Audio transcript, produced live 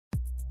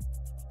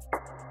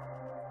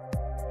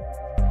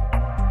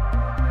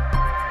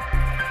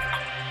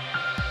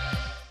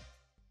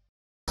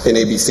in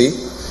ABC,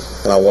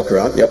 and I'll walk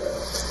around, yep.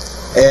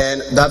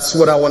 And that's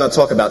what I want to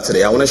talk about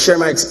today. I want to share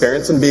my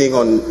experience in being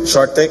on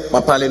Shark Tank. Je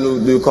vais parler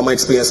de comment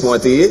expérience moi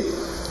été,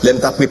 l'aime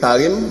t'a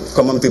préparé,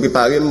 comment m'te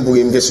préparé pour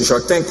me sur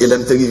Shark Tank et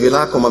l'aime t'es arrivé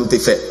là comment m'te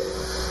fait.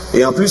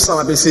 Et en plus ça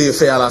m'a essayé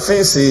faire à la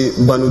fin c'est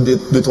bon nous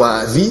deux trois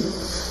avis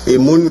et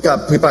moun qui a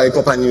préparé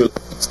compagnie.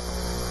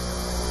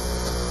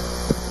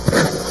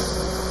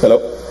 Hello.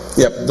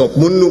 Yep. Donc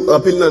moun nous en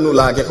pile nous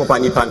là qui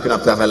compagnie pan que n'a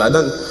travaillé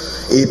là-dedans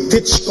et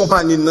pitch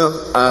compagnie nan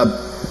à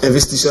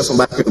investisseurs sont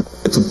back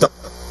tout le temps.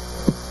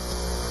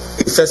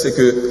 Fait c'est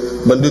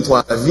que bon deux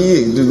trois avis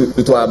et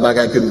deux trois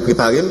bagages que nous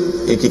préparons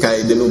et qui a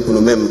aidé nous pour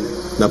nous-mêmes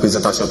dans la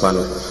présentation par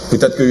nous.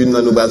 Peut-être que une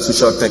nous balle sur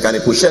Shark Tank l'année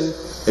prochaine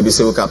et bien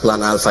c'est au cas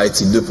plan Alpha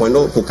Haiti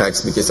 2.0 pour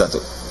expliquer ça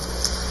tout.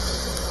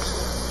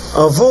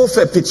 Avant de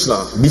faire pitch là,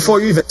 before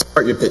you even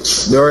start your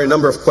pitch, there are a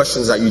number of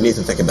questions that you need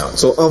to think about.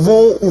 So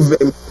avant ouvrir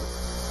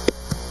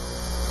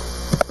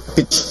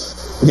pitch,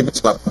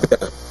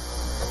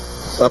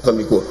 après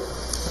micro.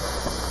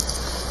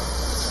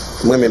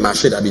 Moi mes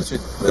marchés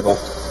d'habitude, mais bon.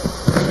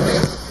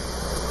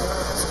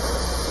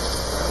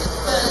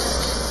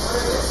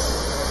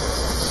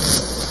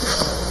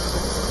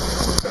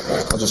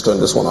 I'll just turn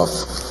this one off.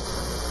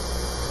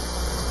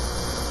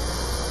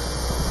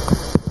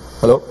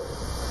 Hello?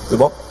 C'est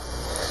bon?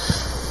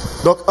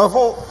 Donc,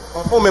 avant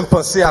même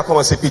penser à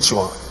commencer pitch,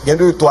 il y a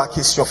deux trois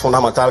questions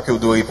fondamentales que vous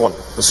devez répondre.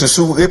 Parce que si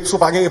vous n'avez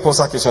pas réponse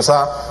à la question,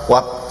 ça, vous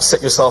allez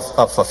set yourself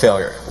up for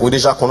failure. Ou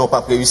déjà qu'on n'a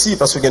pas réussi,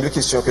 parce qu'il y a deux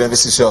questions que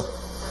l'investisseur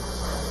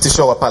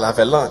va pas la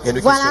là.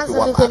 Voilà,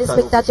 les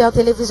téléspectateurs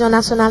télévision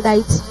nationale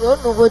d'Haïti,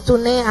 nous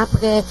retournons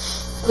après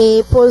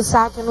et pause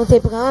ça que nous te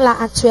prenons là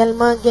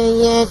actuellement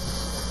gagné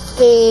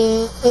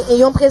et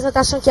une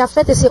présentation qui a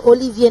fait et c'est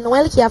Olivier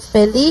Noël qui a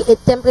fait lui et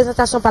thème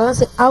présentation parlant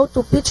c'est How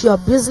to pitch your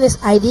business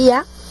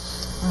idea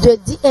de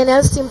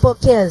DNL Simple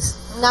Cares.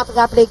 On a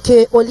rappelé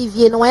que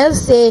Olivier Noël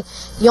c'est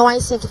un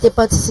Haïtien qui a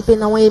participé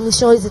dans une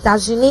émission aux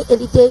États-Unis et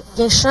il a eu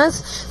une chance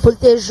pour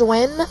te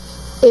joindre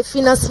et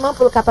financement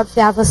pour le capable de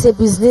faire avancer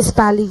business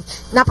par lui.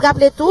 N'a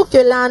rappelé tout que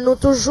là nous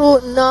toujours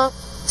dans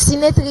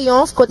Ciné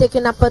Triomphe côté que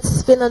n'a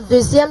participé dans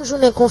deuxième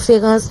journée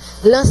conférence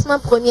lancement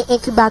premier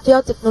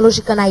incubateur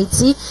technologique en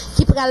Haïti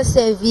qui pourra le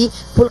servir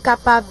pour le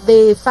capable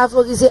de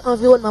favoriser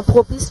environnement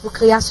propice pour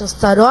création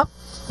start-up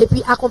et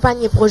puis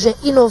accompagner projet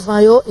innovant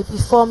et puis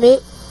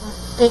former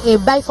et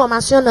bail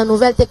formation dans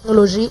nouvelles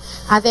technologies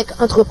avec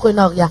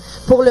entrepreneuriat.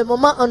 Pour le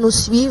moment on nous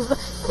suivre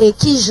et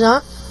qui Jean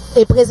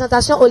et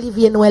présentation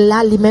Olivier Noël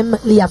là lui-même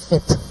l'y a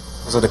fait.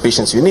 Those are the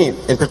patients you need.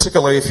 In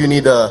particular, if you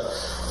need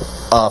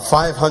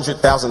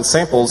 500,000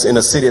 samples in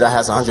a city that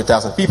has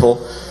 100,000 people,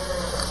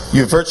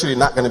 you're virtually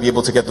not going to be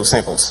able to get those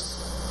samples.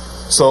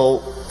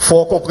 So,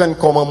 faut comprendre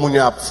comment moun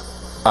a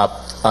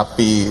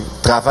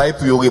travail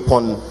pour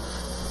répondre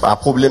à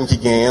problème qui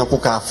gagne pour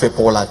qu'a fait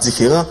pour la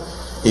différent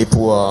et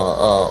pour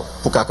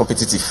qu'a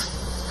compétitif.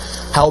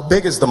 How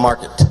big is the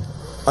market?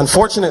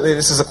 Unfortunately,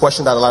 this is a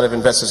question that a lot of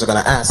investors are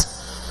going to ask.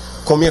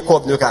 Combien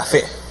cob nous qu'a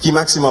fait? Qui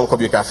maximum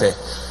cob qu'a fait?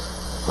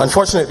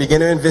 Unfortunately, il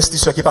y a un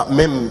investisseur qui n'a pas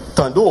même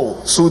tant d'eau.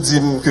 Si vous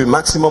dites que le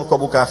maximum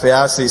cob qu'a fait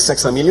c'est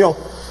 500 millions.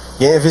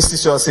 Il y a un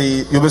investisseur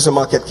il a besoin de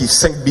market qui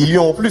 5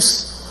 billions ou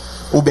plus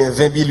ou bien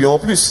 20 billions ou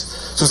plus.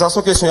 So ça c'est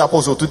une question à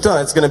poser tout le temps.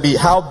 It's going to be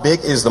how big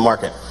is the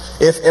market?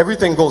 If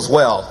everything goes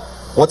well,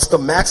 what's the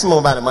maximum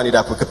amount of money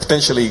that we could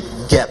potentially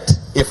get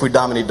if we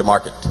dominate the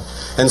market?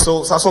 And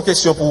so ça c'est une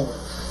question pour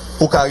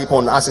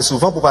répondre assez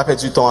souvent pour pas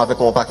perdre du temps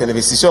avec un paquet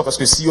d'investisseurs parce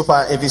que si vous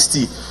pas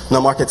investi dans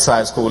le market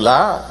size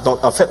là,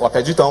 donc en fait on va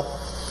perdre du temps.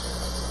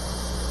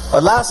 A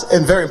last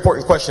and very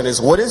important question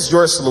is what is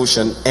your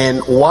solution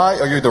and why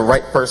are you the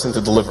right person to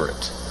deliver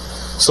it?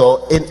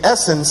 So in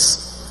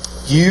essence,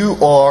 you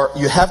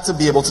have to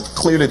be able to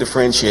clearly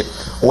differentiate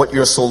what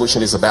your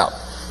solution is about.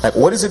 Like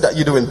what is it that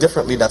you're doing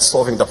differently that's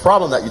solving the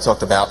problem that you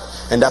talked about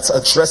and that's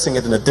addressing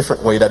it in a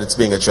different way that it's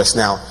being addressed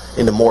now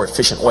in a more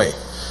efficient way.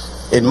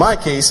 In my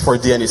case, for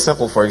DNA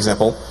sample, for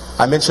example,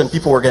 I mentioned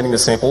people were getting the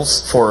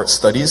samples for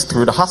studies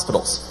through the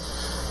hospitals.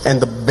 And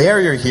the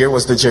barrier here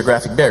was the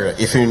geographic barrier.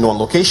 If you're in one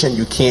location,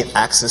 you can't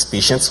access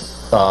patients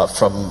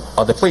from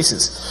other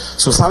places.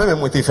 So ça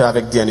même what they fait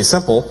avec DNA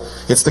sample,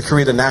 it's to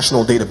create a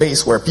national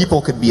database where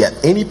people could be at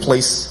any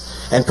place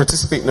and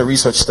participate in a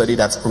research study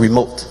that's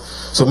remote.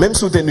 So même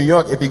si vous êtes à New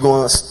York et puis vous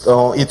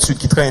avez une étude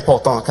qui est très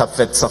importante qu'a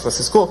fait San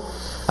Francisco,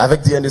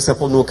 avec DNA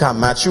sample, nous can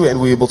match you and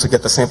we're able to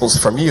get the samples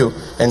from you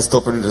and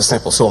still produce the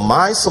sample. So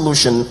my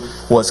solution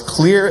was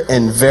clear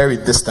and very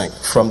distinct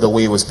from the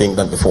way it was being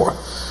done before.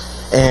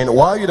 And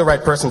while you're the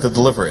right person to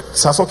deliver it,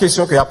 ça c'est une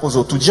question que a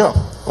posé tout gens.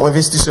 Un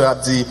investisseur a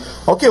dit,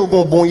 OK, vous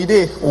avez une bonne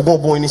idée, vous avez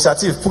une bonne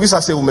initiative. Pourquoi ça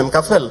c'est vous-même qui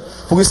fait?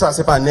 Pourquoi ça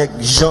c'est pas nèg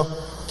Jean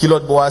qui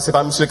l'autre bois, c'est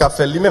pas monsieur qui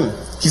fait lui-même?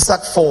 Qui ça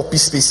fait plus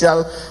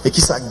spécial et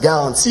qui ça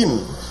garantit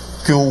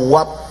que vous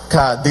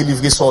avez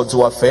délivré ce que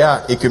vous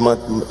faire et que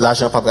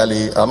l'argent pas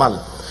aller mal.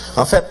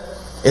 En fait,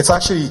 it's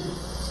actually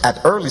at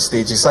early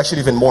stage, it's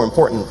actually even more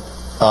important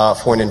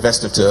for an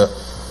investor to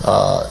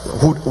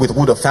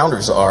who the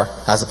founders are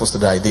as opposed to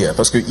the idea.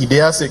 Parce que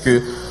l'idée c'est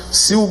que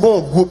si vous avez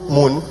un groupe de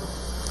monde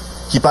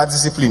qui pas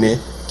discipliné,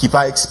 qui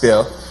pas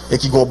expert et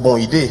qui ont une bonne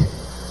idée,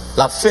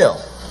 la faire.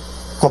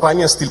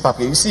 Compagnie en style pas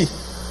réussi.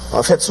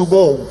 En fait,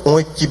 souvent, on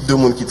équipe de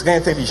monde qui est très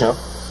intelligent,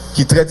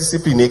 qui est très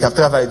discipliné, qui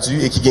travaille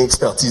dur et qui a une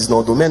expertise dans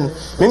le domaine.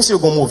 Même si vous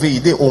avez une mauvaise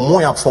idée, au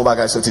moins, ils font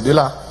bagage sortir de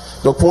là.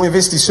 Donc, pour un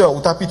investisseur, ou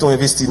t'as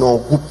investi dans un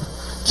groupe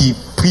qui est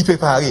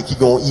préparé, qui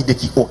a une idée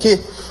qui est OK,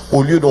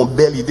 au lieu d'une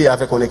belle idée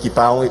avec un équipe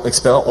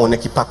expert, on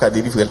équipe pas qu'à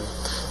délivrer.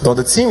 Donc,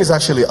 the team is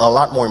actually a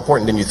lot more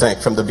important than you think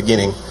from the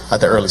beginning at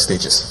the early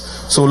stages.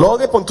 So, là,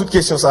 répondre toutes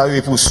questions, ça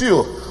arrive pour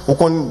sûr, ou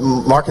qu'on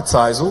market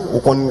size, ou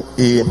qu'on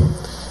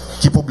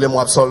qui problème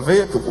à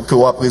solver, que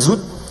vous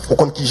résoudre, ou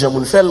qu'on qui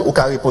j'aime faire, ou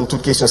qu'on répondre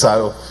toutes questions, ça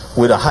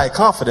with a high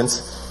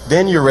confidence,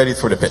 then you're ready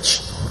for the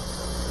pitch.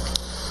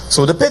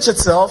 So, the pitch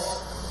itself,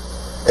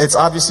 it's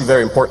obviously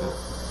very important.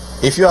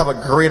 If you have a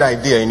great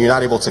idea and you're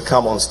not able to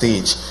come on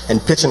stage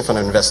and pitch in front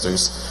of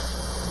investors,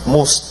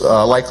 most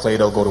likely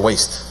it'll go to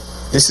waste.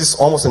 This is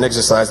almost an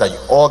exercise that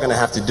you're all going to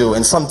have to do,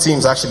 and some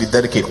teams actually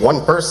dedicate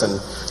one person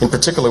in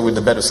particular with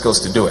the better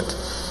skills to do it.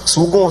 Si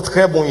vous avez une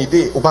très bonne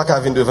idée, ou pas qu'à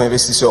venir devant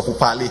investisseur pour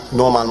parler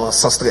normalement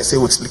sans stresser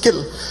ou expliquer,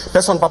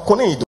 personne ne peut pas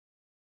connaître.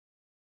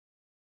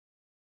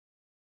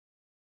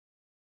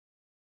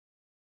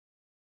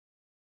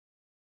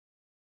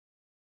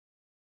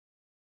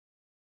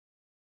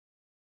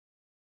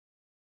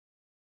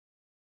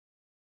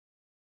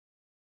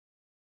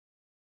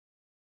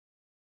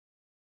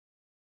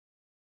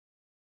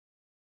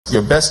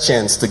 Your best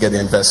chance to get the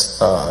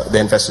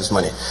investors'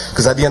 money.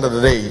 Because at the end of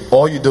the day,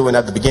 all you're doing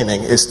at the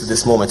beginning is to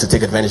this moment, to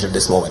take advantage of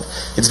this moment.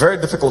 It's very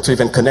difficult to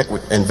even connect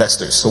with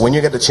investors. So when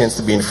you get the chance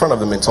to be in front of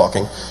them and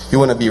talking, you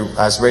want to be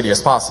as ready as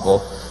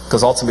possible,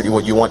 because ultimately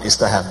what you want is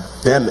to have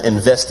them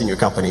invest in your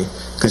company,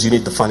 because you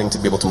need the funding to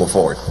be able to move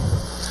forward.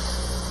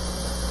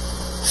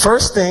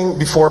 First thing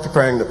before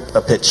preparing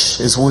a pitch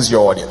is who's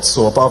your audience.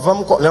 So avant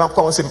de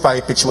commencer à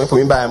préparer pitch, moi, pour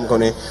moi, je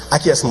connais à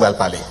qui est-ce que je vais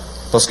parler.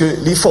 Parce que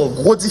ils font une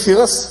grosse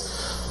différence.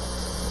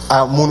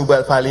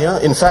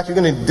 In fact, you're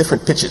going to need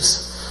different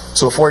pitches.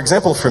 So for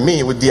example, for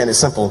me, with DN is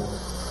simple.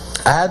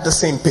 I had the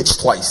same pitch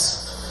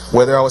twice,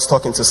 whether I was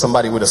talking to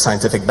somebody with a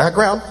scientific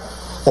background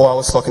or I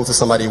was talking to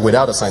somebody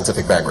without a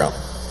scientific background.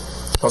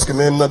 Parce que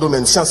même dans le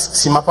domaine de science,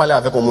 si je parle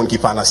avec un monde qui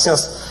parle de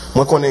science,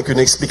 moi je connais qu'une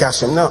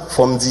explication, il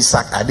faut me dire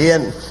ça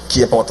ADN,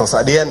 qui est important ça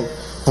ADN,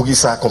 pour que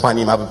sa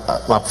compagnie m'a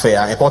fait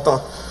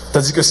important.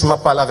 Tandis que si je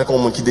parle avec un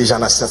monde qui est déjà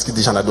dans la science, qui est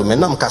déjà dans le domaine,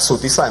 je peux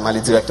sauter ça et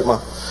m'aller directement.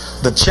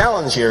 The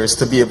challenge here is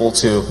to be able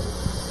to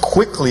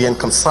quickly and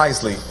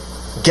concisely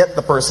get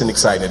the person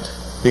excited,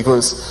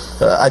 because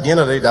at the end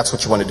of the day, that's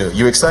what you want to do.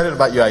 You're excited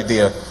about your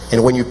idea,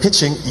 and when you're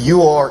pitching,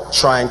 you are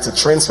trying to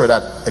transfer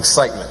that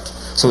excitement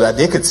so that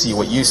they could see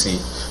what you see,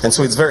 and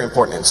so it's very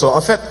important. So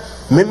en fait,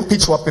 même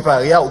pitch ou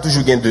préparé, ou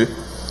toujours gain deux,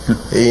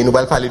 et nous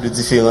allons parler de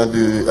différents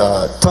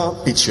temps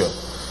pitch,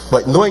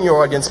 but knowing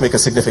your audience make a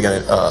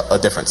significant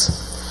difference.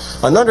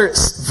 Another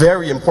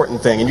very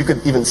important thing, and you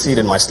could even see it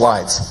in my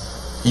slides,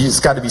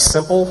 it's got to be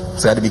simple,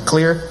 it's got to be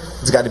clear,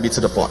 it's got to be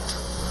to the point.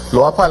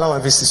 Lorsqu'on parle à un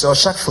investisseur,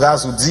 chaque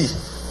phrase ou dit,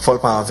 il faut le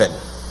pas en vaine.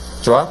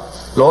 Tu vois?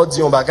 Lorsqu'on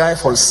dit un bagage,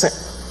 il faut le simple.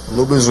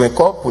 Nous avons besoin de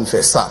quoi pour nous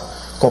faire ça?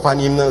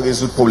 Compagnie nous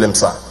résout le problème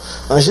ça.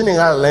 En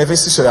général,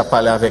 l'investisseur a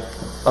parlé avec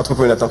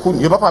l'entrepreneur tant qu'il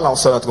il ne va pas parler à un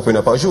seul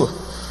entrepreneur par jour.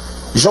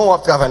 Les gens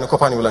qui travaillent dans la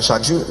compagnie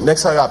chaque jour,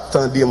 next time, il y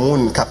a des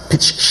gens qui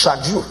pitch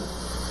chaque jour.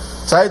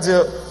 Ça veut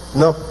dire,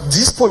 dans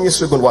 10 premières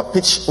secondes, on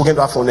pitch, on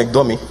doit faire un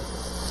dormir.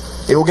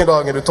 Et on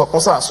doit faire talk comme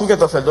ça. Si on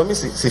doit faire dormir,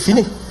 c'est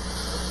fini.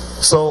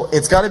 So,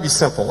 it's got to be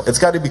simple. It's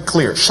got to be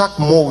clear. Chaque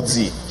mot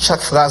dit,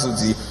 chaque phrase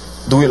dit,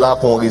 d'où il a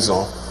pour une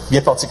raison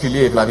bien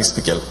particulière et pour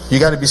l'expliquer. You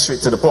got to be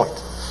straight to the point.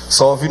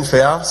 So, on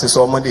faire, c'est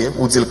ça, on dit,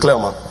 ou dire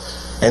clairement.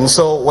 And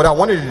so, what I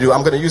wanted to do,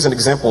 I'm going to use an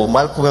example.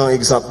 Moi, je prends un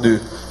exemple de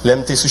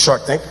l'MT sur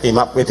Shark Tank, et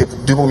je vais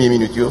 2 premières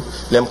minutes,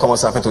 je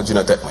commence à introduire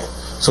notre tête.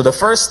 So, the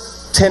first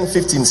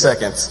 10-15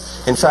 seconds,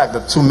 in fact,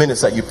 the 2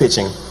 minutes that you're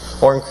pitching,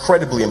 are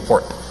incredibly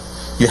important.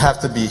 You have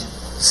to be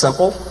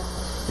simple,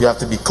 you have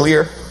to be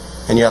clear,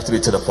 and you have to be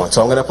to the point.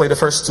 So I'm going to play the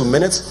first 2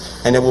 minutes,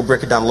 and then we'll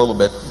break it down a little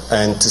bit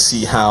and to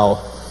see how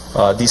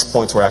these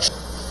points were actually.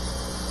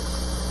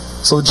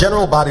 So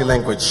general body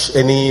language,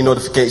 any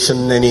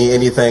notification,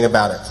 anything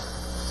about it,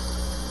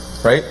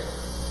 right?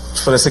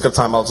 For the sake of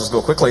time, I'll just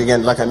go quickly.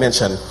 Again, like I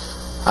mentioned,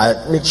 I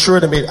make sure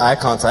to make eye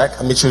contact,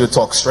 I make sure to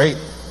talk straight,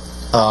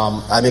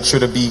 I make sure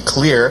to be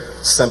clear,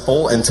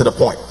 simple, and to the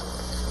point.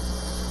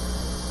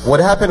 What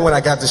happened when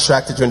I got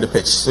distracted during the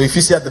pitch? So if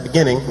you see at the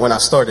beginning, when I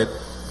started,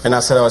 and I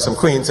said I was from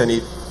Queens, and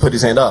he put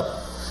his hand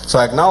up. So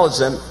I acknowledged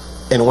them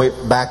and went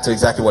back to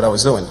exactly what I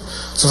was doing.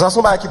 So ça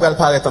sont pas qui va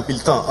paraître en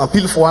pile temps. En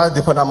pile fois,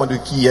 dépendamment de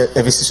qui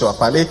investisseur a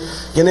parlé,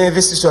 il y a un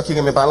investisseur qui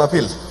ne parle en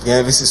pile. Il y a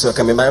un investisseur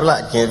qui ne parle pas.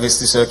 Il y a un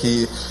investisseur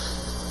qui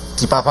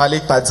pas parler,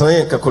 qui pas dire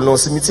rien, qui coule dans le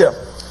cimetière.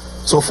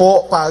 So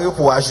faut parer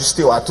pour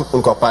ajuster à tout le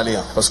monde qui parle.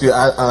 Parce que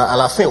à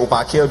la fin, on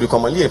pas care de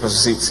comment lier, parce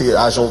que c'est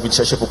l'argent qu'on veut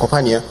chercher pour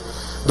compagnie.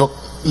 Donc,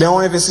 les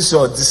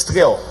investisseurs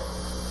distraits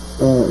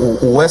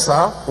ou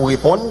ça, ou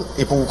répondre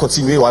et pour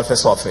continuer à faire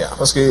ça à faire.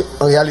 Parce que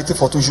en réalité, il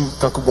faut toujours,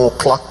 quand on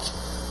clock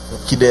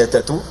qui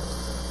derrière tout,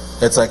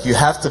 It's like you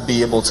have to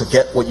be able to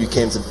get what you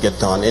came to get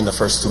done in the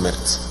first 2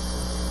 minutes.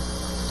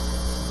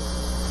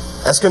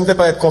 Est-ce que m'te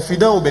pas être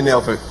confident ou bien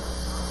nerveux?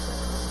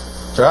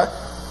 Right?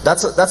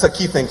 That's a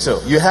key thing too.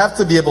 You have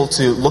to be able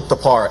to look the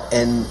part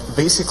and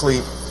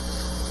basically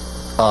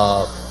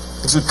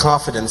exude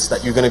confidence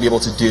that you're going to be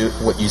able to do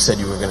what you said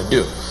you were going to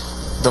do.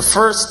 The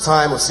first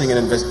time of seeing an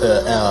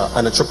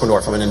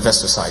entrepreneur from an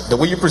investor side, the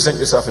way you present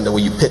yourself and the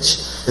way you pitch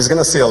is going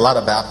to say a lot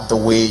about the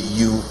way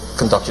you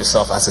conduct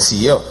yourself as a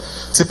CEO.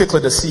 Typically,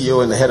 the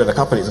CEO and the head of the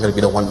company is going to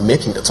be the one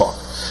making the talk.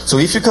 So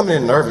if you come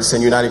in nervous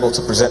and you're not able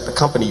to present the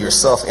company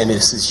yourself, and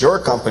this is your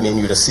company and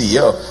you're the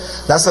CEO,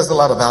 that says a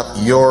lot about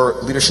your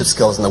leadership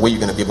skills and the way you're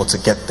going to be able to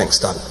get things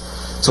done.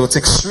 So it's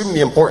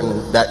extremely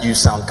important that you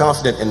sound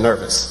confident and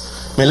nervous.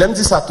 Mais là, me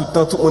dit ça tout le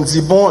temps, tout le monde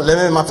dit, bon, là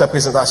même après la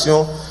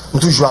présentation, je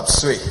suis toujours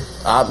abstrait,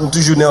 je suis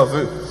toujours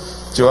nerveux,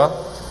 tu vois?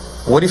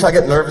 What if I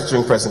get nervous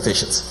during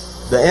presentations?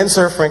 The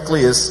answer,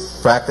 frankly, is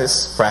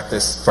practice,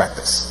 practice,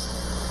 practice.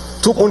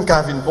 Tout le monde qui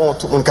vient bon,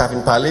 tout le monde qui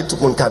vient parler, tout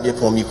le monde qui vient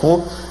pour un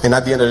micro, and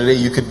at the end of the day,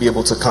 you could be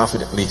able to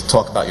confidently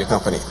talk about your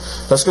company.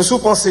 Parce que si vous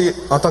pensez,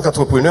 en tant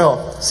qu'entrepreneur,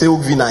 c'est où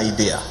que vient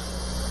l'idée,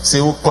 c'est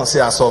où que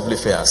pensez à ça vous voulez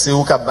faire, c'est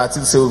où qu'à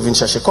bâtir, c'est où que vient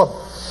chercher quoi.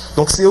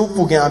 Donc c'est où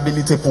pour gagner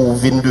habilité pour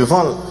venir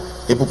devant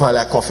et pour parler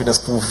à confiance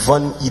pour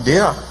vendre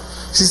l'idée.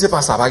 Si c'est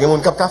pas ça, pas de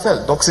monde qui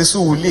faire. Donc c'est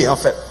sous lui en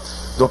fait.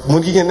 Donc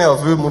monde qui est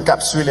nerveux, monde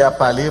qui sué à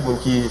parler, monde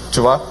qui, tu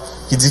vois,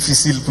 qui est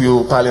difficile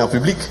pour parler en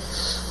public.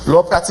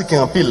 L'on pratique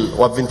en pile,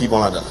 ou venir people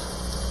là-dedans.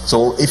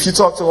 So if you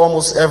talk to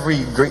almost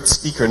every great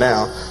speaker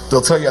now,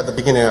 they'll tell you at the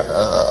beginning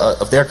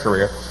of their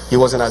career, he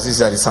wasn't as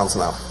easy as he sounds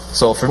now.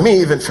 So for me,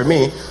 even for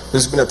me,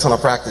 there's been a ton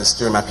of practice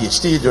during my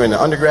PhD, during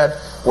the undergrad,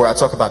 where I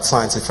talk about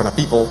science in front of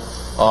people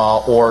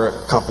or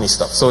company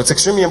stuff. So it's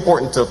extremely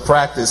important to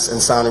practice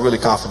and sound really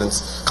confident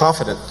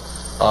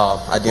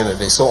at the end of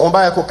the day. So on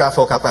va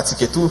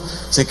pratiquer tout,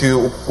 c'est que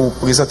vous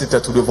présentez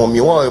tout devant le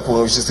miroir, pour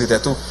enregistrer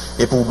tout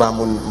et pour avoir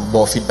un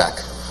bon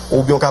feedback.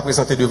 Ou bien on peut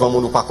présenter devant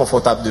mon ou pas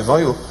confortable devant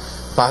eux.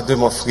 Pas de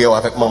mon frère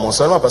avec maman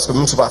seulement, parce que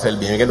même si je ne pas faire le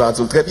bien, je dois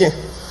dire très bien.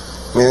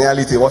 Mais en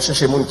réalité, je cherche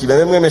des gens qui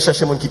même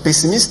chercher des gens qui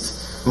pessimistes,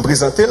 me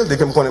présenter, dès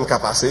que je connais qu'à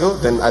passer,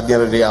 then at the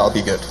end of the day, I'll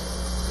be good.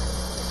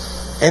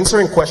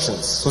 Answering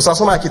questions. So, ça,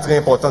 c'est très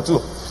important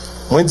tout.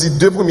 Moi, je dis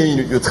 2 premières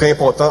minutes, très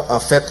important en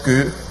fait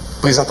que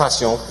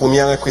présentation,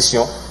 première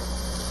impression,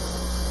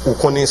 ou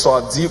connaissant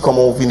à dire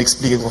comment on vient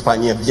expliquer une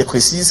compagnie bien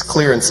précise,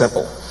 clear and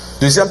simple.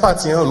 Deuxième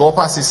partie, l'on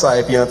passe ça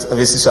et puis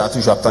investisseur a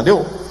toujours attendu.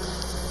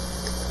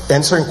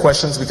 Answering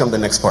questions become the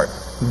next part.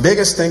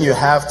 Biggest thing, you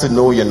have to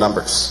know your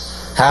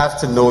numbers. Have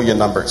to know your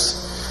numbers.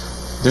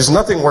 There's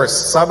nothing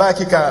worse. Ça va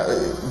qui est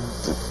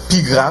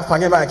plus grave, pas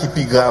quelque chose qui est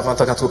plus grave en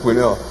tant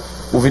qu'entrepreneur.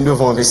 Vous venez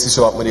devant un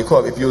investisseur à demander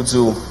quoi et puis vous dites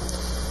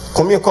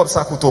combien de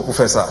ça coûte pour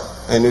faire ça?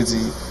 Et nous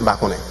dit bah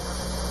connaît.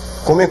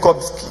 Combien de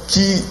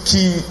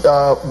qui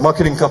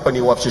marketing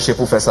company va chercher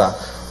pour faire ça?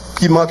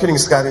 Qui marketing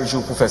stratégie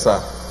pour faire ça?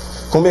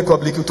 Combien de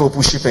coûte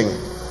pour shipping?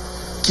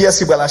 Qui est-ce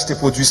qui va acheter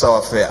produit ça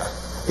va faire?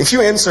 If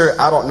you answer,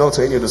 I don't know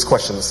to any of those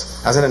questions,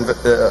 as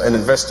an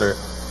investor,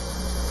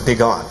 they're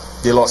gone.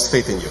 They lost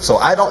faith in you. So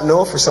I don't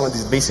know for some of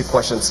these basic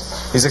questions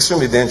is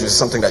extremely dangerous. It's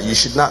something that you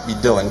should not be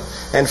doing.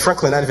 And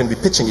frankly, not even be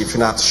pitching if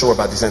you're not sure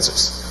about these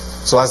answers.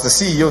 So as the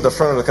CEO, the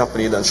front of the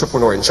company, the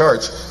entrepreneur in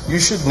charge, you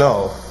should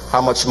know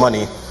how much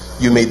money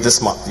you made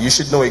this month. You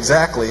should know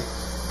exactly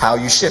how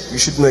you ship. You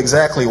should know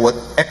exactly what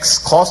X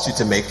cost you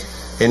to make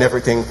and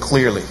everything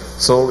clearly.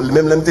 So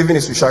même l'MT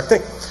venu sur Shark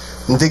Tank.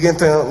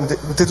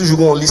 J'ai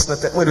toujours une liste dans la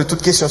tête de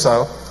toutes questions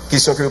ça,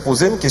 questions que vous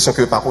posez, questions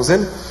que vous pas posez,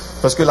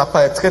 parce que la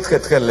part est très très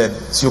très laide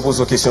si vous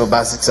posez une question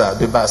basique ça,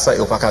 de base ça et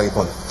vous pas qu'à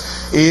répondre.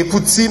 Et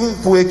pour team,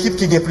 pour équipe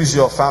qui gagne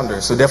plusieurs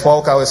founders, so des fois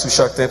au cas où sur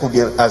Shark Tank ou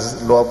bien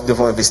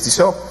devant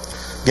investisseurs,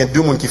 il y a 2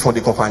 personnes qui font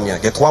des compagnies,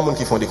 il y a 3 personnes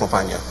qui font des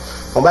compagnies.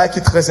 On va qui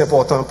est très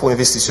important pour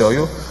investisseurs,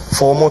 il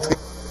faut montrer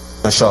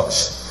en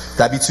charge.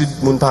 D'habitude,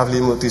 on ne peut pas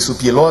monter sous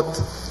pied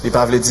l'autre, ils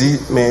peuvent dire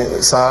mais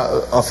ça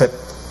en fait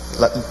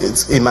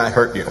it might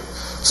hurt you.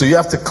 So you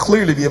have to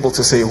clearly be able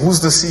to say who's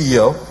the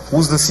CEO,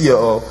 who's the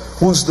COO,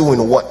 who's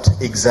doing what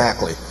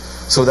exactly,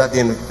 so that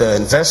the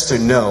investor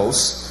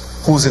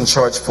knows who's in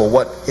charge for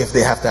what if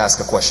they have to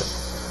ask a question.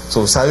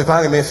 So ça veut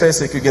pas rien faire,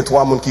 c'est que il y a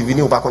 3 personnes qui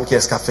viennent ou pas contre qui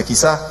est-ce qui a fait qui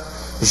ça,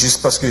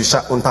 juste parce que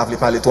chaque monde ne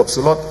parle trop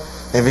sur l'autre,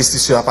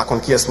 investisseur n'a pas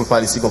contre qui est-ce pour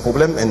parler si bon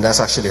problème, and that's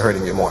actually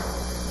hurting you more.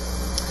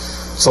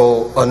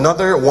 So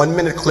another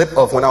 1-minute clip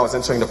of when I was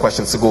answering the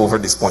questions to go over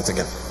these points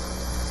again.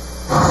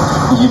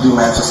 You do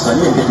master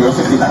study and get your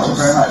 50 Thank you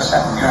very much.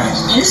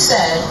 You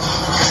said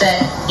that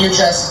you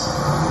just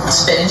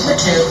spit into a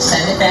tube,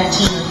 send it back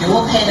to you, you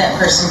will pay that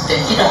person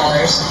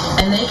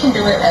 $50, and they can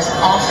do it as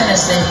often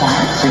as they want.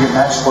 So you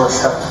match for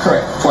stuff.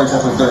 Correct. For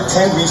example, there are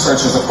 10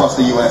 researchers across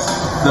the U.S.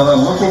 that are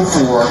looking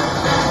for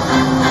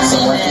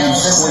someone to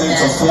 20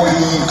 to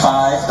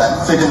 45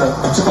 that fit in a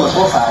particular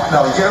profile.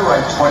 No, you get it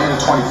right, 20 to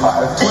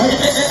 25.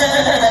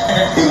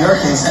 20. In your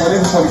case,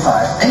 20 to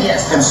 25.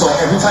 Yes. And so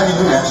every time you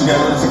do that, you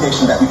get a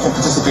notification that you can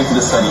participate in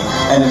the study,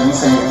 and then we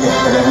send you a kit,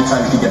 and every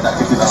time you can get that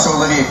 $50. So,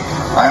 Olivier,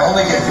 I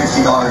only get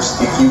 $50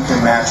 if you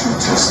can match me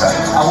to a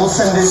study. I will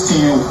send this to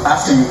you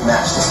after you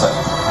match the study.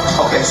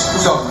 Okay,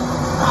 so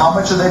how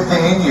much are they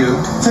paying you?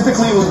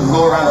 Typically, it will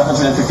go around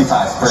 $155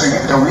 per So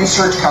the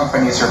research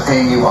companies are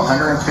paying you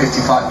 $155.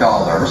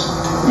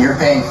 You're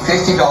paying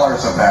 $50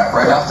 of that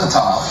right off the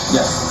top.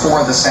 Yes.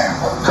 For the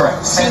sample.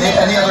 Correct.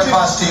 Any other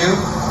cost to you?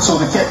 So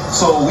the kit.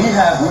 So we're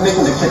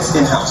making the kits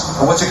in-house.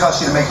 And what's it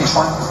cost you to make each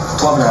one?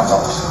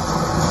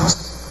 $12.50.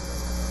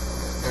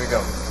 There we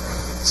go.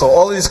 So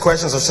all of these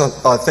questions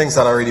are things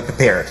that are already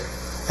prepared.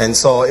 And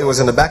so it was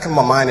in the back of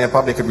my mind, and I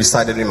probably could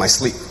recite it in my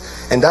sleep.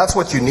 And that's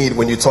what you need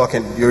when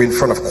you're in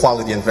front of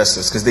quality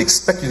investors, because they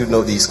expect you to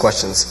know these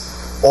questions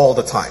all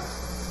the time.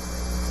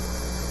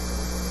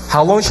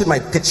 How long should my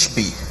pitch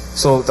be?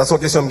 So, that's une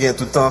question que je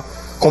tout le temps.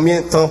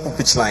 Combien de temps pour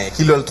pitch là?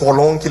 Qui le trop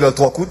long, qui le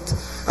trop court?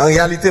 En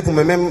réalité, pour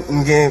moi-même,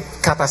 j'ai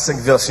 4 à 5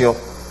 versions,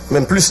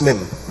 même plus même,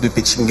 de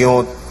pitch.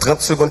 J'ai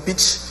 30 secondes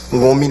pitch,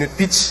 j'ai 1 minute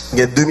pitch,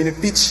 j'ai 2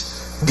 minutes pitch,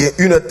 j'ai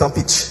 1 heure de temps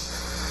pitch.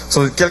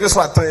 So, quel que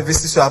soit le temps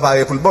investi sur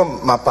l'appareil pour le bon,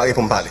 m'appareil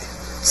pour me parler.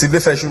 Si je veux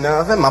faire journée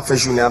avec, je fais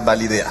journée à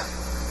l'idée.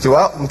 Tu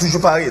vois, on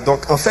toujours pareil.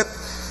 Donc, en fait,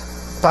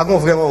 pas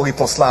vraiment une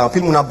réponse là. En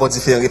plus, on a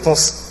différentes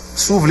réponses.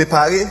 Si vous voulez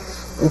parler,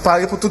 ou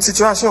parler pour toute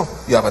situation.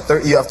 You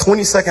have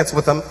 20 seconds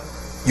with them.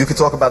 You can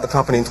talk about the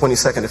company in 20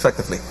 seconds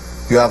effectively.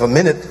 You have a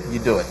minute, you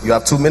do it. You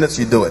have 2 minutes,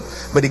 you do it.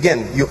 But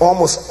again, you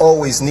almost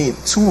always need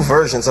 2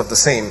 versions of the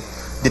same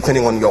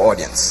depending on your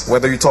audience.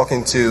 Whether you're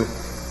talking to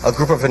a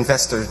group of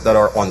investors that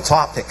are on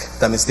topic,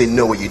 that means they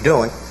know what you're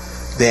doing,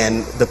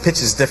 then the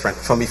pitch is different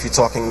from if you're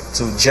talking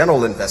to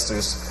general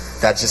investors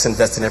that just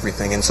invest in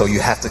everything. And so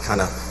you have to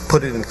kind of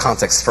put it in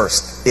context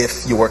first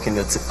if you work in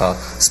a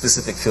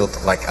specific field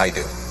like I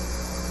do.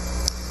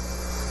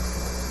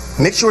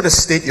 Make sure to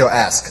state your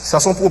ask. Ça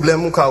son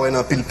problème ou quand on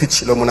a pile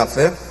pitch le mon a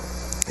fait.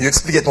 You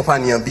explique ton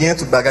panier bien,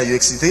 tout bagage you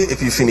excité et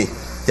puis fini.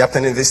 Il y a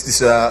plein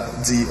d'investisseurs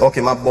dit OK,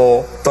 m'a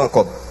bon tant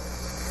comme.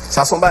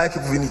 Ça son bagage qui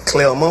peut venir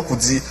clairement pour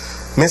dire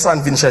mais ça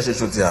ne vient chercher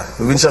aujourd'hui.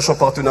 Nous venons chercher un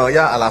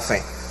partenariat à la fin.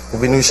 Vous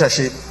venez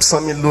chercher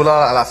 $100,000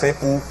 à la fin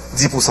pour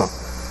 10%.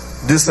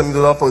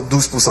 $200,000 pour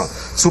 12%.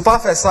 Si vous pas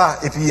fait ça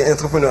et puis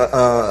entrepreneur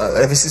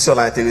investisseur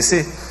l'a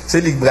intéressé,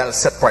 c'est lui qui a le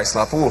set price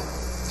là pour,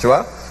 tu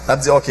vois? Là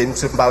dit OK,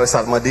 monsieur pas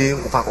ça demander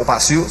ou pas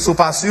sûr, si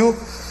pas sûr,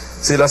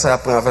 c'est là ça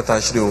prend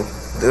avantage de vous.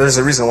 There's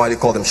a reason why they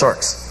call them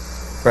sharks,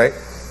 right?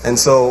 And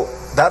so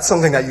that's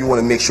something that you want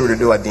to make sure to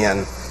do at the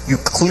end. You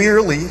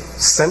clearly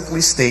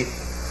simply state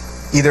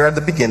either at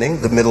the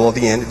beginning, the middle, or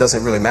the end, it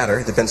doesn't really matter,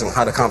 it depends on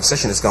how the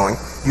conversation is going.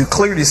 You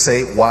clearly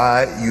say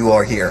why you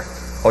are here.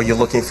 Are you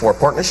looking for a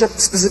partnership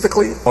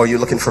specifically? Are you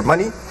looking for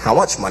money? How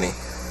much money?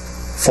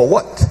 For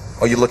what?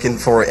 Are you looking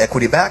for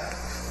equity back?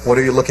 What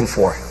are you looking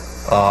for?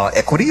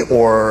 Equity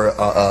or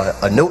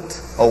a note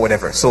or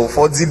whatever. So,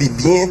 faut dire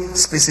bien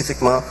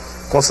spécifiquement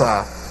comme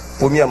ça.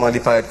 Premièrement, il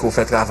paraît qu'on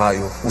fait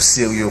travail ou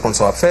sérieux comme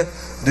ça fait.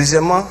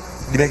 Deuxièmement,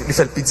 il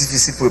fait le plus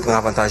difficile pour prendre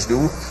avantage de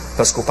vous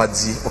parce qu'on pas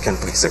dit aucun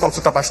prix. C'est comme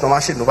si tu as acheté une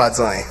machine, nous pas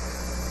dire rien.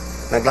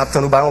 Donc là,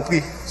 nous avons un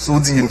prix. Si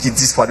vous dites une qui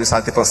 10 fois de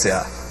ça, tu pensé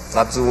à.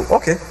 Là, tu dis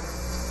OK.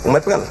 On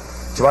met prendre.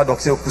 Tu vois, donc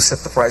c'est pour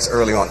set the price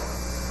early on.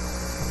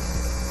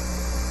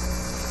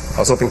 I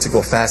was hoping to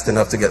go fast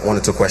enough to get 1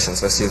 or 2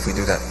 questions. Let's see if we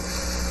do that.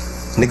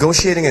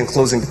 Negotiating and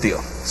closing the deal.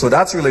 So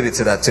that's related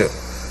to that too.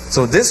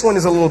 So this one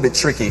is a little bit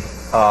tricky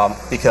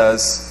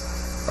because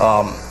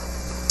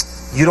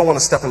you don't want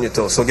to step on your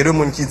toes. So get a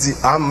moun qui dit,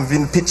 I'm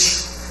vin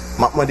pitch,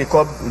 m'a demandé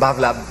cob, m'ba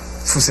vla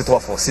fousser 3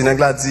 fois. Si nèg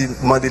la dit,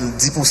 demandé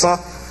 10%,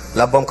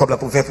 la banque cob la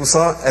pour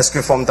 20%, est-ce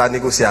que faut m'ta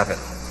négocier avec?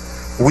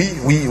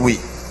 Oui.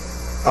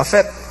 En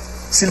fait,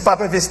 si le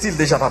pape investit,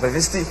 déjà pas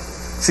investi.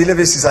 S'il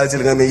investit, ça veut dire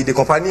qu'il remet des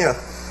compagnies.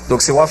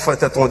 Donc c'est quoi faire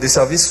ton des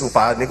services ou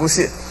pas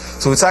négocier.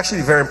 So it's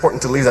actually very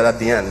important to leave that at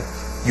the end.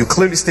 You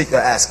clearly state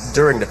your ask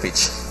during the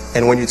pitch.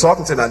 And when you're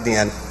talking to them at the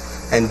end,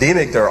 and they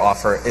make their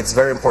offer, it's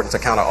very important to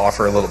counter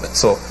offer a little bit.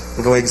 So,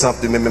 I'm going to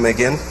example de même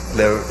again,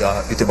 le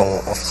était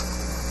bon offre.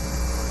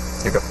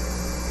 Here you go.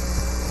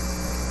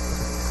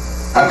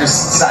 I've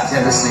just sat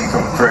here listening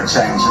for a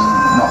change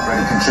and not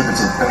really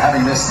contributed, but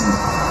having listened,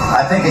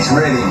 I think it's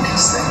really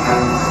interesting.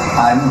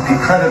 I'm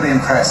incredibly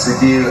impressed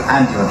with you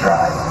and your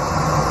drive.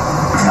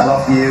 I'll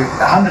offer you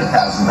 $100,000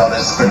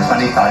 for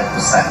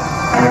 25%.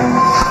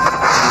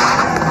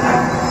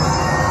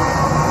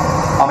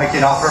 I'll make you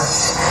an offer,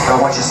 but I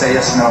want you to say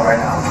yes or no right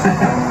now.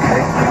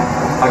 Okay?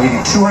 I'll give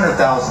you $200,000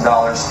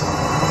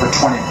 for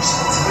 20%.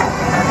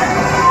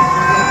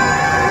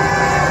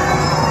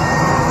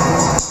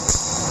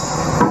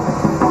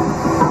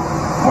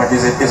 Mark,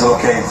 is it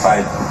okay if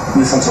I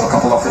listen to a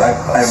couple of it?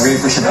 I really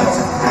appreciate that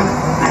offer.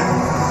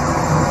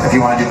 If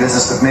you want to do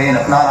business with me, and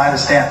if not, I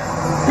understand.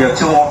 We have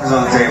 2 offers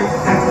on the table.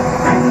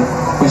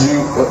 Would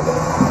you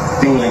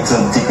be willing to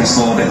decrease a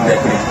little bit in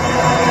equity?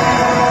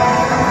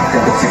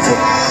 And go 15?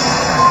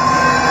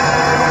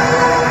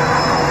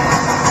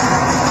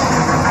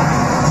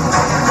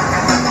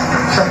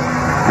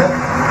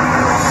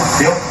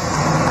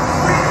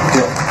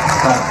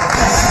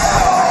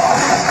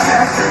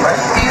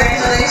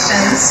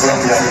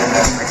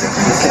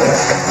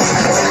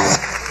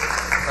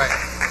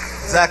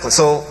 Exactly.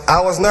 So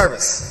I was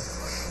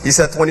nervous. He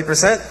said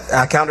 20%.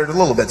 I countered a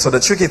little bit. So the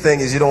tricky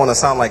thing is you don't want to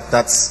sound like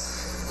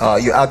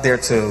you're out there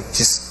to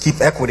just keep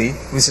equity,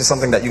 which is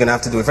something that you're going to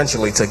have to do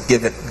eventually to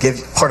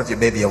give part of your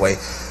baby away.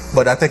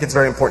 But I think it's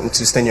very important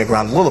to stand your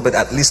ground a little bit,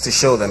 at least to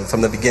show them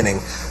from the beginning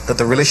that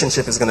the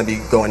relationship is going to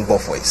be going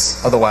both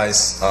ways.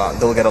 Otherwise,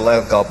 they'll get a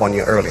leg up on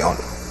you early on.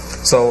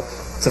 So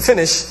to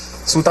finish,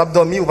 I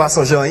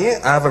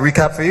have a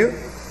recap for you.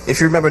 If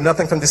you remember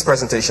nothing from this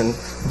presentation,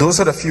 those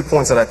are the few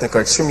points that I think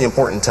are extremely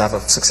important to have a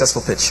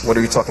successful pitch,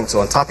 whether you're talking to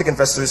on-topic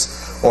investors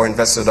or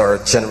investors that are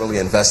generally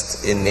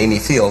invest in any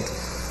field.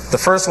 The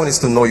first one is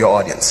to know your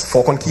audience.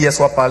 Faut qu'on qui est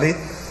soit parler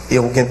et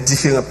on a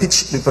différents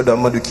pitch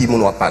dépendamment de qui on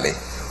va parler.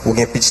 Ou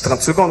gen pitch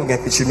 30 secondes, ou gen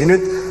pitch 1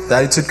 minute.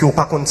 D'habitude que vous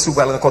pas connaissez si vous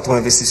allez rencontrer un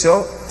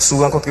investisseur, si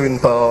vous rencontrez une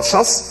par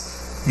chance,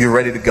 you're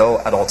ready to go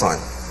at all time.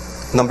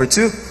 Number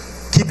 2,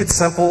 keep it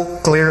simple,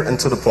 clear and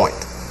to the point.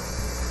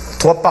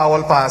 Trop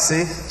paroles pas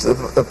assez,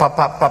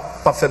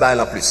 pas fait bail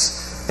en plus.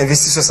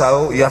 Investisseurs ça,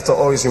 you have to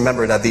always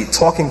remember that they're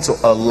talking to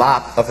a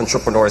lot of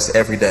entrepreneurs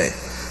every day.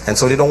 And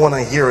so they don't want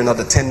to hear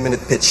another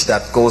 10-minute pitch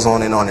that goes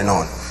on and on and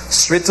on.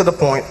 Straight to the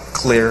point,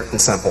 clear and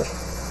simple.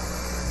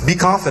 Be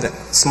confident,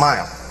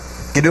 smile.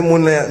 Il y a des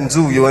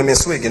gens qui ont aimé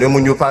souhait, il y a des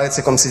gens qui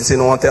paraissent comme si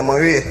c'était un enterrement.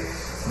 Il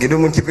y a des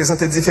gens qui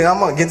présentent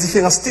différemment, il y a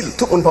différents styles.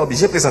 Tout le monde n'est pas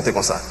obligé de présenter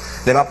comme ça.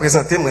 Je vais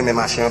présenter, je vais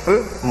marcher un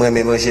peu, je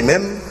vais manger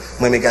même,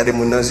 je vais garder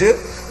mon dans les yeux.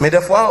 Mais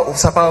des fois,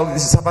 ça ne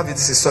veut pas dire que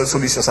c'est la seule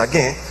solution ça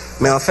gagne.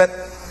 Mais en fait,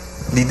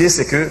 l'idée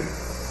c'est que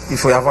il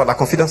faut y avoir de la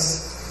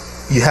confiance.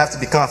 You have to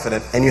be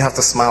confident and you have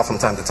to smile from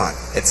time to time.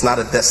 It's not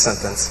a death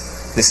sentence.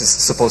 This is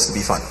supposed to be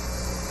fun.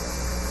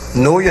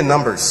 Know your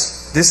numbers.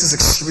 This is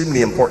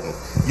extremely important.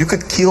 You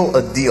could kill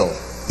a deal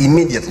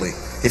immediately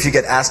if you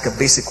get asked a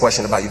basic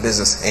question about your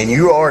business and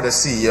you are the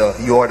CEO,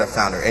 you are the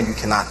founder, and you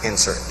cannot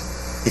answer it.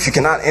 If you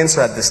cannot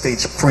answer at this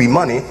stage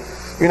pre-money,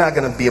 you're not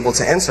going to be able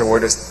to answer where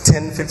there's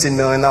 $10, $15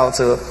 million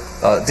to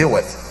deal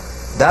with.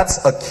 That's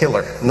a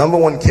killer. Number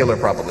one killer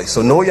probably.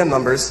 So know your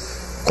numbers.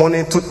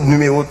 Connais tout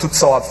numéro, tout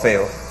ça à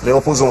faire. Les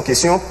reposer en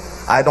question,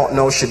 I don't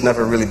know should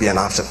never really be an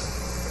option.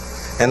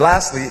 And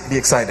lastly, be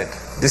excited.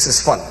 This is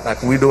fun.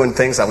 Like we're doing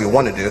things that we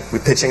want to do. We're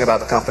pitching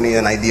about the company,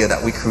 an idea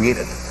that we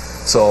created.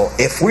 So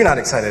if we're not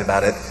excited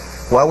about it,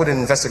 why would an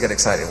investor get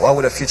excited? Why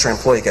would a future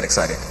employee get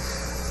excited?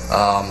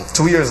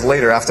 2 years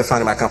later, after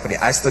founding my company,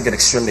 I still get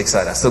extremely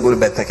excited. I still go to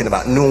bed thinking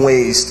about new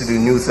ways to do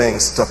new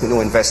things, to talk to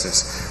new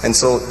investors. And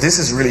so this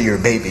is really your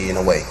baby in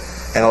a way.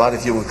 And a lot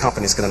of you with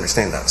companies can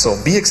understand that. So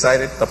be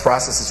excited. The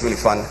process is really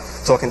fun.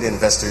 Talking to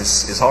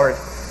investors is hard.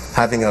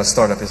 Having a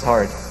startup is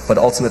hard. But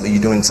ultimately,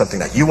 you're doing something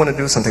that you want to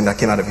do, something that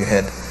came out of your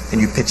head,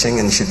 and you're pitching,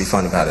 and you should be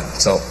fun about it.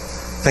 So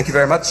thank you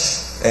very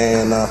much.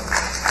 And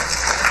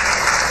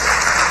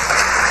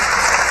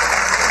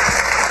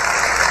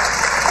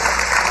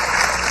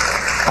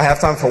I have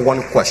time for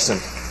one question.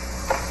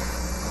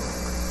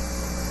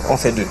 On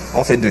fait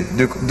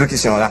deux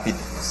questions rapides.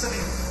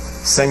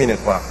 5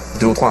 minutes, quoi.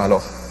 2 ou 3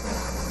 alors.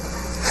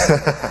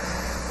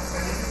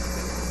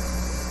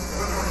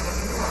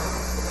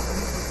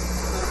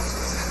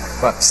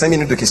 Ouais, 5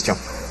 minutes de questions.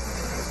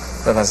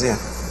 Vas-y.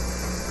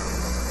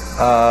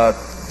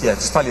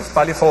 Juste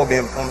parlez fort ou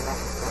bien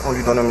on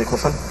lui donne un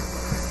microphone.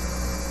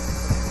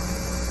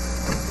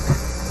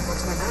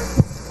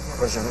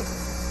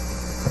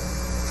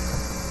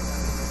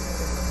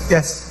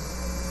 Yes.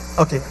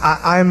 Okay.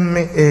 I'm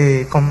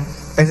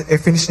a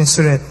finishing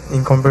student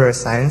in computer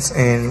science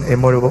and a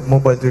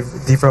mobile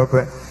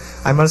developer.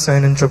 I'm also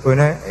an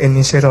entrepreneur,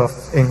 initiator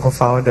and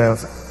co-founder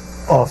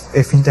of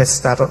a fintech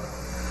startup.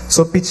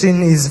 So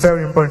pitching is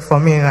very important for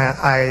me, and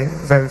I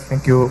very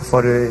thank you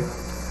for the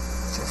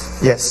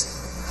yes.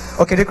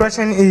 Okay, the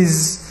question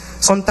is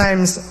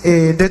sometimes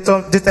they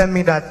tell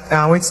me that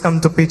when it's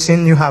come to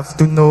pitching, you have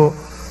to know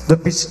the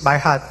pitch by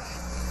heart.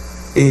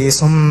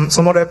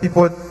 Some other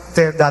people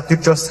tell that you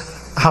just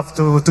have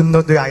to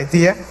know the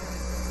idea.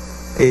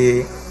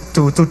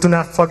 To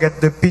not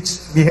forget the pitch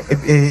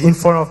in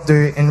front of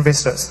the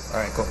investors. All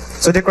right, cool.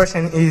 So the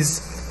question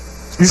is,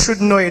 you should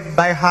know it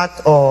by heart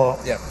or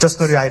just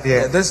know the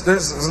idea? Yeah, there's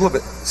a little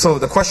bit. So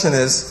the question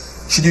is,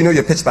 should you know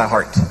your pitch by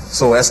heart?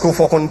 So est-ce qu'il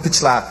faut qu'on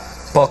pitch là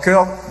par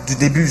cœur du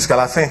début jusqu'à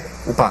la fin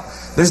ou pas?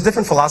 There's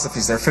different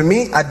philosophies there. For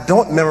me, I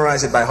don't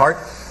memorize it by heart,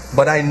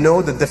 but I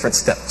know the different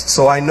steps.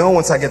 So I know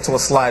once I get to a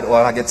slide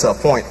or I get to a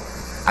point,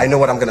 I know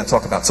what I'm going to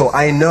talk about. So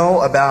I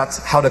know about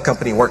how the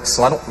company works.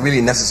 So I don't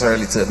really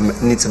necessarily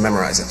need to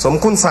memorize it. So je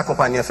connais ça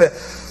compagnie a fait.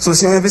 So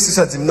si un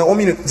investisseur dit non, 1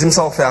 minute, dis-moi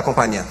ça on fait à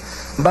compagnie.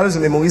 Je vais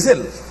mémoriser,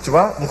 tu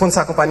vois? Je connais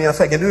ça compagnie a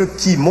fait. Il y a deux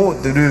key mots,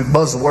 deux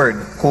buzzwords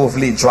qu'on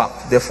veut drop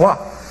des fois.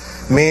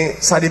 Mais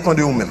ça dépend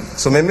de vous-même.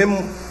 So même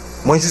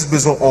moi j'ai juste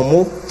besoin d'un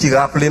mot qui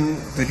rappelle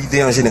de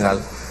l'idée en général.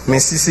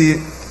 Mais si c'est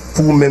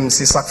pour même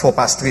c'est ça qu'il faut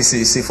pas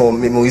stresser, c'est faut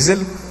mémoriser.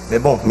 Mais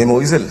bon,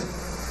 mémoriser.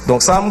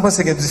 Donc ça, je pense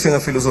qu'il y a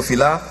différentes philosophies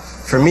là.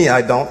 For me,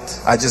 I don't.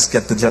 I just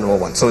get the general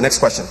one. So next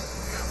question.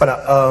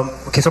 Voilà,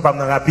 question pas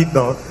rapide,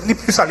 non. Les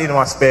plus aller dans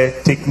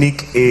l'aspect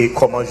technique et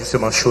comment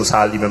justement chose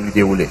ça lui-même lui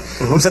dérouler.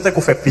 Vous savez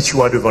qu'on fait pitch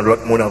devant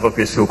l'autre monde avant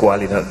que qu'on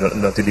aller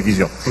dans la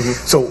télévision.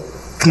 So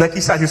Dans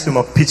qui ça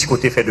justement pitch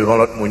côté fait devant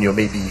l'autre monde,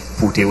 maybe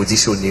pour te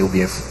auditionner ou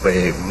bien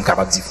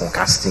capable de faire un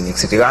casting,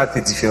 etc.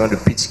 C'est différent de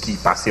pitch qui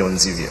passe en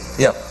direct.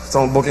 Yeah, c'est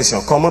une bonne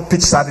question. Comment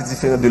pitch ça est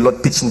différent de l'autre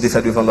pitch qui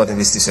fait devant l'autre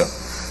investisseur?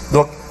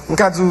 Donc, on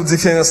a dit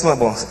différence là,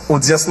 bon,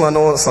 audience là,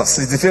 non,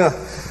 c'est différent.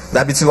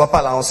 D'habitude, on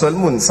parle à un seul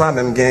monde, ça,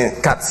 même gain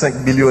 4-5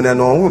 billionnaires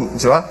dans le room,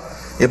 tu vois?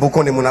 Et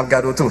beaucoup de monde a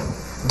regardé tout.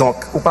 Donc,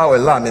 on parle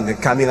là, même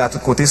caméra à tous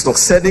côtés. Donc,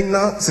 setting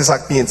là, c'est ça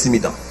qui est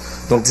intimidant.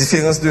 Donc,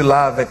 différence de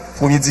là avec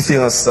première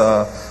différence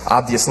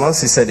obvious là,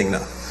 c'est setting là.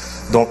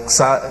 Donc,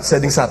 ça,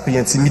 setting ça plus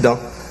intimidant.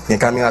 Il y a une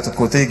caméra à tous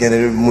côtés, il y a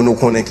des gens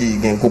qui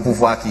ont un gros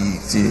pouvoir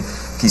qui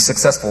est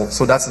successful.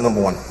 So that's the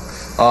number one.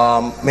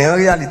 Mais en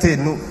réalité,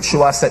 nous,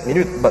 show à 7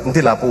 minutes, nous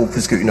sommes là pour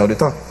plus qu'une heure de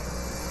temps.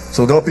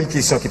 So, il y a une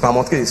question qui n'est pas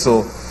montrée.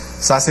 So,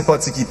 ça, c'est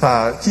partie qui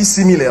est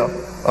similaire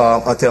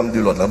en termes de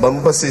l'autre. Là. Bon,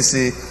 moi, c'est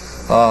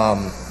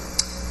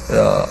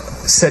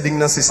setting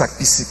là, c'est ça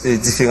qui est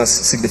différence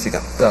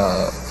significante.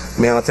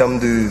 Mais en termes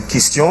de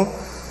questions,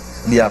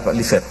 il y a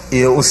les faits.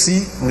 Et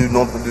aussi le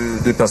nombre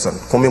de personnes.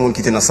 Combien de monde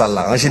qui était dans la salle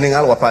là? En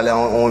général, on va parler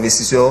en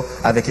investisseur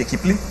avec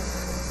équipe.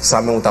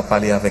 Ça, mais on t'a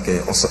parlé avec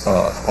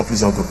en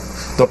plusieurs groupes.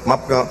 Donc,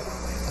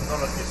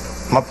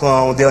 je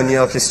prends en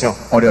dernière question.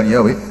 En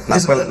dernière, oui. On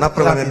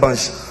prend la même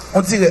banche.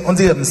 On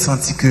dirait me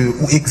senti que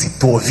ou exit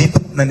trop vite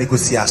dans la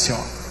négociation.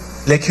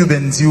 Les Cubains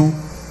disent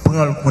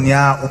prendre le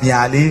cognac ou bien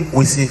aller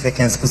ou essayer de faire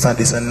 15%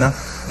 de ça.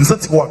 Nous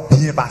senti qu'on va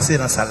bien passer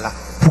dans ça là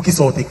pour qu'ils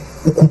sortent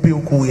ou couper ou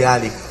courir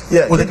aller.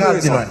 Yeah,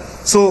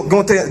 so,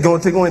 il y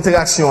a une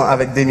interaction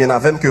avec Damien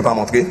Avem que je n'ai pas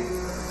montré.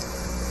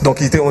 Donc,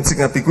 il était un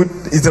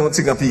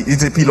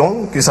petit plus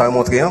long que ça a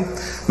montré. Hein.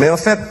 Mais en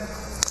fait,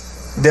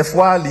 des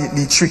fois,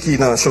 les tricky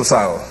dans la chose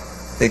ça.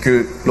 Et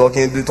que,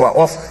 lorsqu'il y a 2-3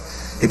 offres,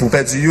 et pour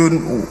perdre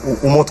une,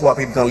 ou montre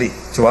après dans les,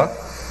 tu vois.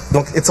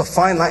 Donc, it's a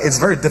fine line, it's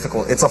very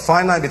difficult. It's a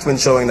fine line between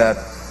showing that,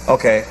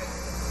 okay,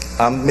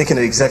 I'm making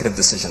an executive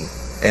decision,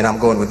 and I'm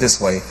going with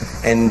this way,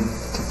 and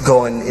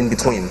going in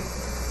between.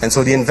 And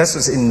so the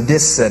investors in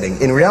this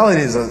setting, in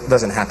reality it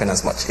doesn't happen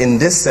as much. In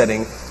this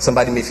setting,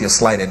 somebody may feel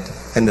slighted,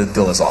 and the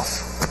deal is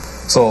off.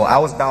 So I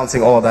was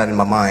balancing all that in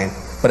my mind,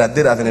 but I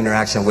did have an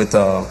interaction with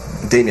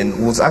Damien,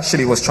 who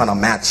was trying to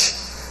match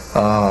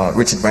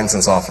Richard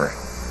Branson's offer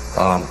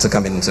to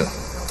come in too.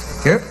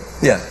 Okay.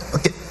 Yeah.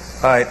 Okay.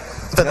 All right.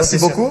 Merci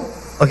beaucoup.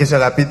 Ok, question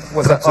rapide.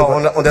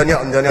 Une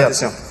dernière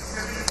question.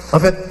 En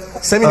fait,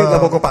 5 minutes n'a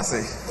pas encore passé.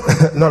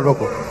 Non,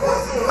 beaucoup.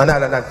 On a.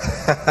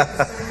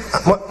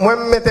 Moi,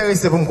 je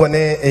m'intéresse pour me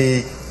connaître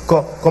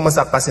comment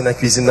ça passe dans la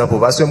cuisine.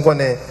 Parce que je me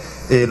connais,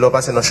 l'on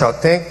passe dans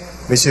Shark Tank,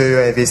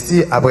 monsieur a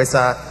investi, après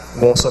ça,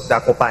 une sorte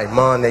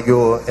d'accompagnement,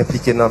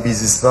 impliqué dans le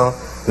business,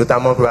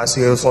 notamment pour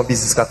assurer son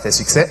business qui a fait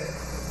succès.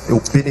 Et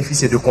vous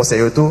bénéficiez de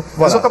conseils autour.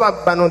 Voilà. Vous êtes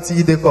capable de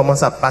idée comment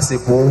ça passe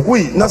pour vous?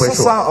 Oui, dans ce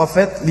sens, en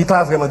fait, il n'est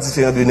pas vraiment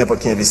différent de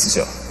n'importe quel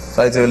investisseur.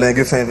 Ça veut dire, l'un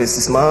fait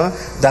investissement,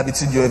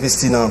 d'habitude, il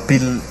investit dans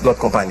pile l'autre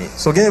compagnie.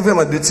 Donc, il y a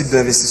vraiment deux types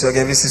d'investisseurs. Il y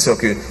a un investisseur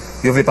que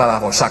il veut parler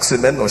avant chaque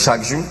semaine, ou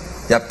chaque jour.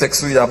 Il y a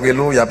texte, il y a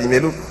brelo, il y a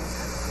bimelo.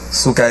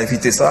 Si vous avez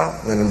évité ça,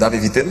 vous devez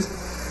éviter.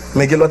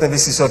 Mais il y a l'autre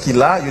investisseur qui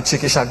là, il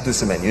check chaque 2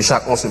 semaines, il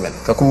chaque 11 semaines.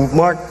 Quand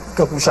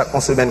vous chaque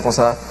 11 semaines comme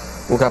ça,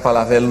 vous pouvez parler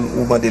avec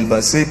ou demander le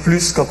banc. C'est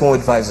plus quand on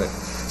advisor.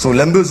 So,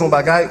 l'aime besoin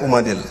bagaille ou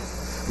mandel.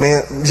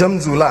 Mais, j'aime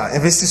dire là,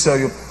 investisseurs,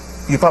 ils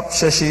ne peuvent pas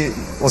chercher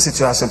une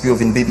situation pour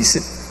venir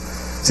babysit.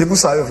 C'est pour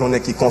ça qu'on est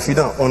qui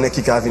confident, on est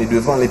qui a venir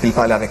devant, et puis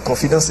parler avec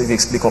confidence et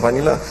expliquer la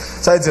compagnie là.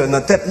 Ça veut dire, dans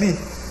la tête,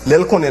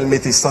 l'aile qu'on elle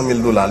mettait $100,000,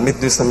 elle met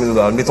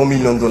 $200,000, elle met $1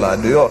 million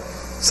dehors.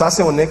 Ça,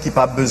 c'est on est qui n'a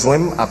pas besoin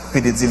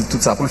après de dire tout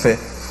ça pour le faire.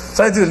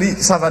 Ça veut dire,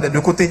 ça va des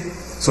deux côtés.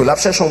 So, là,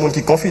 cherche un monde qui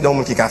est confident, un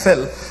monde qui a fait,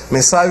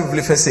 mais ça, vous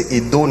voulez faire, c'est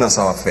aider dans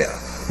ça va faire.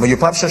 Mais il n'y a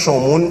pas chercher un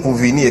monde pour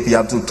venir et puis il y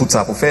a tout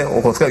ça pour faire.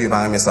 Au contraire, il n'y a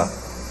pas aimer ça.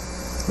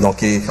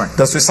 Donc,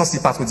 dans ce sens, il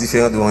n'est pas trop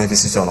différent d'un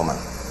investisseur normal.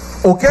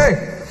 Ok.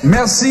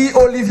 Merci,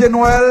 Olivier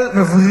Noël.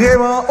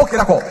 Vraiment. Ok,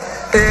 d'accord.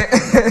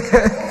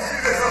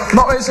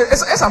 Non, et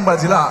ça me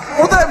dit là.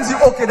 Où t'as me dit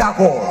ok,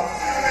 d'accord?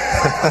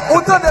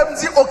 Où t'as me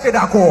dit ok,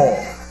 d'accord?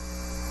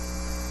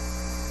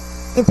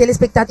 Les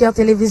téléspectateurs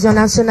télévision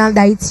nationale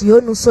d'Haïti,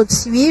 nous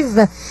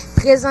suivons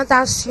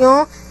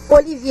présentation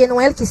Olivier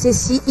Noël qui c'est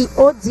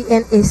CEO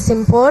DNA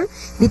Simple.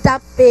 Il t'a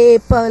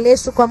parlé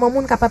sur comment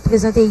on est capable de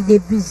présenter des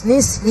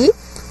business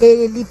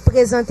et il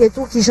présentait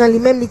tout qui Jean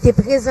lui-même il t'a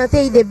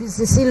présenté des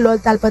business lors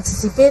t'a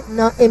participé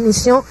dans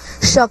émission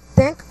Shark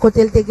Tank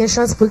côté il t'a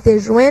chance pour te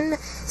joindre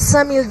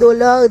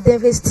 $100,000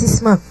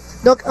 d'investissement.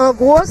 Donc en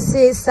gros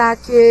c'est ça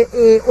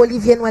que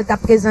Olivier Noël t'a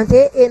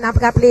présenté et n'a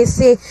rappelé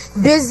c'est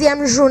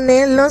deuxième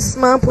journée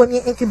lancement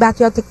premier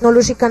incubateur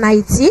technologique en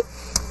Haïti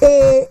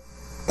et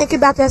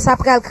incubateur ça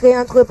pour créer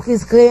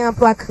entreprise, créer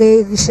emploi,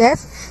 créer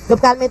richesse.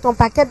 Donc pour mettre un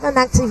paquet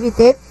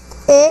d'activités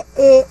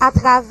et à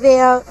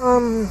travers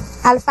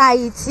Alpha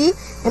Haiti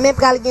et même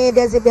pour gagner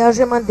des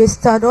hébergements de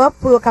start-up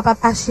pour capable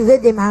assurer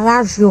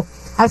démarrage.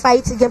 Alpha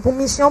Haiti a pour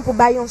mission pour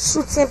bailler un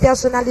soutien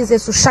personnalisé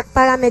sur chaque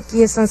paramètre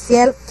qui est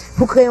essentiel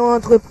pour créer une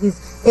entreprise.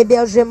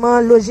 Hébergement,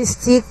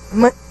 logistique,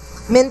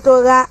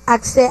 mentorat,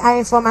 accès à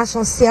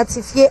information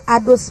certifiée,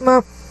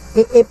 adossement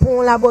et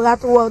pour un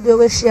laboratoire de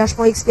recherche,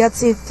 pour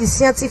expertise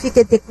scientifique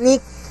et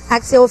technique,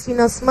 accès au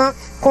financement,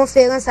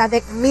 conférence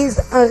avec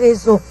mise en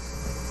réseau.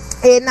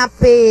 Et n'a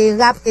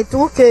pas rap et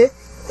tout que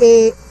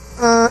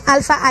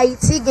Alpha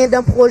Haiti gagne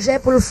un projet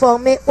pour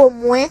former au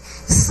moins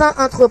 100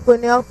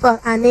 entrepreneurs par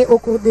année au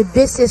cours de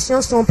 2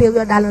 sessions sur une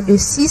période allant de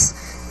 6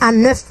 à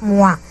 9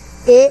 mois.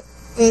 Et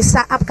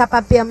ça a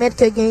capable de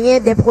permettre de gagner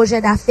des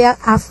projets d'affaires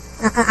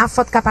à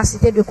forte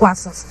capacité de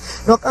croissance.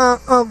 Donc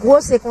en gros,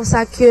 c'est comme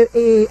ça que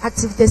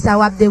l'activité ça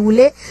va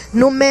dérouler.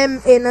 Nous-mêmes,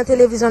 dans la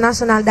télévision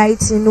nationale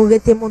d'Haïti, nous avons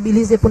été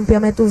mobilisés pour nous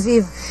permettre de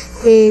vivre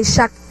et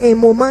chaque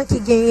moment qui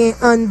gagne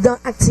dans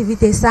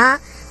l'activité ça.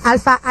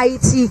 Alpha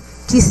Haiti,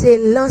 qui c'est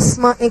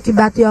lancement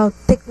incubateur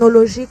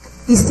technologique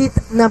ici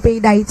dans le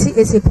pays d'Haïti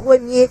et c'est le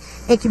premier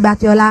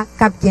incubateur là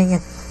cap gagné.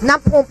 N'a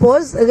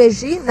propose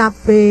régie,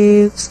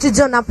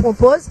 studio n'a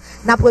propose,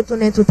 n'a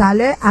retourné tout à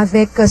l'heure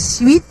avec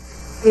suite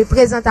et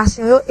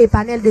présentation et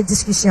panel de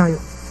discussion.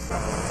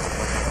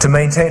 To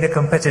maintain a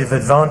competitive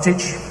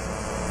advantage,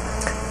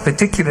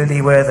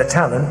 particularly where the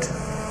talent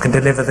can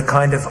deliver the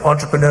kind of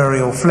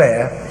entrepreneurial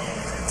flair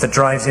that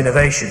drives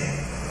innovation,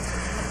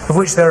 of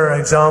which there are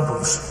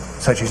examples,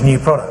 such as new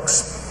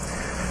products,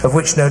 of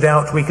which no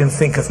doubt we can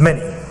think of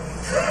many,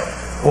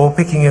 or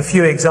picking a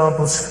few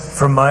examples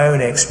from my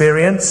own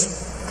experience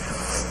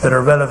that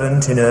are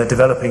relevant in a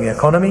developing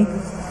economy,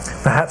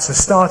 perhaps a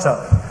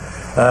startup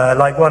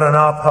like one on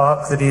our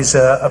park that is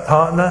a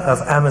partner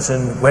of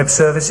Amazon Web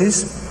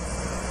Services.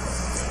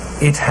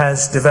 It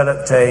has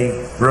developed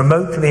a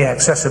remotely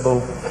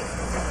accessible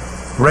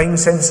rain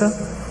sensor,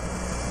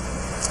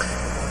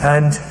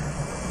 and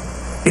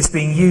it's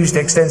being used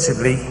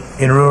extensively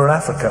in rural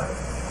Africa.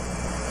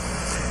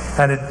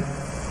 And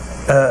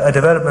a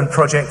development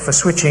project for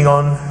switching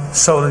on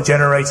solar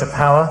generator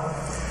power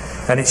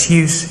and its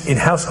use in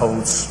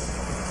households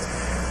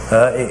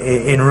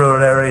in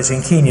rural areas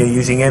in Kenya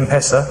using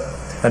M-Pesa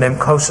and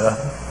M-Kosa,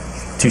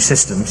 2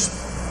 systems.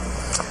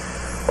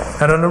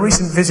 And on a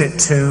recent visit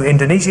to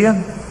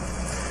Indonesia,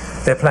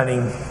 they're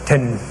planning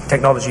 10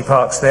 technology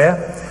parks there,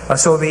 I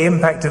saw the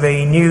impact of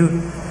a new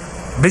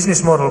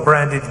business model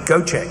branded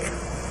GoCheck,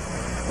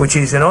 which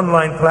is an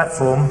online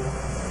platform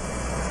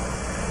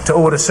to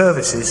order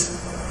services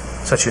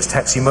such as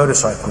taxi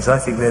motorcycles. I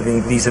think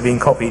these are being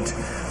copied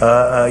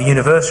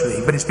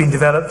universally, but it's been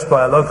developed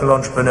by a local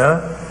entrepreneur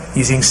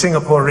using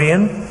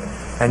Singaporean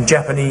and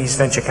Japanese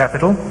venture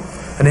capital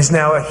and is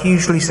now a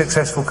hugely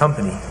successful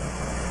company,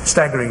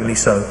 staggeringly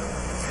so.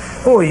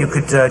 Or you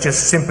could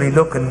just simply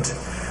look and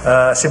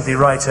simply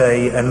write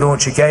and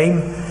launch a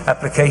game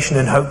application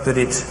and hope that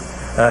it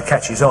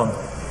catches on.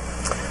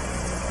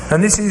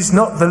 And this is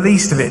not the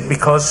least of it,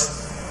 because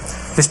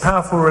this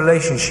powerful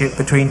relationship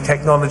between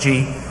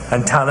technology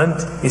and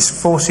talent is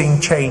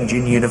forcing change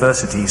in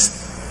universities.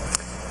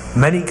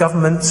 Many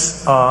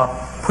governments are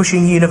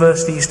pushing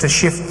universities to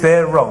shift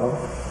their role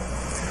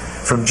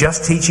from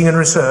just teaching and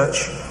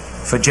research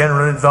for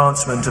general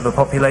advancement of the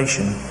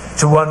population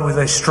to one with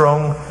a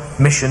strong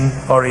mission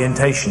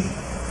orientation.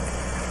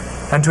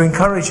 And to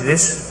encourage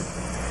this,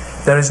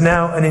 there is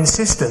now an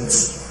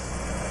insistence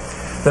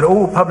that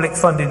all public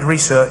funded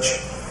research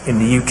in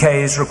the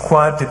UK is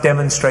required to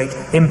demonstrate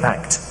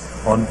impact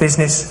on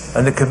business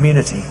and the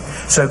community,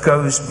 so it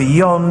goes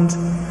beyond,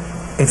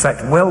 in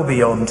fact well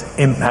beyond,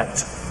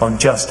 impact on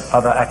just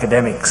other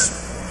academics.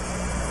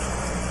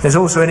 There's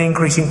also an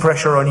increasing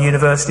pressure on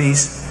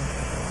universities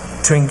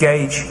to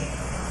engage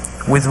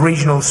with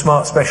regional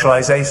smart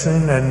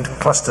specialization and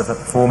cluster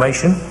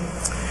formation,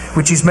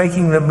 which is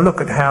making them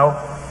look at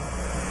how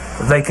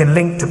they can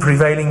link to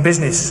prevailing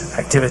business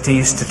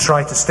activities to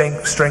try to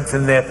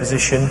strengthen their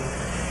position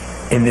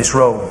in this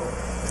role.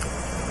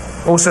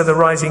 Also, the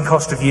rising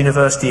cost of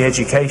university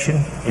education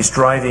is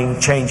driving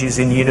changes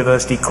in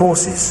university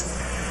courses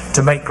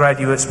to make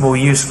graduates more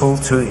useful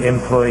to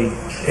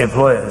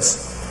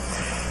employers.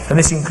 And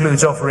this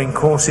includes offering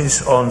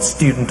courses on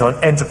student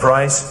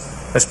enterprise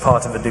as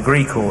part of a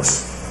degree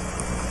course.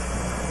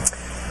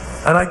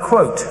 And I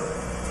quote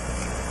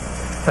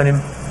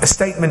a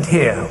statement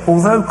here: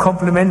 although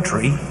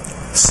complementary,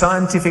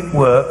 scientific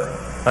work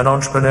and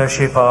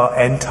entrepreneurship are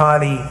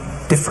entirely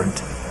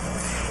different.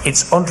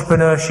 It's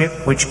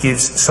entrepreneurship which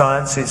gives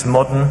science its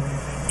modern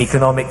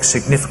economic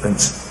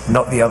significance,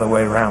 not the other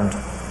way around.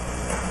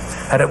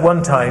 And at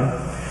one time,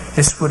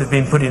 this would have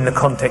been put in the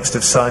context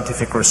of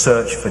scientific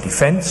research for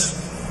defence,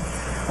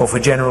 or for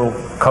general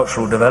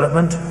cultural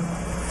development,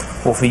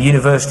 or for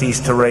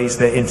universities to raise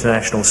their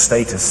international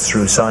status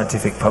through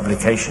scientific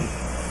publication.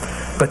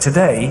 But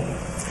today,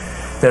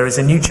 there is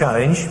a new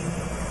challenge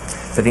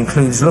that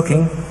includes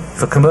looking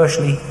for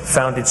commercially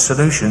founded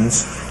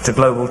solutions to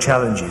global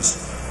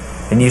challenges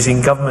and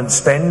using government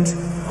spend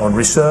on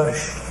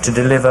research to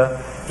deliver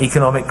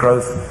economic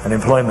growth and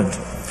employment.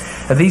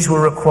 And these will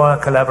require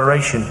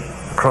collaboration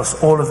across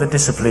all of the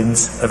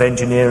disciplines of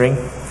engineering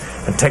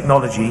and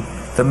technology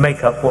that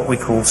make up what we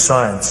call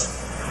science.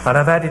 And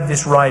I've added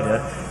this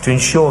rider to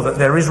ensure that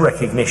there is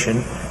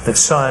recognition that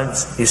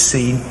science is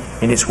seen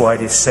in its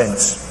widest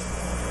sense.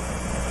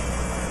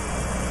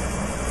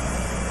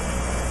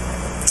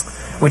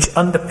 which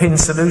underpin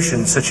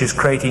solutions such as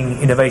creating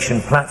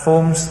innovation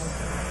platforms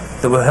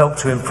that will help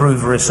to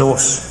improve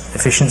resource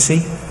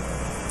efficiency,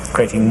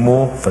 creating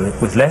more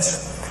with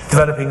less,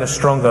 developing a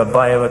stronger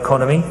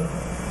bioeconomy,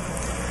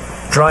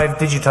 drive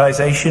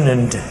digitization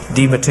and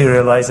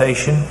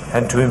dematerialization,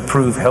 and to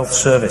improve health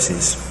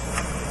services.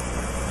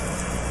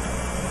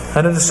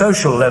 And at a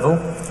social level,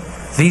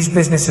 these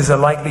businesses are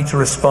likely to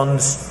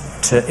respond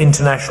to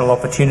international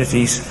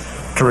opportunities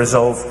to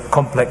resolve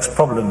complex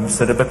problems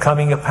that are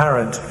becoming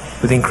apparent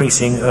with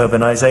increasing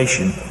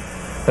urbanization,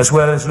 as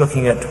well as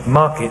looking at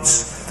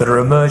markets that are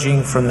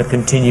emerging from the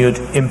continued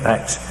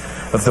impact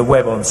of the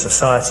web on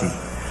society,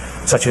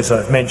 such as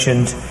I've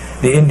mentioned,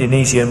 the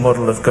Indonesian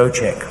model of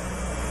Gojek,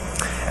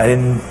 and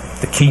in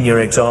the Kenya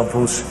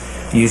examples,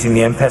 using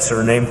the M-Pesa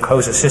and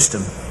M-Kosa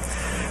system.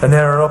 And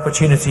there are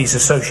opportunities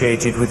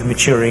associated with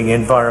maturing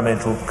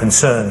environmental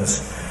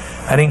concerns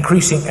and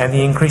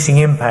the increasing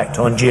impact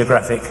on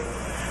geographic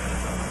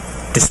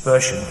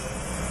dispersion.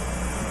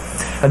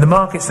 And the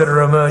markets that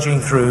are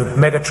emerging through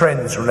mega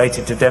trends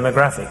related to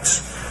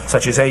demographics,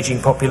 such as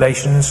aging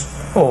populations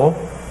or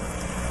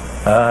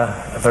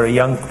a very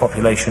young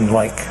population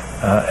like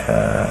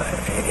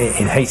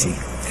in Haiti,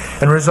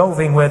 and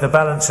resolving where the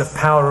balance of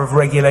power of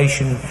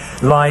regulation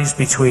lies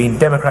between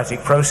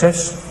democratic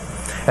process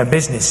and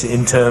business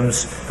in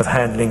terms of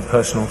handling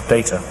personal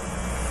data.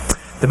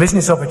 The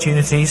business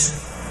opportunities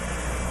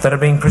that are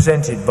being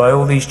presented by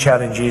all these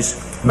challenges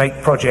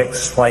make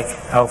projects like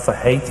Alpha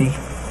Haiti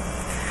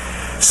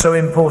so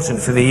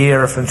important for the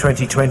era from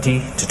 2020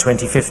 to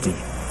 2050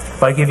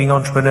 by giving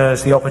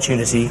entrepreneurs the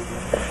opportunity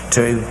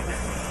to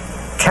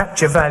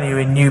capture value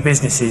in new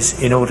businesses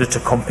in order to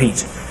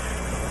compete.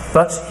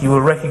 But you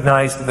will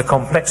recognize that the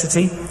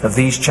complexity of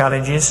these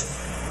challenges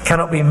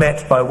cannot be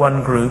met by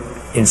one group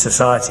in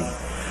society.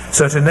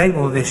 So to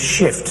enable this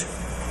shift,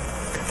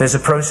 there's a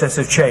process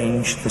of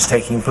change that's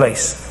taking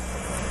place.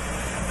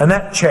 And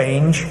that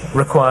change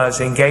requires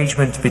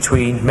engagement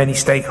between many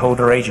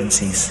stakeholder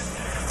agencies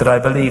that I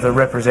believe are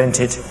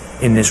represented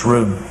in this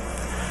room.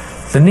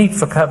 The need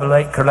for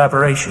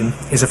collaboration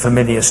is a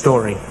familiar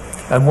story,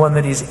 and one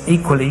that is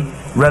equally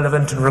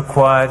relevant and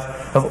required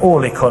of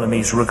all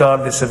economies,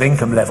 regardless of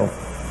income level.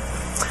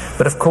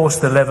 But of course,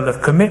 the level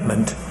of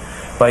commitment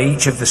by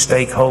each of the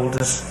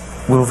stakeholders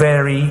will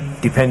vary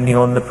depending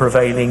on the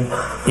prevailing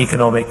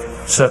economic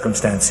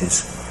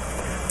circumstances.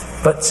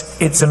 But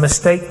it's a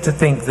mistake to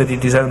think that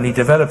it is only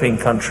developing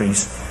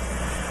countries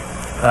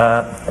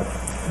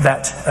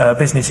that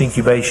business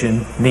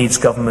incubation needs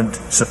government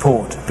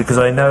support, because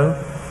I know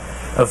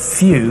of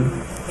few,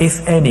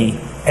 if any,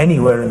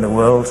 anywhere in the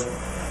world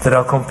that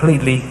are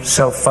completely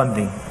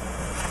self-funding.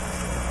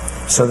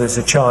 So there's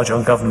a charge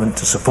on government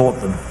to support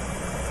them.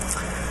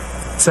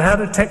 So how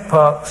do tech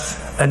parks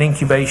and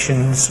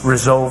incubations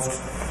resolve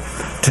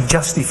to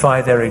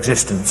justify their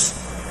existence?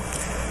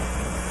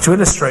 To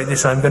illustrate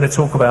this, I'm going to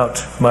talk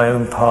about my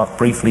own park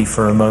briefly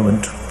for a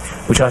moment,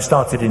 which I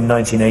started in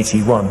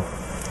 1981.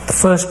 The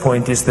first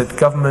point is that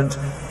government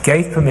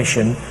gave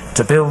permission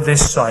to build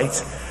this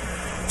site,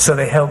 so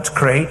they helped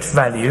create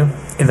value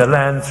in the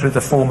land through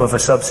the form of a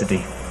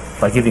subsidy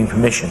by giving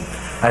permission.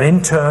 And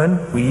in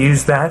turn, we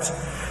used that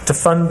to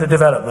fund the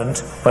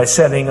development by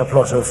selling a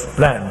plot of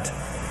land.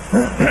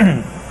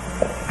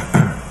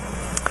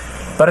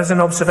 But as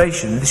an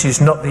observation, this is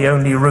not the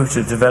only route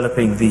of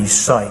developing these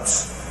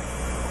sites,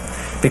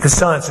 because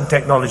science and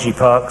technology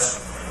parks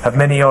have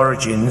many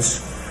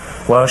origins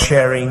while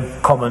sharing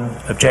common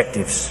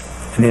objectives.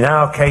 And in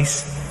our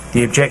case,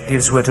 the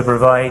objectives were to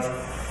provide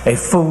a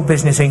full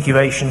business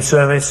incubation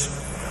service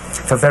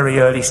for very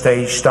early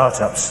stage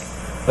startups,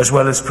 as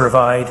well as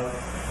provide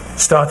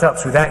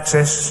startups with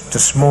access to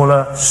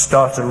smaller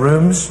starter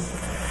rooms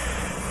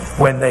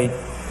when they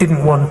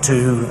didn't want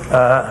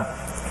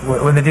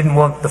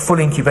the full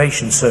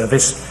incubation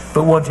service,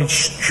 but wanted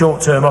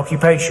short-term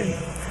occupation,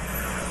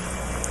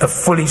 a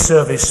fully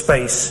serviced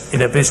space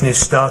in a business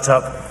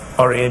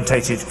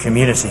startup-orientated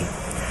community,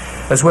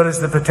 as well as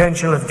the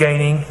potential of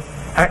gaining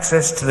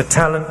access to the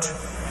talent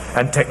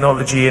and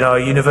technology in our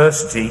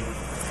university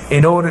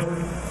in order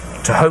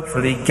to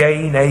hopefully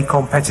gain a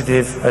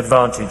competitive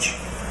advantage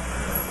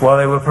while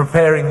they were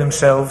preparing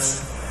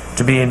themselves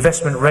to be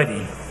investment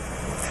ready.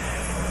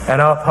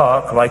 And our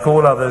park, like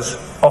all others,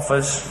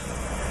 offers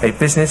a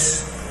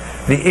business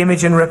the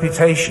image and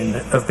reputation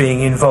of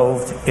being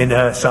involved in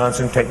a science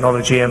and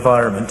technology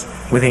environment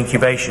with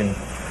incubation.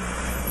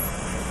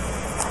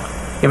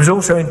 It was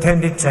also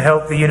intended to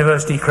help the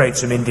university create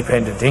some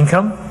independent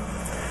income,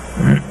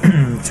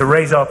 to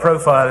raise our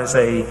profile as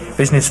a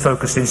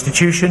business-focused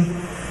institution,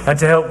 and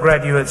to help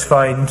graduates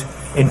find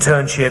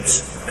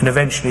internships and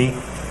eventually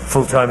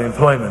full-time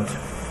employment.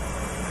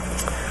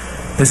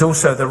 There's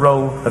also the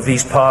role of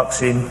these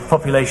parks in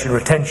population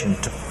retention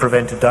to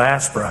prevent a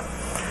diaspora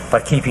by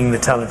keeping the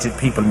talented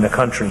people in the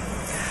country.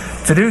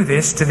 To do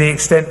this, to the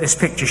extent this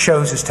picture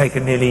shows, has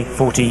taken nearly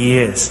 40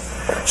 years.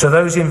 So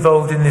those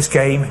involved in this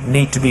game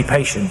need to be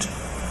patient.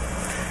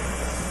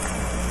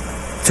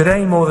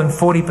 Today, more than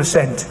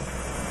 40%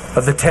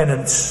 of the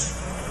tenants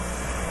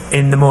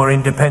in the more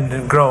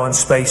independent grow-on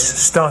space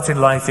started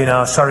life in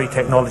our Surrey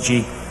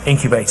Technology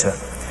Incubator,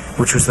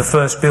 which was the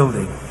first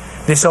building.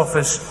 This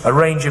offers a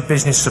range of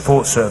business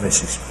support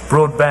services: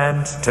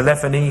 broadband,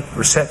 telephony,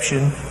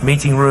 reception,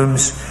 meeting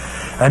rooms,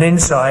 and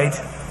inside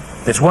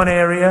there's one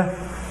area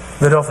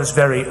that offers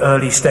very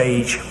early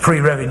stage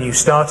pre-revenue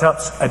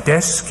startups a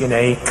desk in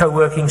a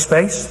co-working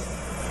space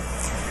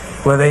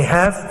where they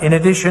have, in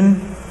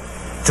addition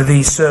to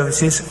these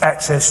services,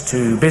 access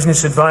to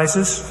business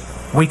advisors.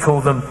 We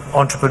call them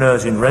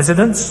entrepreneurs in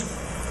residence,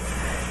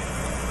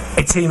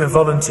 a team of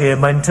volunteer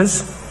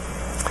mentors,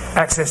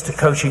 access to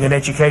coaching and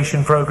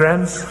education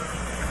programs,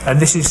 and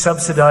this is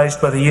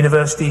subsidized by the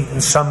university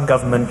and some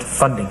government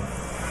funding.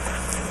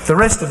 The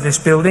rest of this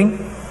building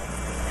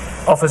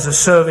offers a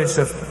service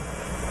of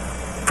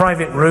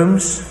private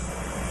rooms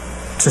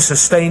to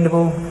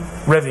sustainable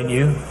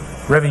revenue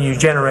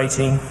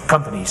generating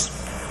companies,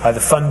 either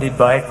funded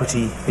by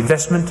equity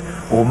investment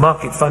or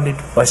market funded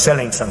by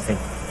selling something,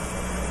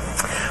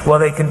 while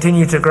they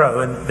continue to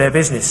grow in their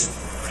business.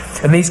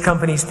 And these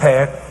companies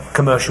pay a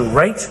commercial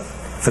rate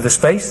for the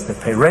space, they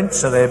pay rent,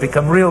 so they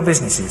become real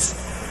businesses.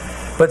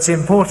 But it's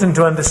important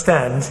to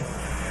understand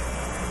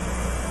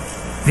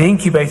the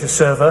incubator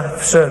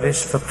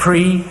service for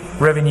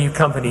pre-revenue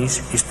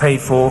companies is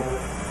paid for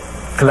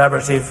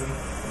collaborative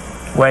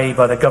way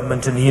by the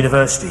government and the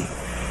university.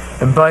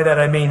 And by that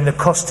I mean the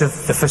cost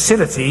of the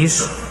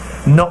facilities,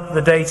 not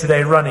the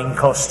day-to-day running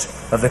cost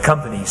of the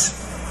companies.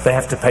 They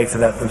have to pay for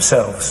that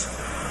themselves.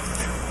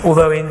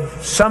 Although in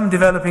some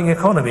developing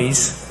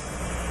economies,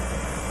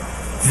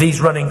 these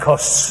running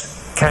costs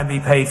can be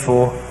paid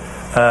for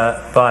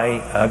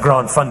by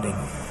grant funding.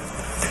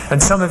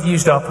 And some have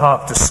used our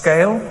park to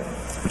scale,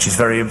 which is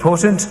very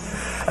important,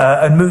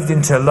 and moved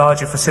into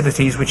larger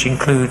facilities which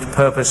include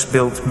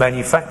purpose-built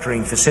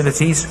manufacturing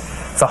facilities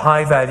for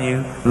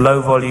high-value,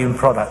 low-volume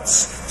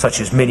products, such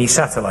as mini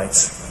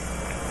satellites.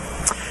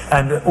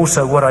 And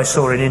also what I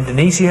saw in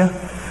Indonesia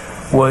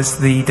was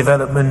the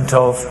development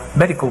of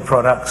medical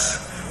products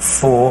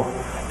for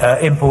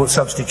import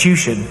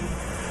substitution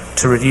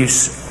to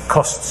reduce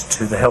costs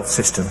to the health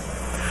system.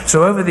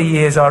 So over the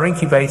years, our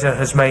incubator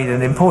has made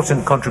an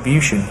important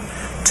contribution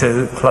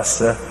to the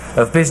cluster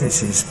of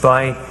businesses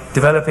by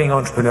developing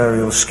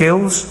entrepreneurial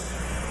skills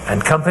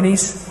and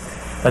companies,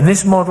 and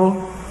this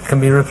model can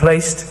be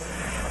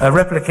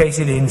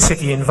replicated in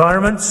city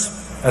environments,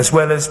 as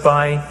well as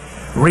by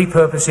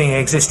repurposing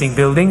existing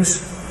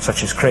buildings,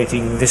 such as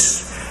creating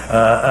this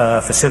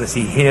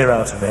facility here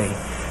out of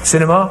a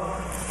cinema.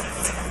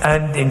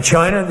 And in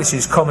China, this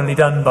is commonly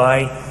done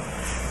by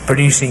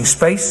producing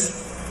space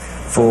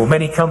for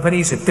many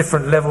companies at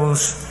different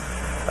levels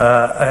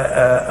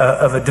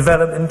of a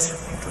development,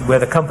 where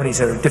the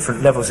companies are at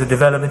different levels of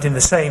development in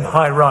the same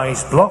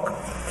high-rise block.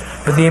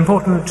 But the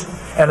important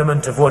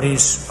element of what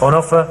is on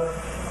offer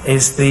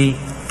is the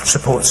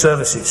support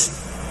services.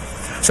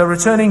 So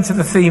returning to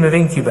the theme of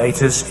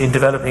incubators in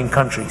developing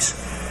countries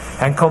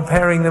and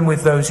comparing them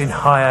with those in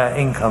higher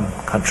income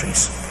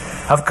countries,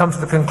 I've come to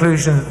the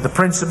conclusion that the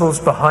principles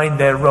behind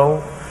their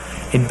role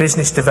in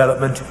business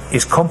development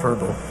is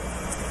comparable,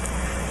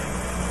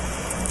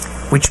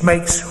 which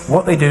makes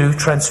what they do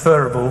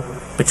transferable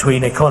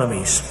between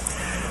economies.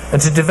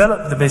 And to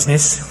develop the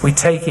business we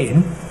take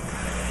in,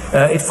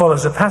 it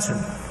follows a pattern,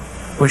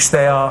 which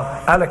they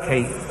are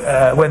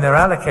when they're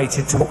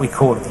allocated to what we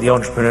call the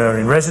entrepreneur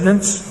in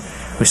residence,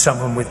 with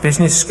someone with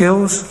business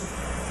skills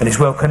and is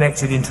well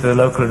connected into the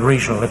local and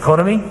regional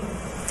economy.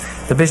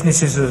 The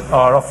businesses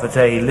are offered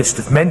a list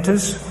of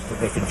mentors that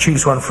they can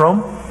choose one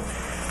from.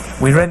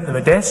 We rent them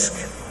a desk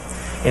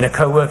in a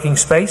co-working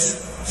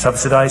space,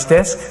 subsidized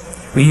desk.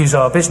 We use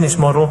our business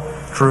model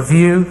to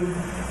review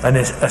and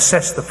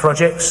assess the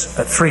projects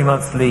at 3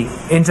 monthly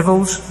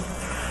intervals.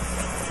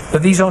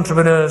 But these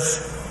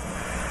entrepreneurs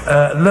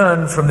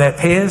learn from their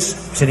peers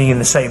sitting in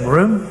the same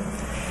room,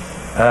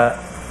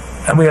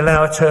 and we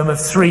allow a term of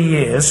 3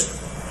 years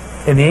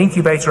in the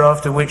incubator,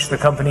 after which the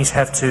companies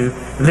have to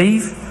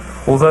leave,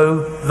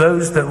 although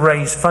those that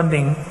raise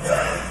funding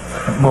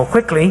more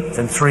quickly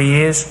than 3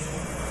 years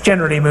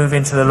generally move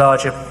into the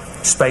larger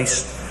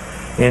space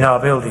in our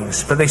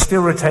buildings, but they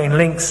still retain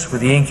links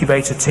with the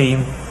incubator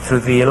team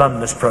through the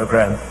alumnus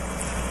program.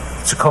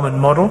 It's a common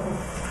model,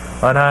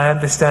 and I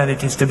understand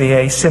it is to be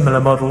a similar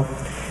model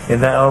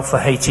in that of the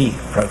Haiti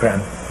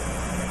program.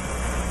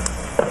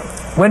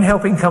 When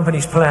helping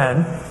companies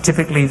plan,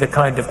 typically the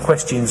kind of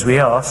questions we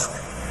ask,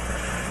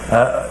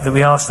 that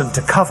we ask them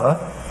to cover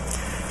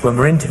when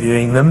we're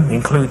interviewing them,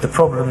 include the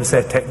problems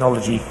their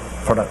technology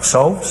product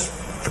solves,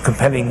 the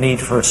compelling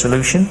need for a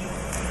solution,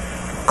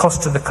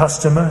 cost to the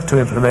customer to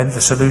implement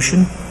the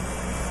solution,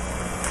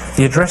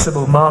 the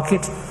addressable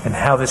market and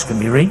how this can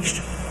be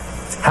reached,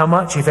 how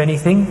much, if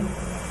anything,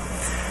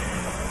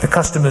 the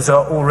customers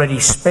are already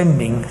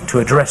spending to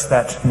address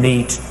that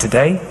need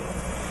today,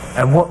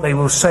 and what they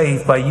will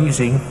save by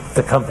using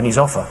the company's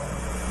offer,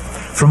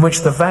 from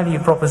which the value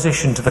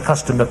proposition to the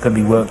customer can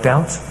be worked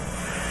out,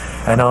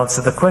 and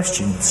answer the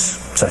questions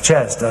such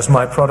as, does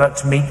my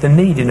product meet the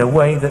need in a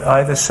way that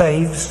either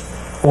saves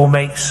or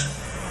makes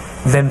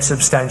them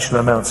substantial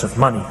amounts of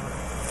money?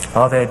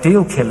 Are there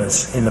deal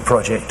killers in the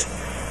project?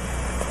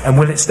 And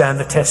will it stand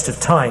the test of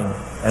time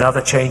and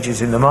other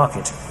changes in the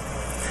market?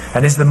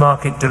 And is the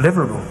market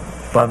deliverable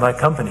by my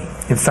company?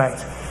 In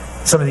fact,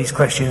 some of these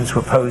questions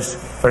were posed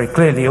very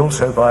clearly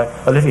also by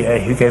Olivier,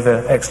 who gave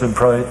an excellent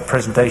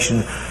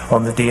presentation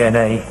on the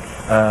DNA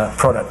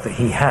product that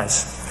he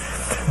has.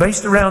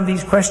 Based around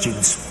these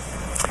questions,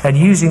 and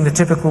using the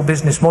typical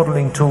business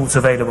modeling tools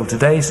available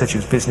today, such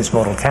as Business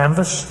Model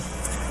Canvas,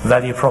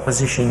 Value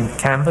Proposition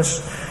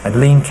Canvas, and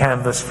Lean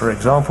Canvas, for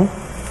example,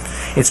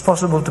 it's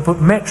possible to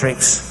put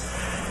metrics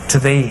to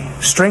the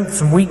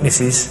strengths and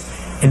weaknesses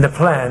in the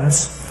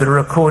plans that are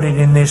recorded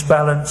in this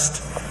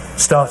balanced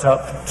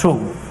startup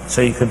tool.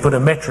 So you can put a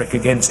metric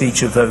against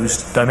each of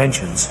those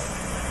dimensions.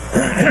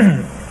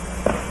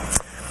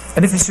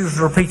 And if this is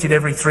repeated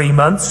every 3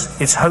 months,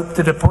 it's hoped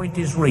that a point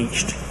is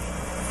reached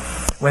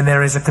when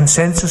there is a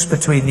consensus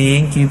between the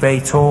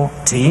incubator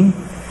team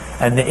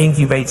and the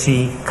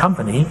incubatee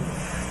company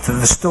that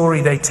the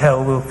story they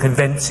tell will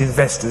convince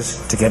investors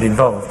to get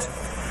involved.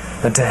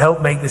 And to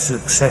help make this a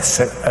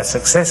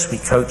success, we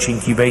coach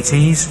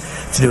incubatees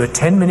to do a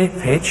 10-minute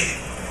pitch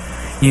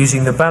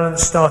using the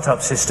balanced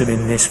startup system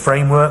in this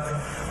framework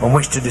on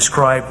which to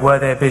describe where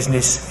their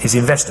business is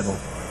investable,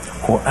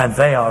 and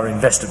they are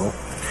investable.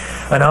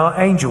 And our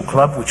Angel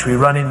Club, which we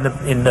run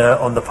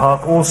on the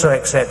park, also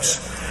accepts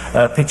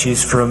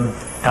pitches from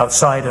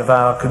outside of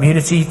our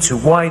community to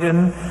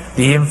widen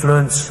the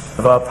influence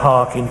of our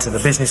park into the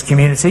business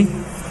community.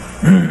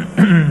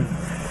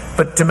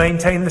 But to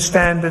maintain the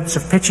standards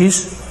of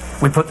pitches,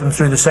 we put them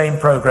through the same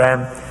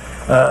program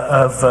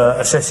of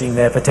assessing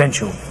their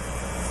potential.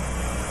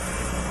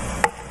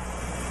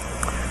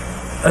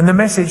 And the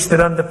message that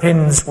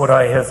underpins what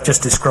I have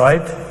just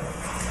described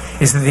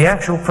is that the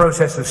actual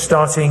process of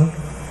starting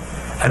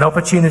an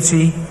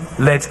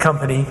opportunity-led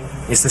company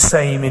is the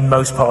same in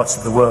most parts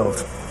of the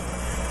world.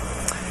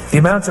 The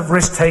amount of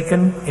risk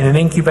taken in an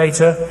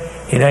incubator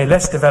in a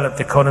less developed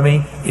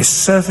economy is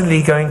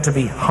certainly going to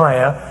be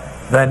higher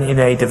than in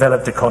a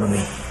developed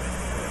economy.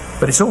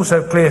 But it's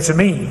also clear to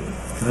me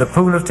that the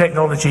pool of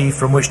technology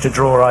from which to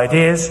draw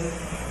ideas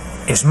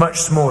is much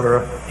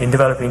smaller in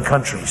developing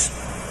countries.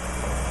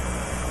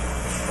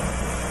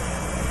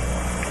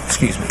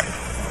 Excuse me.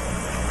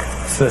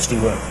 Thirsty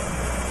work.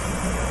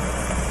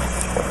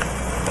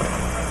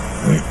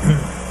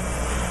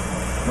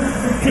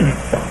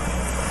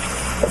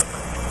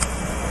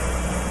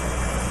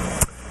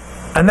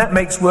 And that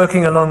makes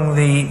working along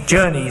the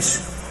journeys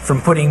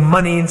from putting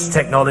money into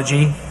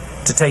technology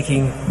to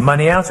taking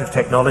money out of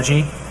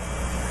technology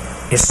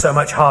is so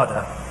much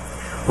harder,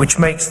 which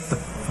makes the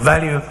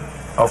value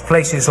of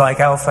places like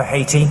Alpha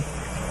Haiti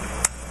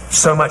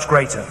so much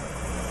greater.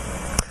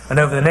 And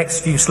over the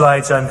next few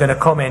slides, I'm going to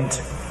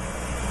comment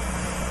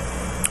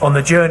on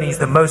the journeys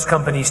that most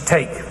companies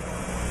take,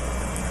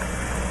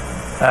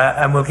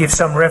 and we'll give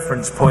some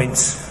reference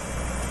points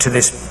to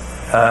this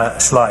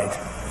slide.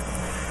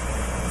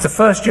 The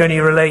first journey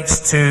relates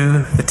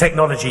to the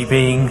technology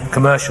being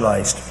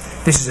commercialized.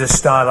 This is a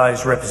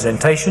stylized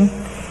representation.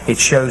 It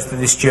shows that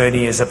this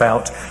journey is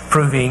about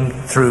proving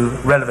through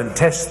relevant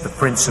tests the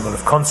principle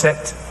of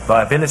concept,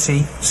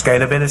 viability,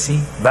 scalability,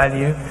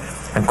 value,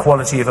 and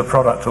quality of a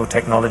product or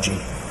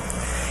technology.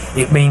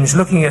 It means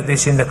looking at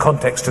this in the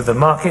context of the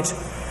market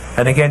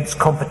and against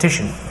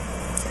competition,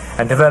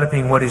 and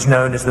developing what is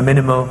known as the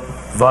minimal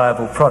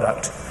viable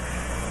product,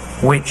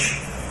 which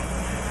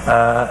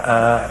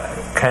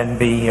can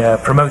be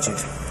promoted.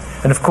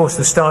 And of course,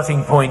 the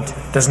starting point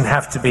doesn't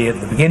have to be at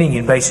the beginning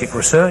in basic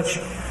research.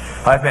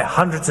 I've met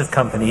hundreds of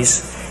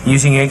companies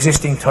using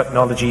existing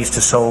technologies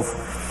to solve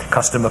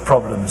customer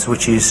problems,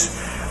 which is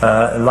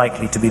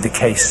likely to be the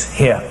case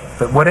here.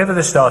 But whatever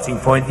the starting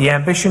point, the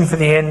ambition for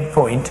the end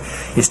point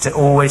is to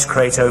always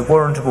create a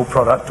warrantable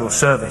product or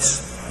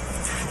service.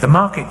 The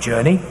market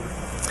journey,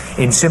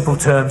 in simple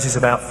terms, is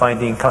about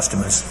finding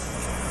customers.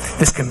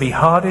 This can be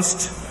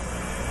hardest,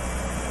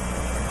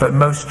 but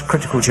most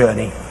critical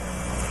journey.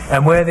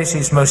 And where this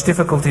is most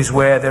difficult is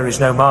where there is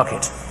no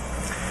market,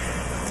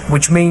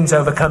 which means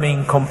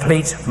overcoming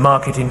complete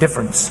market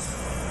indifference.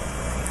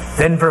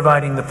 Then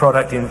proving the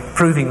product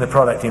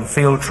in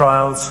field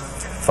trials,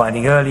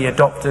 finding early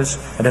adopters,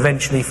 and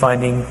eventually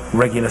finding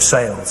regular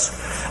sales.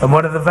 And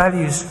one of the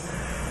values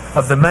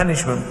of the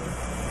management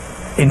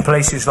in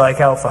places like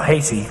Alpha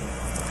Haiti,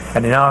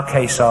 and in our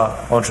case our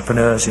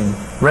entrepreneurs in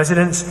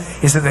residence,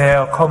 is that they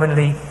are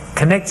commonly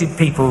connected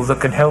people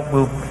that can help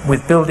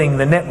with building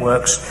the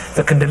networks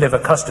that can deliver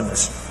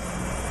customers.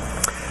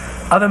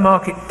 Other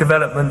market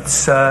development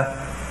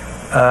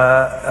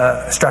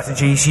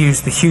strategies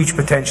use the huge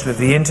potential of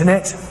the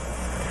internet.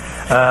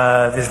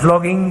 There's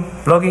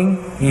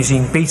blogging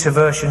using beta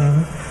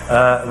version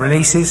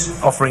releases,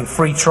 offering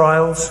free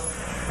trials,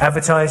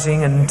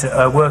 advertising, and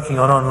working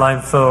on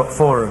online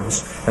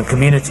forums and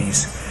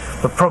communities.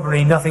 But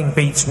probably nothing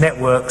beats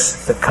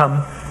networks that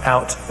come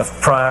out of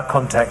prior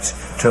contact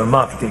to a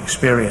market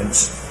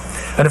experience.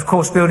 And of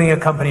course, building a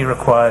company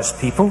requires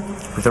people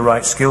with the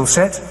right skill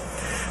set.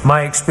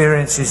 My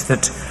experience is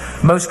that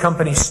Most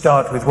companies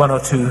start with 1 or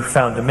 2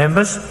 founder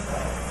members,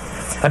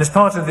 and as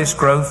part of this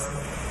growth,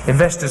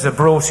 investors are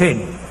brought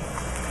in,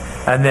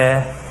 and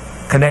their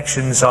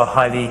connections are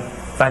highly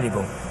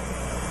valuable.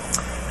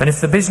 And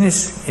if the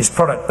business is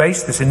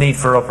product-based, there's a need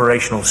for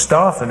operational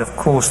staff, and of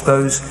course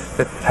those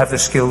that have the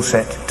skill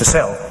set to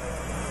sell.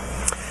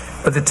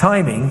 But the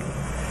timing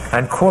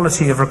and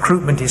quality of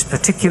recruitment is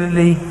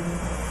particularly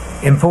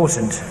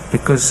important,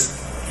 because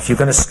if you're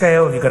going to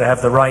scale, you've got to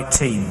have the right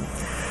team.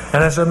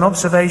 And as an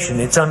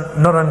observation, it's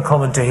not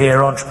uncommon to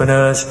hear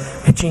entrepreneurs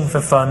pitching for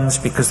funds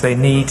because they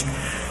need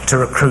to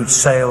recruit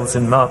sales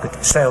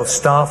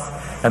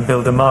staff and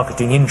build a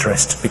marketing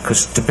interest,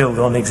 because to build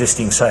on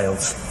existing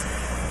sales.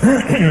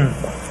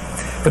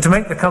 But to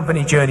make the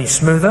company journey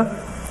smoother,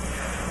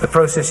 the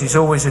process is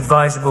always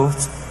advisable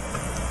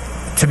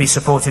to be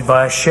supported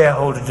by a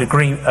shareholder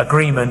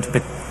agreement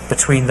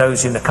between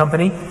those in the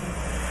company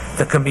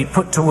that can be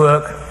put to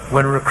work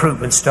when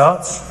recruitment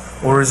starts,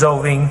 or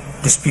resolving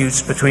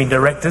disputes between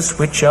directors,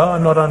 which are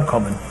not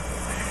uncommon.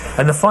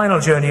 And the final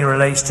journey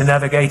relates to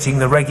navigating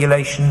the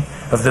regulation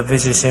of the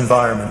business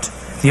environment.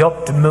 The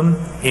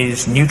optimum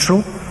is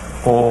neutral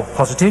or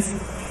positive.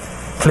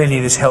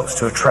 Clearly this helps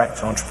to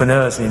attract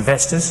entrepreneurs and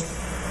investors,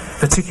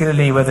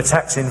 particularly where the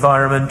tax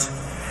environment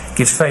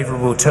gives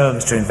favourable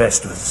terms to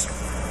investors.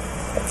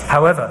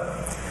 However,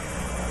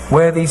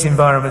 where these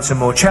environments are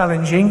more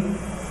challenging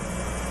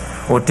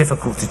or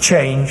difficult to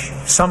change,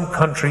 some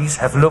countries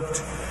have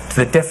looked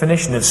to the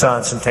definition of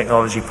science and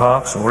technology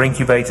parks or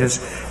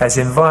incubators as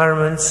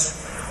environments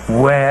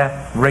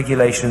where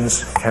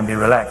regulations can be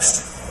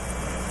relaxed.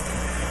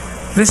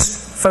 This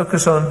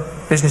focus on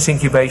business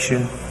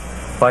incubation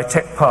by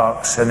tech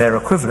parks and their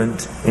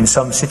equivalent in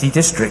some city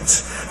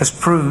districts has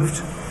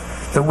proved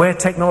that where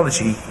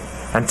technology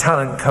and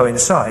talent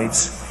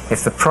coincides,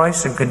 if the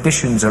price and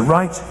conditions are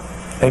right,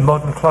 a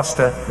modern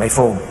cluster may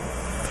form.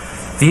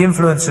 The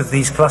influence of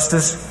these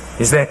clusters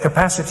is their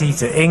capacity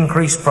to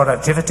increase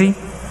productivity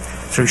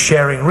through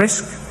sharing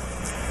risk,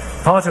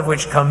 part of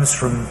which comes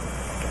from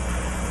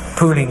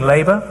pooling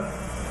labour,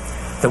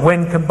 that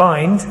when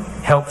combined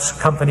helps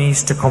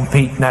companies to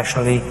compete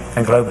nationally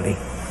and globally.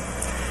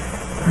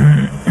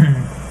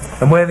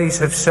 And where these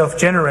have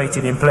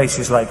self-generated in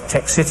places like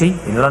Tech City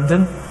in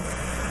London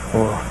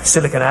or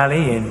Silicon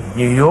Alley in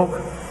New York,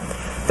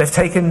 they've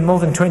taken more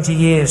than 20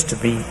 years to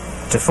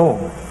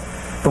form.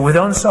 But with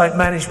on-site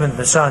management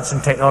that science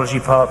and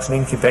technology parks and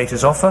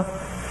incubators offer,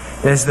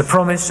 there's the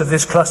promise of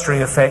this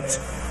clustering effect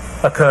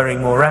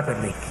occurring more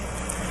rapidly.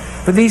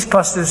 But these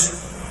clusters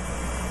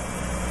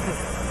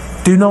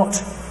do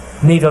not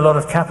need a lot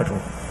of capital.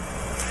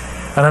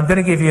 And I'm going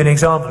to give you an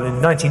example.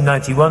 In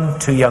 1991,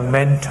 2 young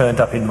men turned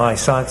up in my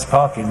science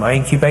park, in my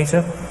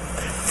incubator.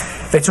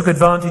 They took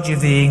advantage of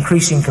the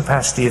increasing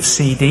capacity of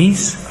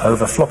CDs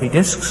over floppy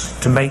disks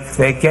to make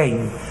their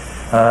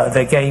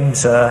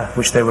games,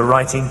 which they were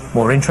writing,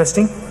 more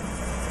interesting.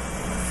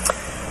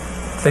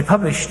 They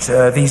published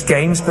these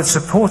games, but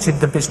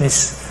supported the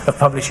business of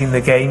publishing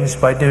the games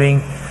by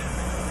doing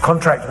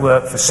contract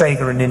work for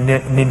Sega and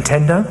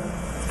Nintendo,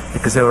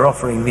 because they were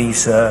offering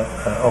these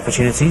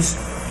opportunities.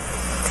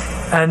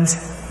 And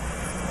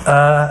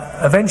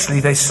eventually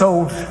they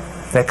sold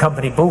their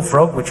company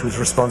Bullfrog, which was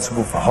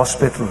responsible for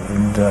hospital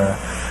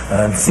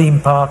and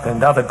theme park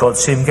and other God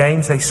Sim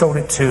games. They sold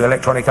it to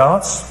Electronic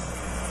Arts.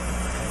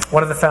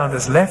 One of the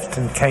founders left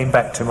and came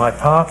back to my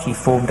park. He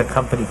formed a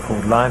company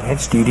called Lionhead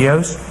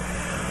Studios.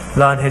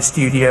 Lionhead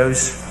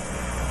Studios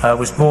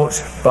was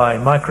bought by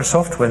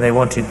Microsoft when they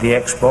wanted the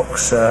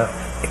Xbox,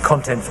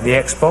 content for the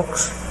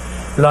Xbox.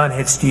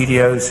 Lionhead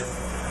Studios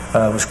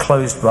was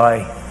closed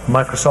by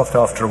Microsoft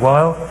after a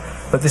while,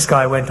 but this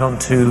guy went on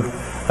to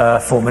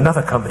form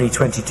another company,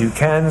 22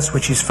 Cans,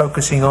 which is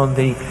focusing on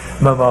the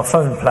mobile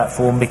phone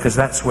platform, because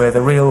that's where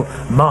the real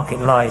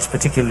market lies,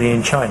 particularly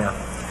in China.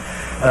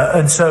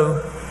 And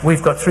so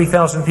we've got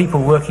 3,000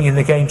 people working in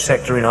the game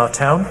sector in our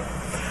town.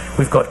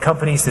 We've got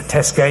companies that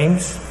test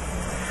games.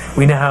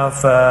 We now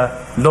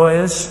have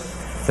lawyers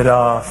that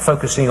are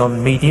focusing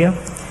on media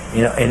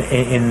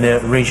in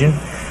the region,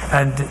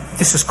 and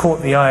this has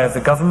caught the eye of the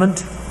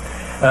government,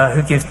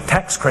 who gives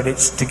tax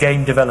credits to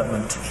game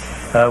development,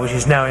 which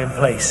is now in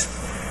place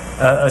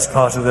as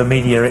part of the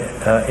media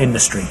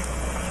industry.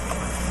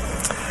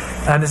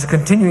 And as a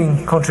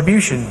continuing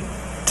contribution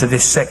to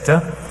this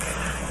sector,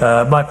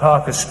 my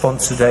park has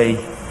sponsored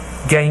a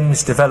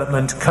games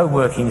development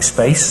co-working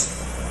space,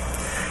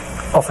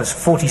 offers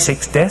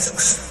 46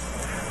 desks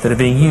that are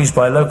being used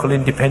by local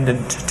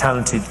independent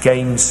talented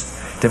games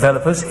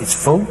developers. It's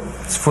full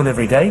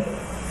every day.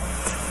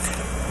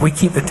 We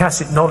keep the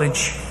tacit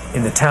knowledge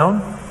in the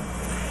town.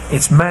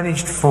 It's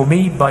managed for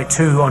me by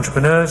 2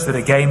 entrepreneurs that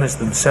are gamers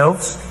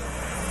themselves,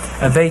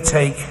 and they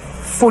take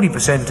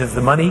 40% of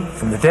the money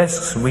from the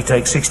desks and we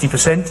take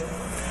 60%.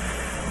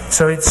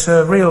 So it's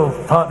a real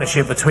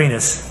partnership between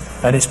us,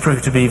 and it's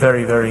proved to be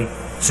very, very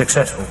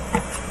successful.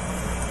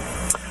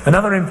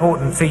 Another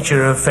important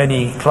feature of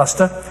any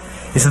cluster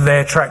is that they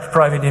attract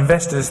private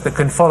investors that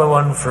can follow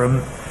on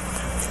from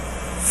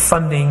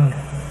funding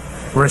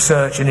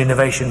research and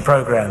innovation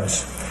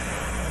programs.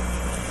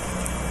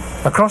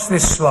 Across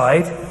this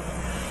slide,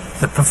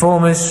 the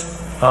performers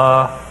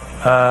are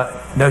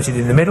noted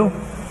in the middle,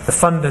 the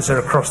funders are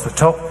across the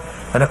top,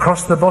 and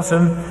across the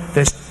bottom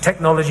there's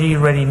technology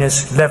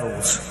readiness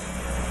levels,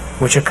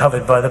 which are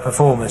covered by the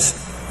performers.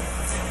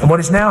 And what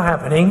is now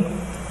happening,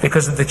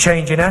 because of the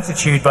change in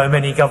attitude by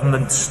many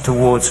governments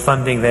towards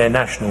funding their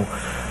national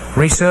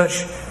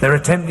research, they're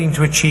attempting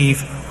to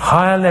achieve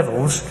higher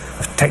levels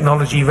of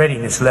technology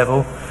readiness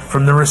level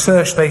from the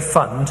research they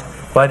fund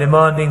by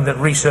demanding that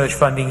research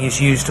funding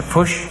is used to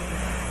push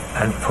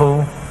and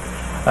pull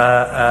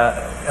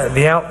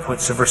the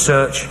outputs of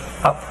research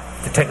up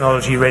the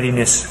technology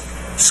readiness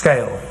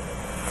scale,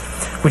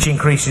 which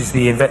increases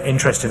the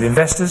interest of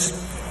investors,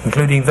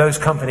 including those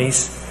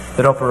companies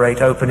that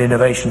operate open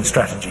innovation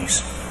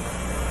strategies.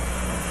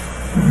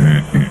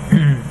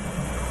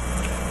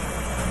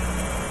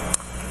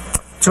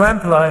 To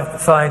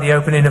amplify the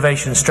open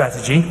innovation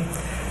strategy,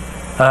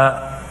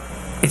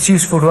 it's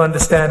useful to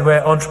understand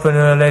where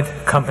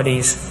entrepreneur-led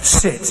companies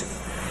sit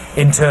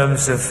in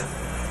terms of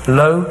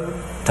low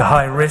to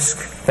high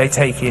risk they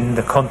take in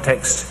the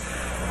context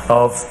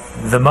of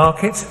the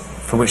market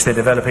for which they're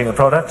developing a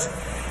product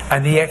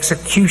and the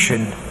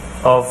execution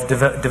of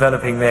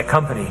developing their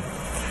company.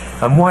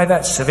 And why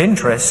that's of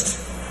interest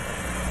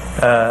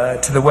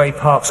to the way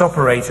parks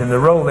operate and the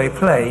role they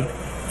play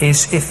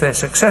is if they're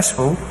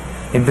successful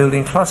in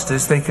building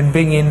clusters, they can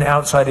bring in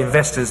outside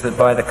investors that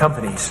buy the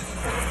companies.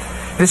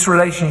 This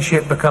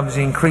relationship becomes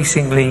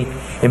increasingly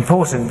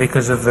important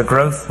because of the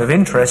growth of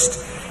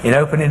interest in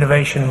open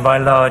innovation by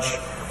large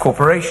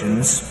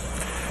corporations.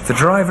 The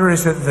driver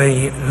is that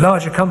the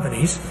larger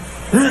companies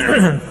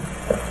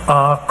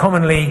are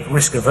commonly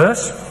risk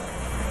averse,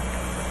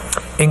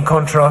 in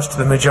contrast to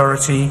the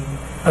majority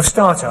of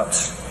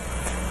startups.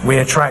 We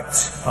are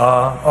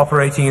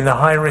operating in the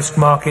high risk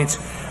market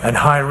and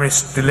high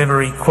risk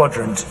delivery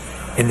quadrant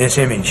in this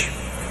image.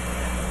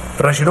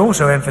 But I should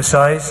also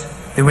emphasize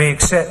that we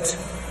accept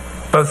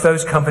both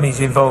those companies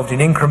involved in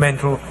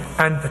incremental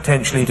and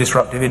potentially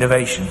disruptive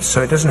innovations.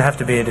 So it doesn't have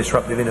to be a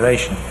disruptive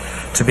innovation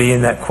to be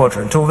in that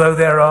quadrant, although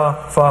there are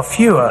far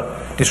fewer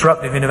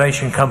disruptive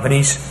innovation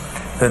companies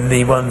than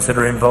the ones that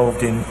are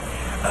involved in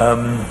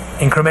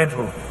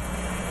incremental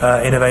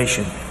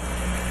innovation.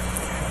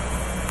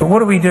 But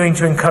what are we doing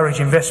to encourage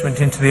investment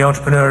into the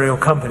entrepreneurial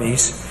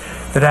companies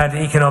that add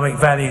economic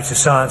value to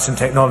science and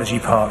technology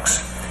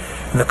parks?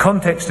 And the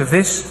context of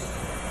this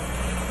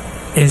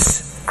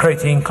is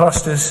creating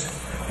clusters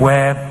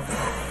where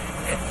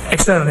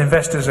external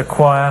investors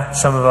acquire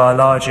some of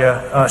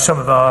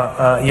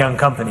our young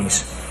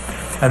companies,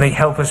 and they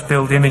help us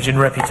build image and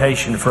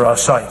reputation for our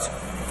site.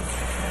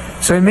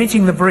 So in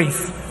meeting the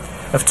brief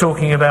of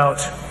talking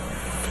about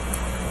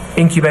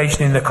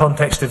incubation in the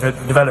context of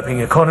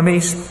developing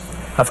economies,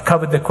 I've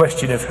covered the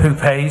question of who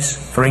pays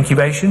for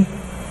incubation.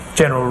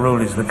 General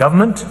rule is the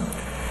government,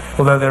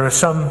 although there are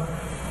some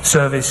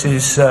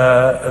services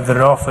that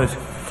are offered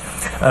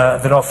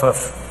that offer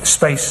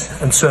space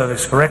and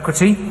service for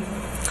equity.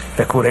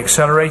 They're called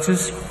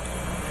accelerators,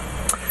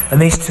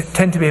 and these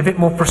tend to be a bit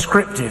more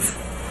prescriptive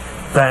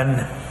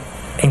than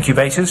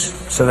incubators,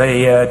 so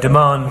they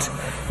demand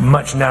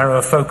much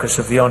narrower focus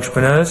of the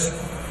entrepreneurs.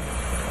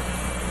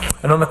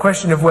 And on the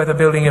question of whether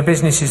building a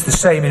business is the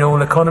same in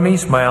all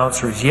economies, my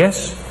answer is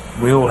yes.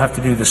 We all have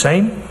to do the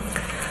same.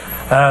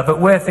 But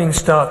where things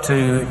start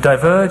to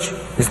diverge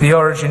is the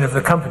origin of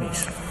the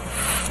companies.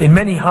 In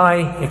many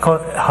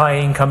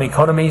high-income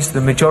economies,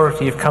 the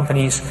majority of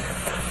companies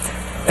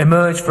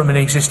emerge from an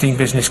existing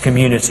business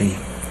community,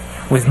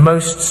 with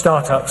most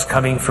startups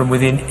coming from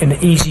within an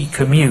easy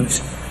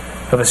commute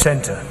of a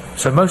centre.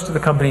 So most of the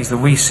companies that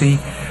we see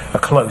are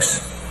close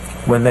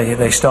when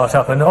they start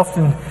up, and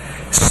often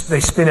they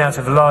spin out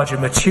of larger,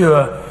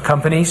 mature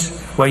companies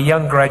where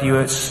young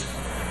graduates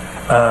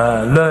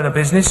learn a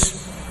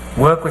business,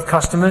 work with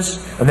customers,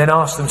 and then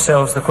ask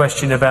themselves the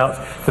question about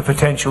the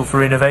potential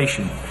for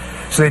innovation.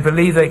 So they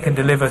believe they can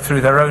deliver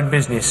through their own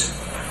business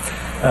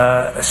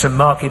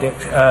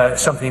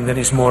something that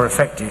is more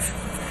effective.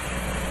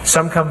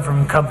 Some come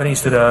from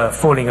companies that are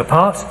falling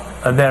apart,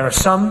 and there are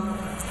some,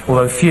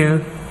 although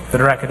few,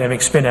 that are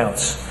academic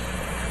spin-outs.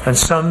 And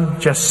some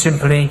just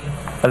simply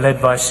are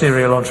led by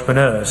serial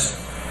entrepreneurs.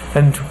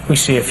 And we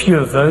see a few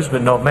of those,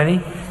 but not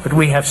many. But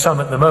we have some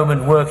at the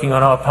moment working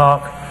on our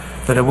park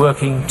that are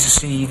working to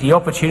see the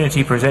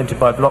opportunity presented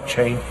by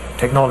blockchain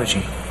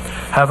technology.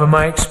 However,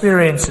 my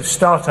experience of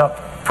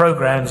startup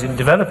programs in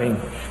developing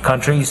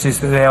countries is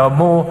that they are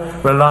more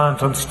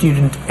reliant on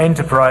student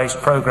enterprise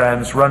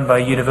programs run by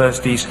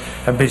universities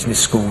and business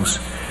schools.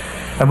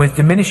 And with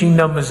diminishing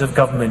numbers of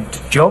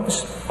government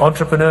jobs,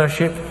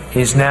 entrepreneurship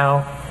is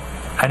now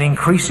an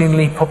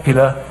increasingly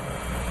popular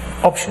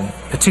option,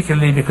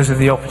 particularly because of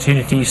the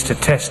opportunities to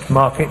test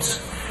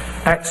markets,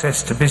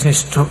 access to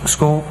business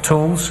school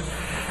tools,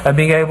 and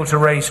being able to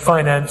raise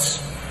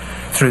finance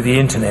through the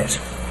internet.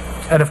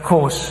 And of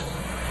course,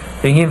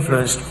 being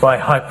influenced by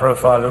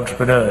high-profile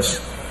entrepreneurs.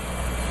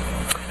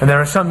 And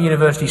there are some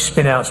university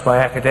spin-outs by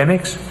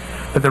academics,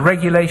 But the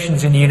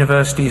regulations in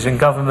universities and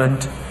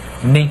government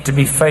need to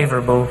be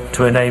favourable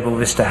to enable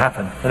this to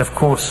happen. And of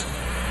course,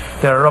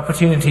 there are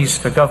opportunities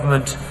for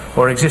government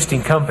or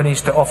existing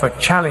companies to offer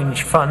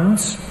challenge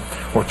funds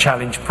or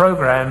challenge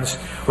programs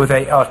where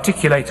they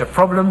articulate a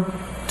problem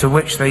to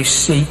which they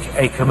seek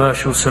a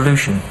commercial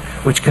solution,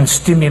 which can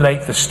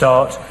stimulate the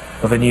start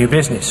of a new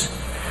business.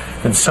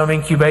 And some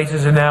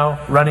incubators are now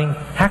running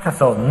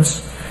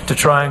hackathons to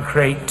try and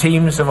create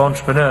teams of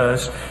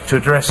entrepreneurs to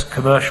address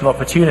commercial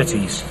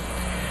opportunities.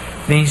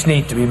 These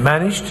need to be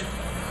managed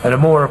and are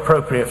more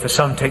appropriate for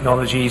some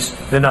technologies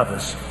than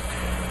others,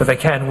 but they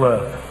can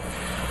work.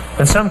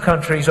 And some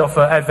countries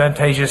offer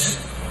advantageous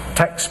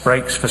tax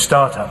breaks for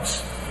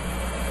startups.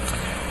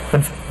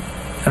 And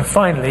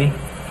finally,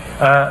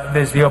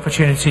 there's the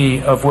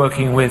opportunity of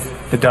working with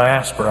the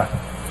diaspora,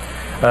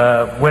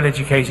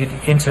 well-educated,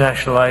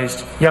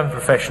 internationalized young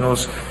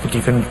professionals that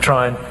you can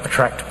try and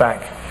attract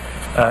back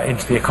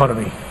into the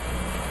economy.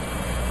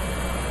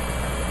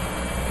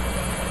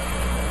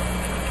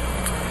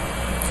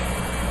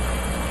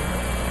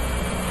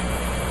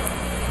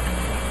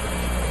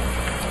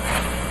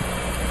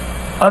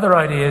 Other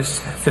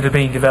ideas that are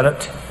being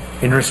developed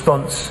in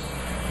response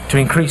to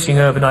increasing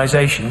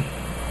urbanization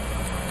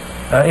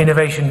are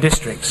innovation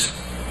districts.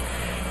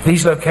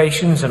 These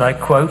locations, and I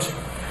quote,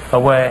 are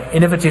where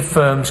innovative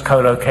firms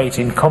co-locate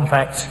in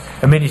compact,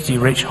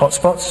 amenity-rich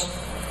hotspots,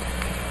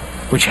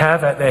 which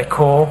have at their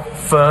core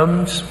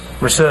firms,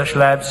 research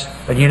labs,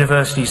 and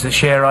universities that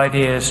share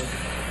ideas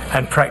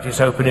and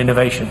practice open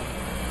innovation.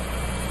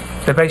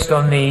 They're based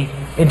on the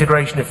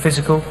integration of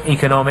physical,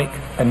 economic,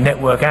 and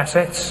network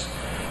assets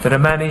that are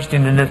managed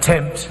in an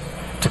attempt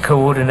to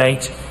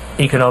coordinate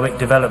economic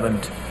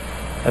development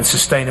and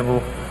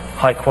sustainable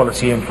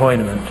high-quality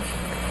employment.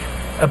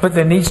 But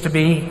there needs to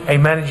be a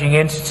managing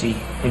entity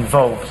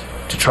involved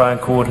to try and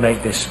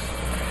coordinate this.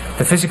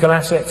 The physical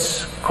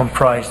assets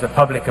comprise the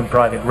public and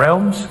private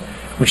realms,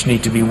 which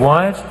need to be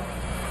wired,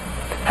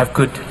 have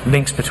good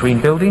links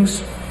between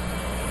buildings,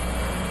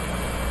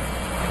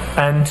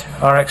 and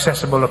are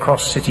accessible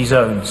across city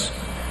zones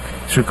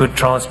through good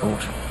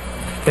transport.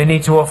 They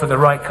need to offer the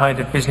right kind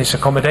of business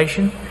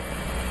accommodation,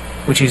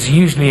 which is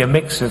usually a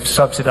mix of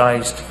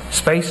subsidized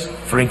space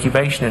for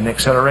incubation and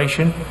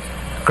acceleration,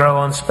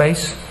 grow-on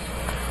space,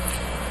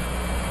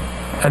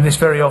 and this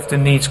very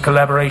often needs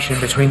collaboration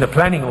between the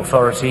planning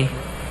authority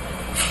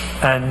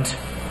and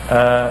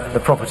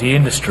the property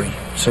industry,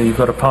 so you've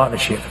got a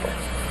partnership.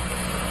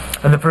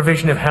 And the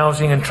provision of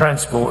housing and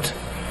transport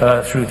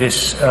through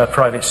this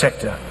private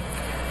sector.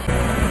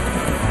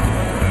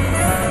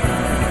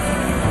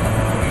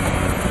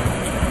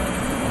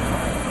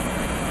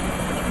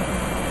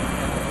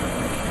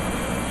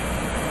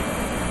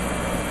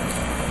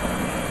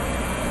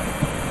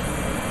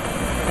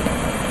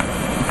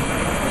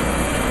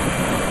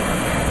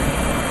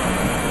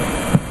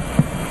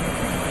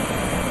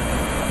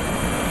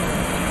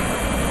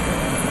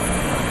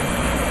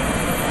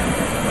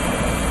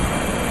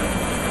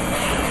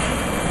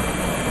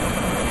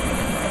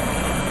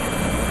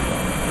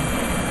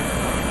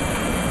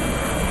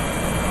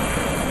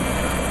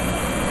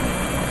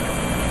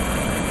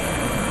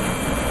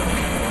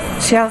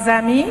 Chers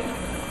amis,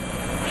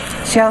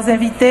 chers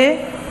invités,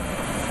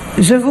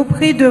 je vous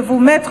prie de vous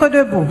mettre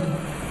debout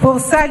pour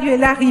saluer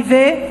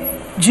l'arrivée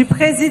du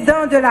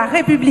président de la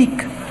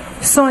République,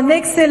 son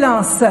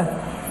Excellence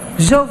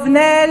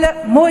Jovenel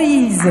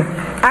Moïse.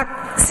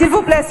 S'il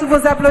vous plaît, sous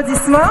vos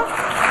applaudissements,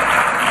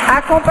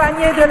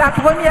 accompagné de la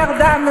première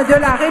dame de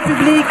la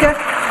République,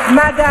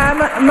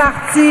 Madame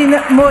Martine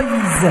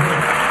Moise.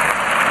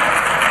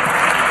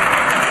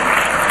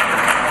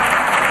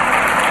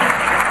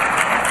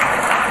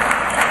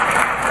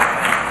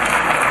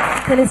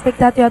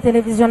 Téléspectateurs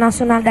télévision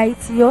nationale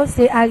d'Haïti,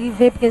 c'est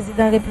arrivé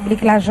président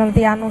République la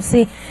janté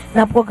annoncé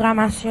dans la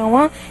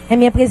programmation. Et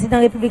bien président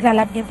République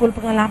la bien pour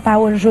prendre la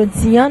parole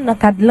aujourd'hui dans le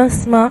cadre de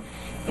lancement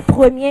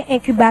premier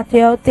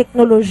incubateur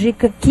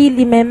technologique qui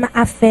lui-même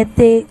a fait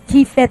et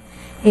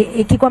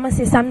qui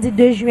commence samedi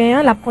 2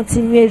 juin, l'a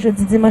continué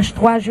jeudi dimanche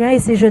 3 juin et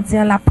c'est jeudi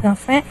la prend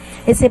fin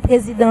et c'est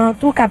président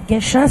tout qui a bien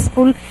chance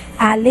pour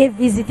aller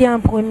visiter en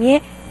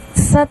premier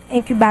centre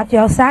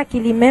incubateur ça qui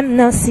lui-même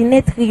dans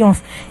Ciné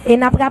Triomphe et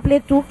n'a rappelé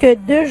tout que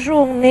 2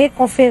 journées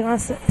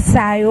conférence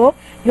ça yo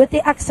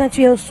été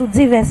accentué sur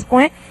divers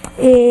points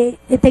et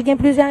était gain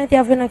plusieurs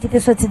intervenants qui étaient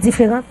sortis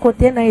différents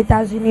côtés dans les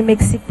États-Unis,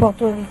 Mexique,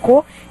 Porto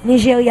Rico,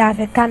 Nigeria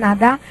avec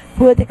Canada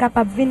pour être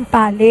capable de venir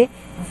parler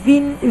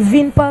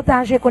venir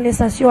partager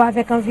connaissances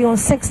avec environ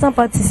 500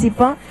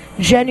 participants,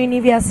 jeunes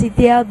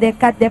universitaires, des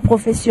cadres, des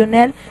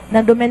professionnels dans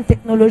le domaine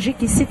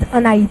technologique ici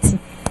en Haïti.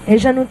 Et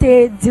je nous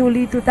t'ai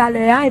dit tout à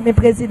l'heure, et le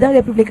président de la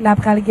République la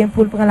pral gen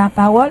pour prendre la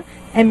parole,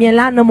 et bien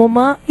là, dans le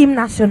moment hymne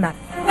national.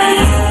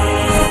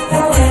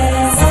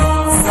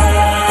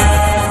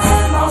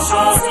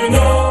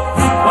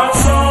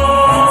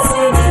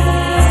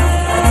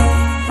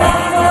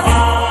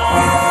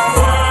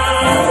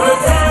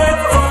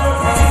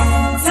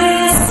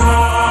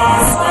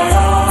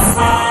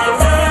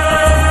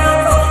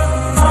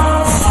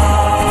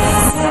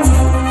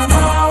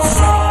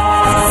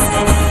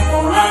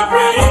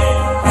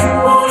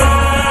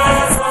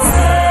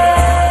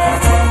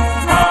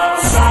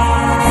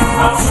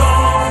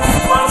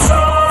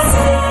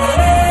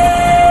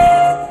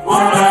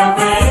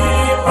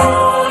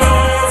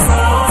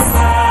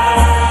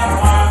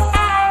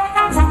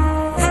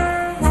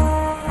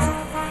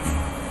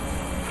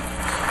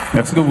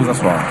 Merci de vous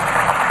asseoir.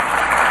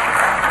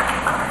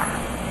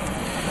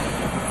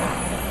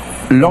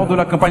 Lors de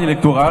la campagne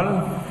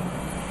électorale,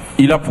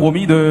 il a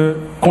promis de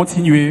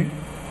continuer,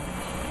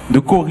 de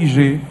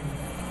corriger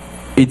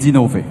et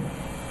d'innover.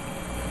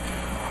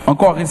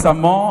 Encore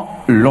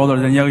récemment, lors de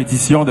la dernière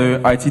édition de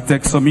Haiti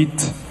Tech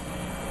Summit,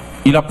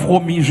 il a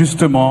promis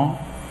justement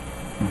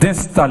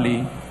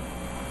d'installer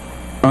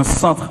un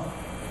centre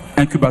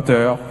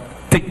incubateur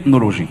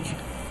technologique.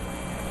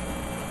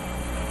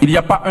 Il n'y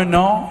a pas un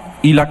an,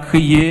 il a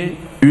créé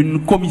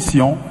une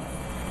commission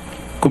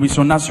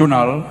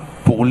nationale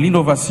pour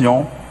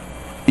l'innovation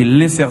et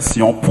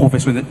l'insertion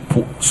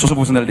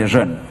socio-professionnelle des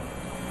jeunes.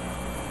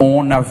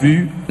 On a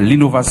vu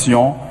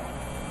l'innovation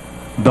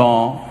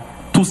dans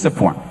tous ces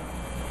points.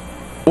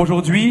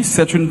 Aujourd'hui,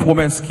 c'est une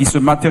promesse qui se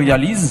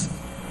matérialise.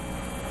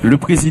 Le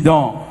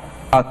président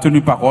a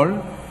tenu parole.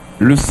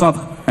 Le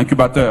centre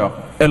incubateur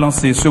est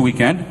lancé ce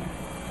week-end.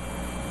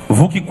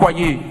 Vous qui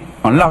croyez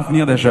en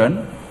l'avenir des jeunes,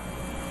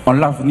 en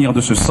l'avenir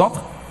de ce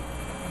centre,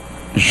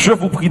 je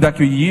vous prie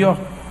d'accueillir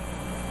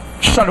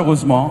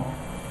chaleureusement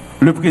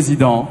le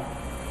président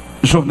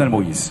Jovenel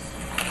Moïse.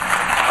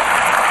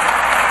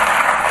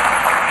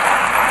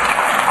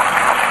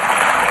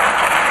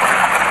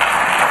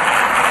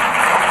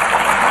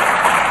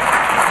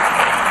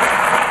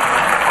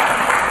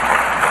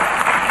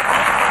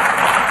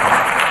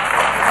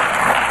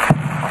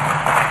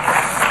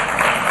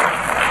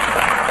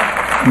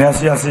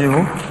 Merci,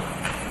 asseyez-vous.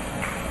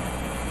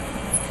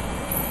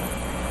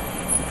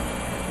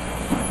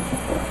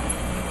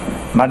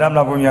 Madame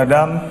la Première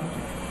Dame,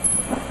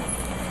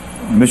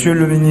 Monsieur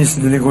le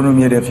ministre de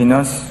l'Économie et des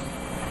Finances,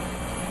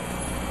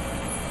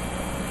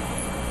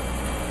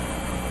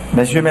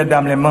 Messieurs,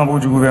 Mesdames les membres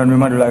du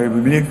gouvernement de la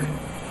République,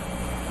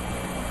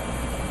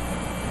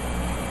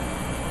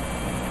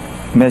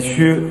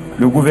 Messieurs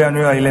le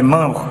gouverneur et les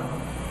membres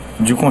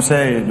du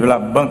Conseil de la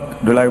Banque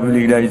de la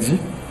République d'Haïti,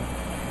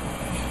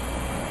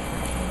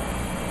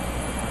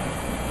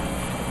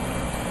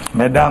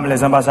 Mesdames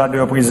les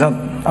ambassadeurs présents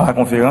à la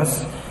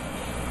conférence,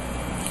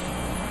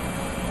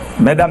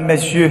 Mesdames,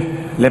 Messieurs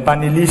les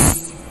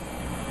panélistes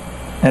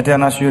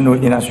internationaux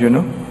et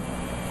nationaux,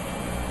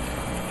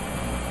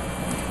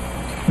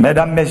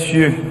 Mesdames,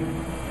 Messieurs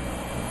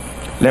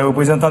les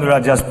représentants de la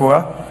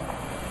diaspora,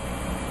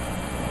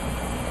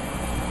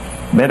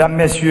 Mesdames,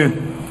 Messieurs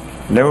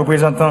les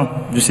représentants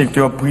du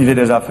secteur privé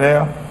des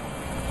affaires,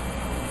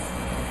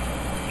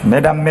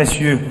 Mesdames,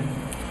 Messieurs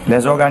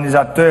les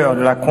organisateurs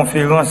de la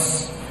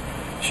conférence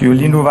sur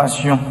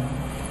l'innovation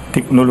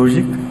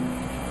technologique,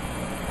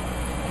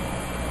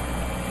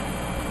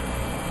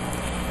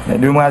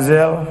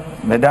 Mesdemoiselles,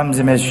 Mesdames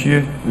et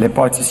Messieurs les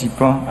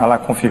participants à la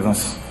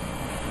conférence,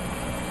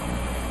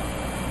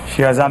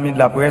 chers amis de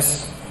la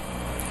presse,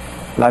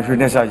 la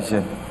jeunesse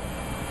haïtienne.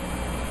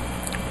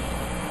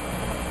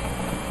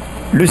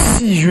 Le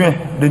 6 juin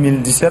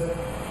 2017,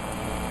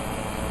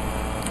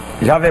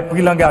 j'avais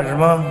pris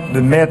l'engagement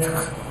de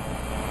mettre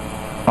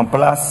en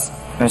place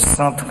un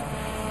centre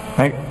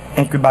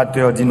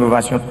incubateur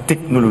d'innovation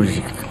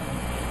technologique.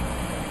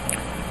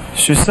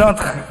 Ce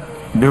centre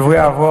devrait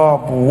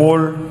avoir pour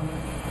rôle,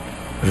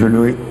 je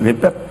le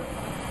répète,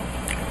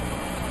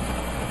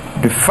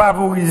 de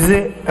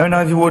favoriser un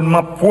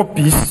environnement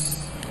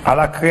propice à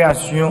la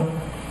création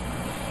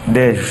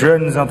des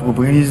jeunes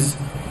entreprises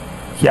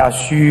qui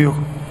assurent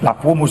la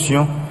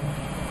promotion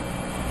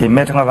et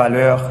mettre en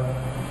valeur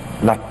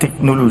la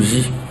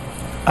technologie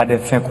à des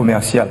fins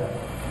commerciales.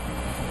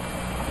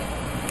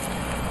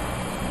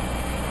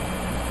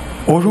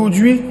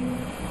 Aujourd'hui,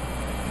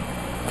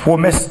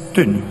 promesse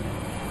tenue,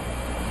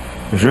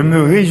 je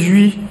me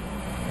réjouis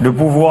de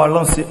pouvoir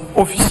lancer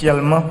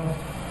officiellement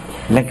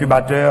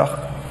l'incubateur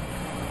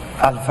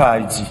Alpha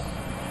Haiti.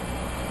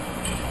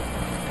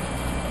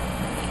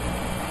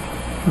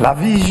 La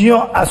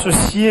vision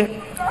associée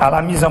à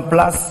la mise en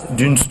place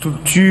d'une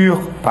structure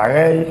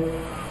pareille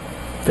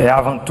est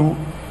avant tout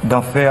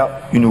d'en faire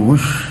une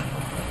ruche,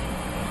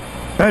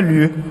 un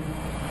lieu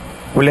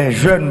où les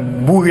jeunes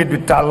bourrés de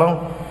talents,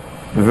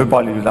 je veux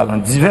parler de talents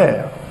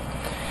divers,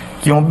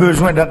 qui ont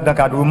besoin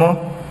d'encadrement,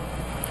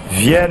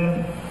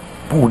 viennent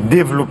pour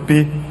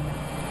développer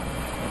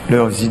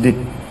leurs idées.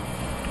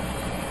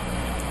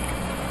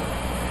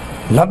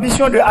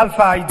 L'ambition de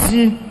Alpha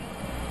Haiti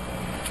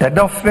est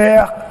d'en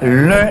faire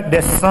l'un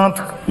des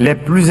centres les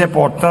plus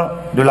importants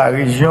de la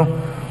région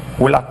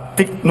où la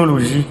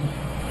technologie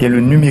et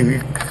le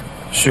numérique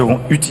seront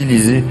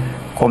utilisés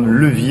comme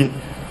levier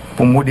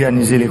pour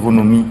moderniser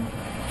l'économie,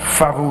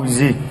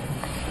 favoriser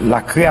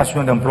la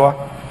création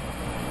d'emplois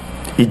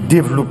et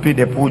développer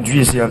des produits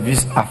et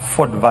services à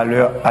forte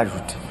valeur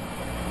ajoutée.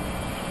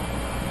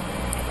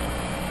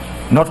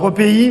 Notre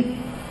pays,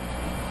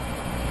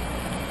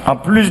 en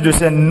plus de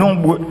ses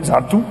nombreux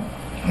atouts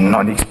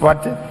non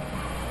exploités,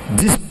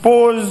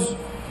 dispose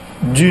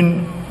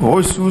d'une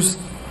ressource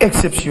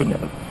exceptionnelle.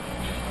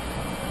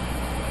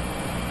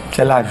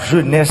 C'est la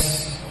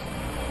jeunesse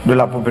de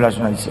la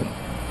population haïtienne.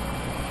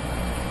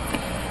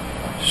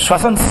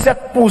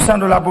 67%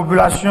 de la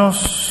population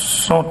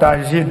sont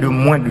âgés de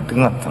moins de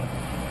 30 ans.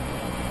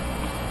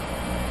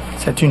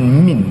 c'est une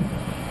mine.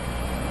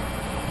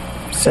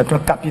 C'est un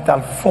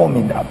capital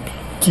formidable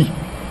qui,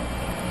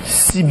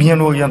 si bien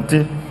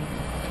orienté,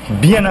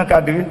 bien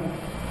encadré,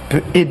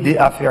 peut aider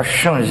à faire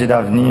changer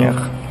d'avenir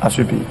à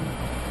ce pays.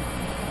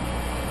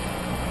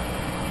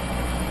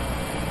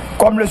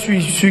 Comme le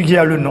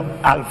suggère le nom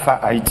Alpha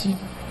Haïti,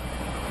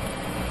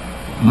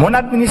 mon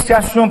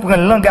administration prend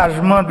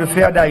l'engagement de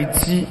faire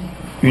d'Haïti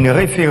une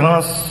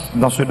référence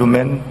dans ce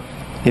domaine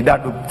et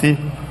d'adopter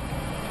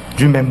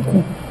du même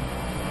coup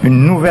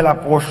une nouvelle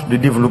approche de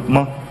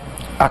développement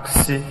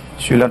axée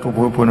sur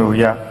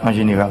l'entrepreneuriat en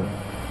général,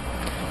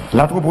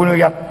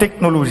 l'entrepreneuriat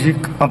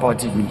technologique en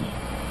particulier.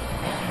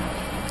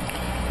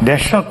 Des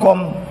champs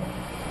comme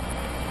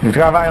le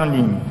travail en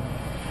ligne,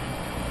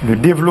 le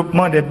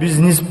développement des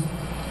business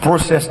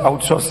process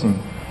outsourcing,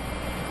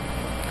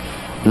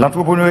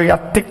 l'entrepreneuriat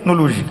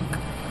technologique,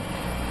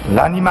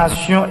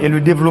 l'animation et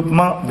le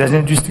développement des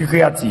industries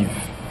créatives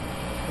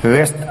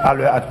restent à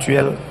l'heure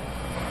actuelle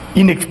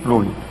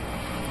inexplorés.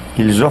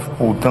 Ils offrent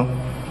pourtant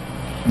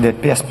des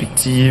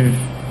perspectives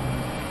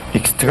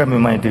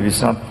extrêmement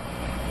intéressantes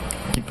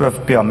qui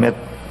peuvent permettre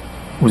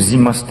aux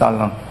immenses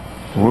talents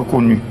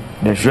reconnus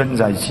des jeunes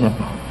Haïtiens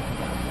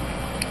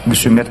de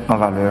se mettre en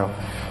valeur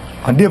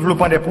en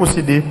développant des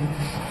procédés,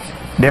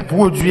 des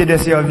produits et des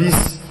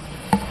services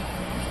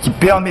qui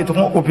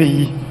permettront au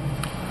pays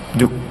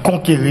de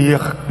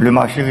conquérir le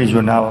marché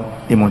régional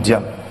et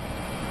mondial.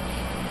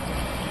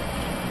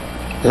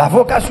 La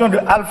vocation de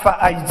Alpha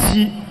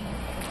Haïti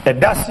est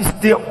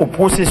d'assister au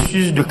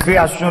processus de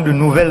création de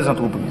nouvelles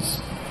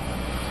entreprises.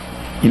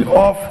 Il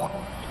offre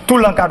tout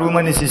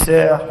l'encadrement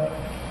nécessaire,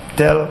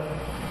 tel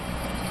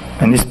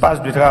un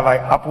espace de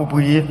travail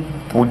approprié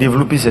pour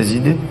développer ses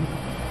idées,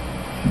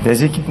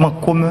 des équipements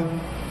communs,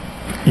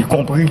 y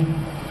compris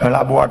un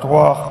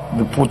laboratoire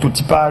de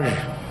prototypage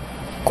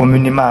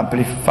communément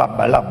appelé Fab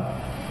Lab,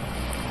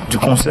 du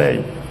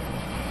conseil,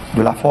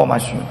 de la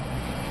formation,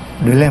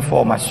 de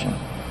l'information,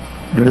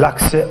 de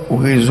l'accès au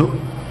réseau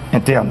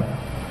interne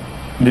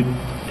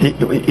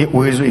et au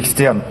réseau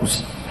externe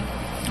aussi.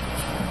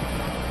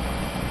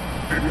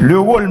 Le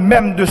rôle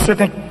même de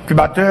cet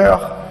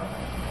incubateur,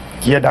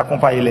 qui est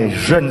d'accompagner les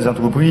jeunes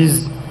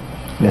entreprises,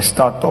 les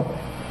start-up,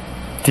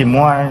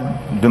 témoigne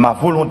de ma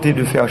volonté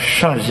de faire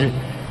changer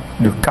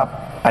de cap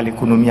à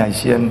l'économie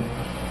haïtienne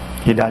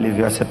et d'aller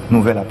vers cette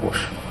nouvelle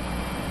approche.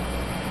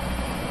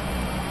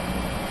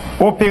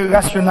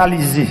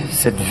 Opérationnaliser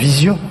cette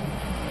vision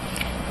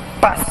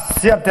passe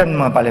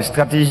certainement par les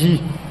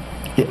stratégies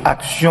et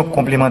actions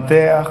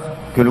complémentaires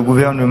que le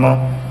gouvernement,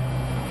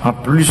 en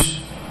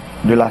plus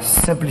de la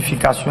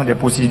simplification des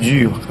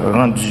procédures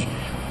rendues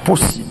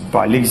possibles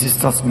par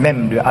l'existence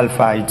même de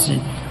Alpha Haïti,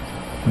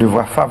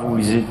 devra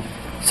favoriser,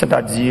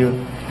 c'est-à-dire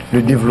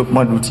le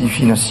développement d'outils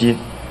financiers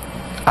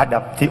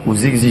adaptés aux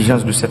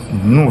exigences de cette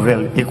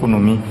nouvelle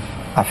économie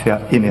à faire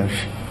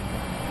émerger.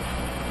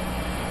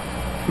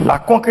 La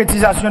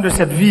concrétisation de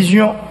cette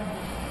vision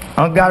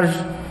engage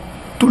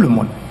tout le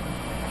monde,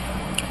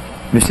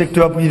 le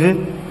secteur privé,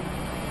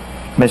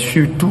 mais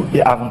surtout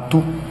et avant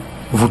tout,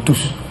 vous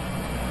tous,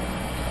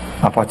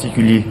 en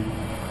particulier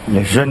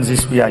les jeunes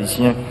esprits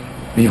haïtiens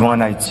vivant en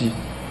Haïti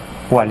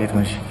ou à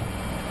l'étranger.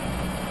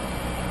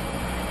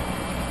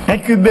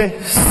 Incuber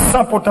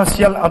 100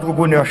 potentiels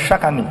entrepreneurs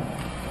chaque année,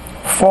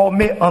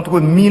 former entre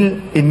 1000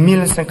 et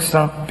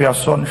 1500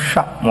 personnes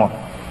chaque mois.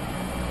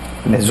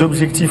 Les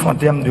objectifs en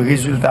termes de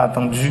résultats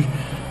attendus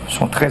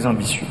sont très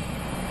ambitieux.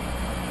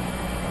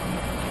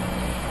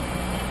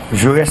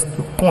 Je reste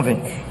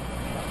convaincu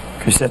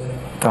que c'est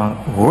en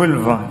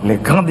relevant les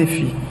grands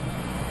défis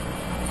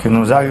que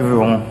nous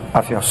arriverons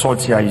à faire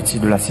sortir Haïti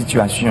de la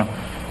situation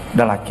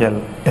dans laquelle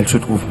elle se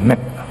trouve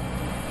maintenant.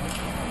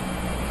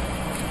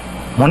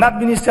 Mon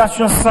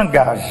administration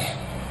s'engage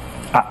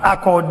à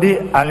accorder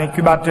à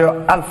l'incubateur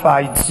Alpha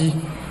Haïti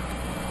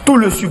tout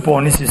le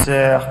support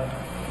nécessaire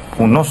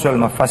pour non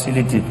seulement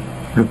faciliter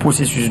le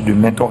processus de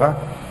mentorat,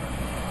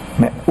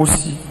 mais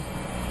aussi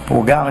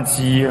pour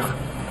garantir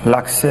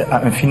l'accès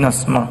à un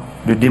financement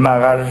de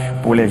démarrage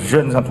pour les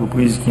jeunes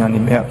entreprises qui en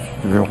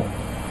émergeront.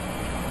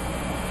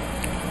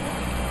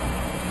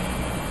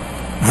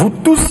 Vous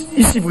tous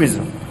ici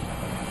présents,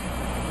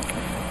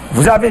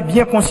 vous avez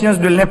bien conscience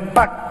de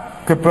l'impact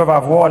que peuvent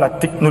avoir la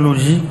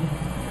technologie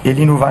et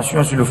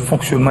l'innovation sur le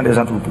fonctionnement des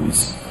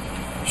entreprises,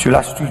 sur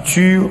la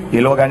structure et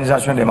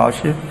l'organisation des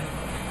marchés,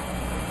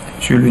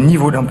 sur le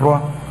niveau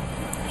d'emploi,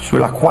 sur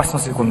la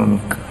croissance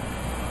économique.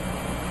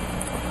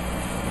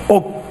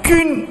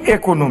 Aucune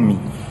économie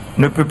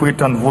ne peut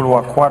prétendre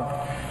vouloir croître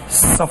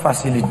sans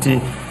faciliter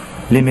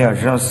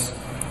l'émergence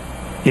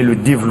et le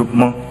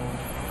développement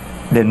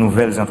des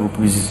nouvelles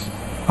entreprises,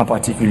 en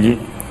particulier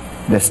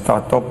des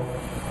start-up,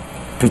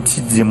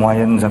 petites et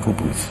moyennes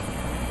entreprises.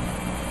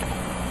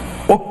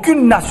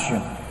 Aucune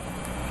nation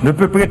ne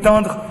peut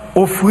prétendre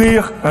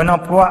offrir un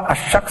emploi à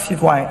chaque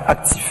citoyen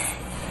actif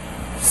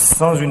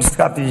sans une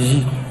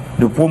stratégie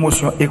de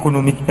promotion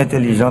économique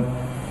intelligente,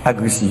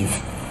 agressive.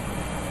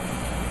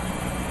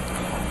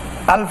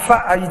 Alpha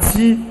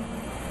Haïti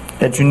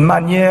est une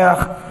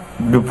manière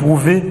de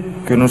prouver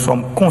que que nous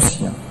sommes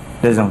conscients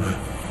des enjeux,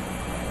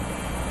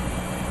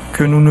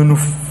 que nous ne nous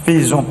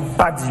faisons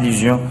pas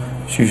d'illusions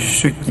sur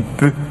ce qui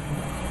peut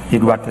et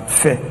doit être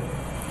fait,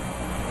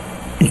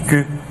 et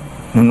que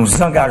nous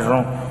nous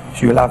engageons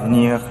sur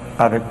l'avenir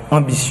avec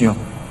ambition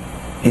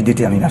et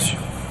détermination.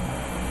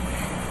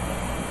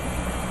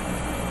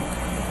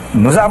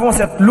 Nous avons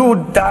cette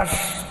lourde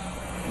tâche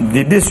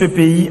d'aider ce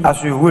pays à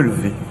se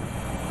relever,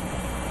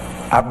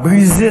 à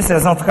briser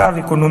ses entraves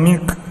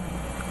économiques,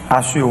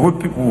 à se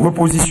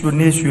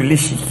repositionner sur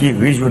l'échiquier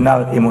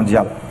régional et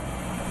mondial.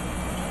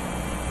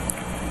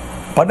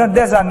 Pendant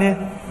des années,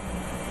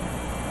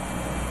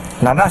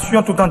 la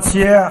nation tout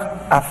entière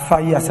a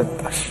failli à cette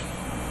tâche.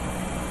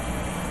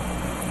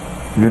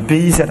 Le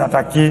pays s'est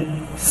attaqué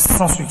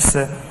sans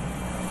succès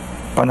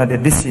pendant des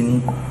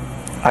décennies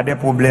à des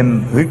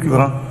problèmes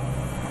récurrents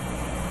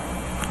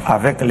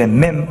avec les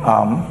mêmes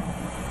armes,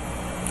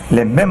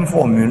 les mêmes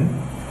formules,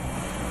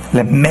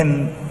 les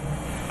mêmes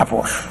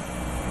approches.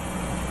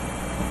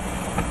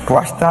 Pour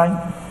Einstein,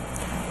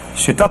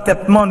 cet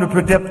entêtement ne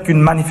peut être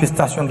qu'une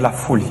manifestation de la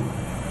folie.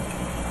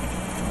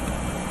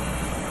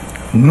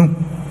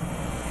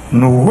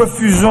 Nous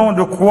refusons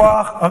de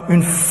croire en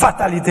une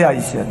fatalité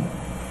haïtienne.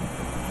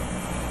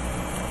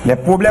 Les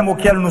problèmes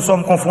auxquels nous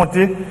sommes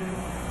confrontés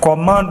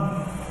commandent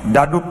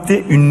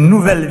d'adopter une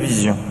nouvelle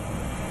vision,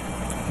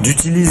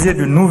 d'utiliser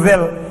de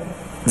nouvelles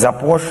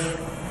approches,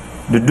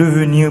 de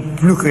devenir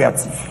plus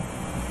créatifs.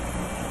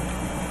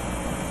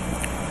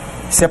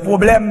 Ces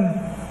problèmes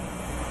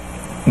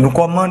nous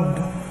commandent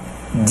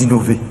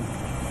d'innover.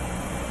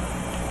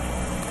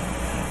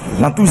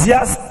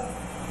 L'enthousiasme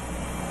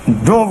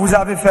dont vous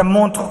avez fait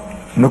montre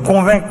me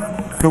convainc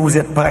que vous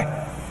êtes prêts.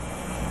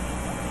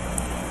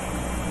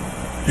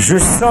 Je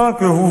sens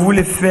que vous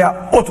voulez faire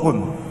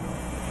autrement.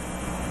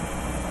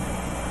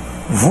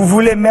 Vous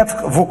voulez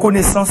mettre vos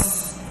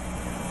connaissances,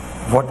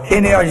 votre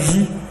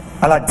énergie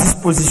à la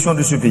disposition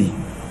de ce pays.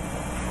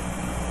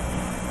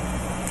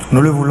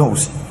 Nous le voulons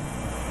aussi.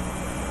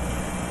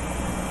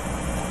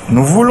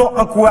 Nous voulons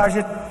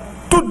encourager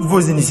toutes vos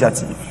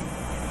initiatives.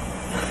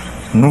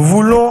 Nous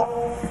voulons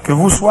que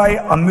vous soyez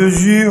en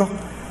mesure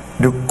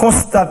de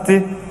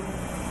constater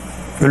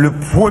que le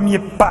premier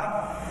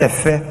pas est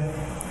fait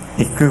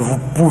et que vous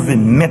pouvez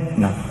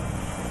maintenant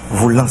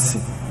vous lancer.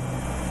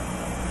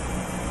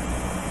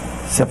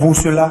 C'est pour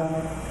cela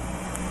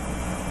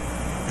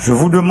que je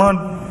vous demande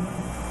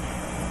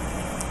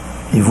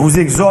et vous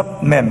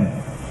exhorte même,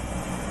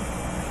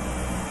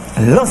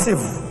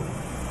 lancez-vous,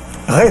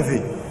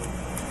 rêvez,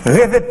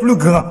 rêvez plus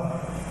grand,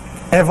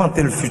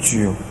 inventez le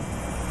futur.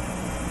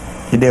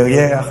 Et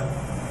derrière,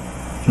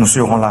 nous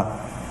serons là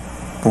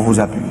pour vous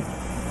appuyer.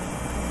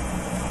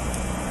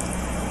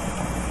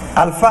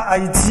 Alpha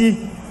Haïti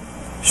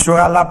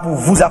sera là pour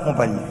vous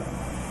accompagner.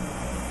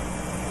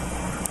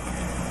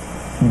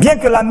 Bien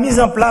que la mise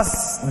en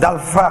place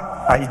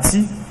d'Alpha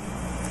Haïti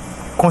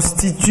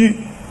constitue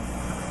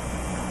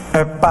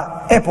un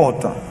pas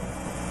important,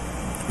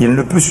 il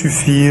ne peut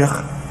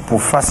suffire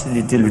pour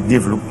faciliter le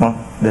développement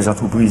des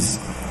entreprises,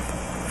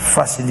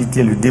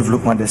 faciliter le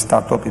développement des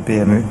start-up et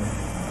PME,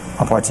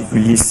 en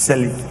particulier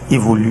celles qui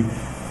évoluent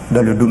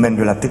dans le domaine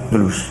de la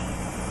technologie.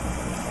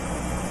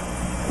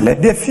 Les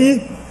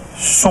défis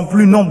sont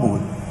plus nombreux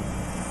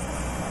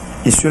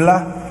et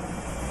cela,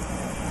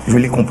 je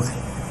l'ai compris.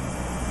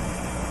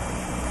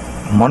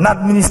 Mon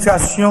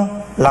administration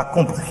l'a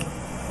compris.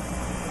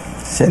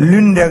 C'est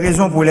l'une des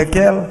raisons pour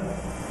lesquelles,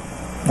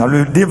 dans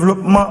le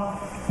développement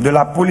de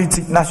la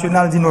politique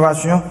nationale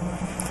d'innovation,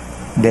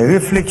 des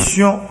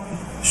réflexions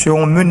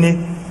seront menées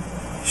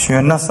sur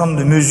un ensemble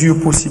de mesures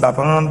possibles à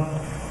prendre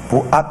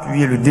pour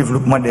appuyer le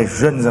développement des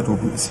jeunes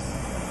entreprises.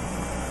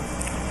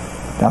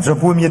 Dans un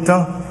premier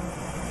temps,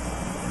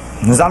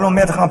 nous allons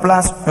mettre en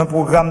place un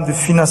programme de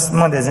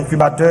financement des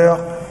incubateurs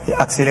et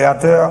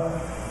accélérateurs,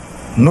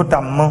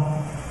 notamment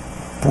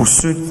pour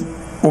ceux qui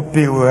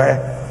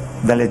opéreraient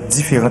dans les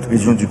différentes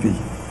régions du pays.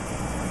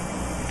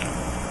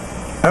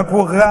 Un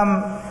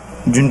programme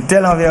d'une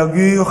telle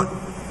envergure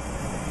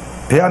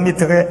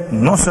permettrait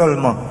non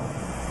seulement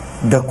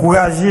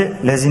d'encourager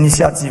les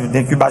initiatives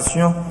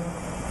d'incubation,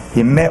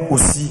 mais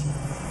aussi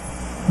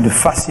de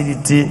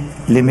faciliter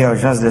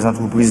l'émergence des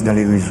entreprises dans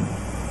les régions.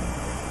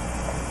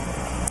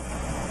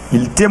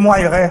 Il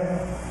témoignerait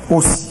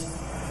aussi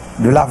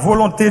de la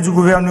volonté du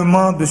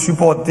gouvernement de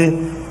supporter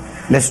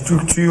les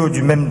structures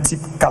du même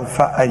type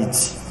qu'Alpha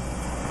Haïti.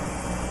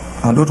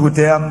 En d'autres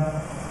termes,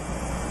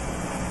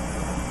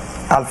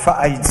 Alpha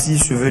Haïti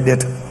se veut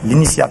d'être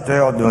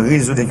l'initiateur d'un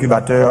réseau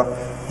d'incubateurs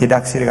et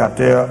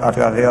d'accélérateurs à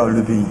travers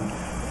le pays.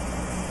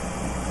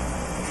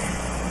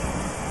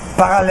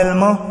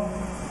 Parallèlement,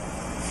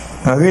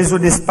 un réseau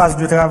d'espaces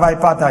de travail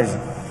partagé,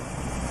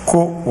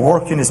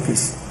 co-working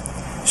space,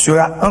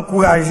 sera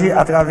encouragé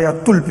à travers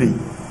tout le pays.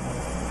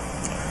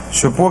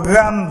 Ce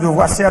programme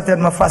devra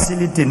certainement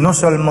faciliter non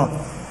seulement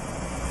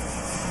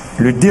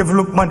le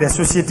développement des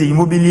sociétés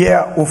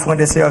immobilières offrant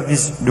des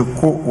services de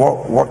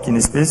co-working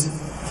space,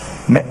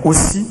 mais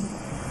aussi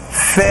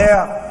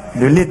faire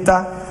de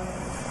l'État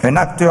un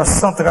acteur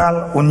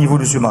central au niveau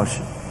de ce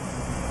marché.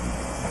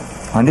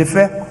 En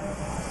effet,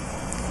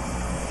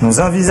 nous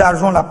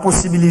envisageons la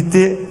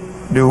possibilité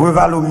de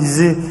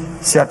revaloriser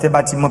certains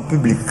bâtiments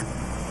publics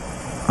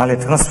en les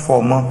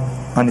transformant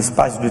en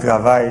espaces de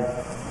travail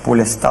pour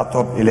les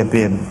start-up et les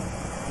PME.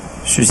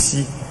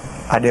 Ceci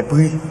à des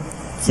prix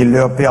qui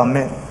leur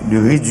permettent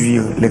de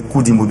réduire les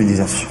coûts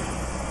d'immobilisation.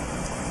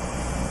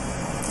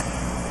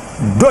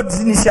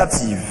 D'autres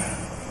initiatives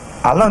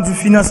allant du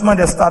financement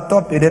des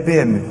start-up et des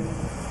PME,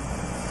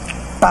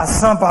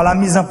 passant par la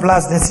mise en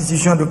place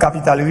d'institutions de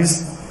capital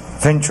risque,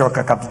 venture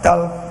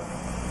capital,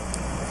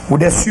 ou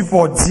des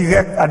supports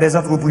directs à des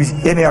entreprises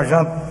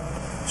émergentes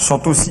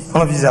sont aussi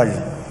envisagés.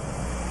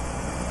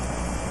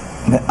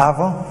 Mais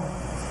avant,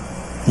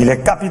 il est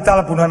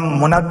capital pour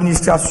mon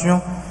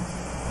administration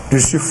de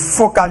se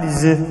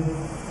focaliser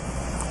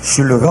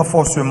sur le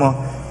renforcement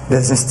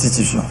des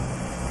institutions.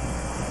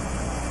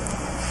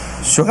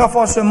 Ce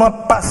renforcement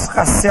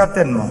passera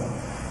certainement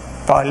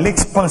par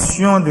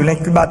l'expansion de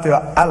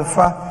l'incubateur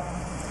Alpha,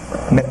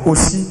 mais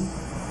aussi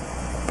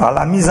par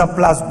la mise en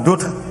place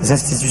d'autres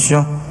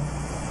institutions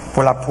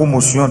pour la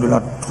promotion de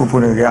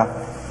l'entrepreneuriat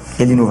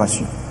et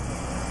l'innovation.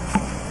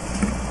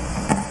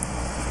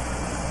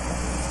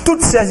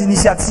 Toutes ces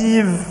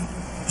initiatives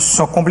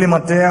sont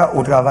complémentaires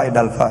au travail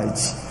d'Alpha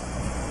Haiti.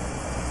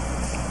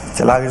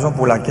 C'est la raison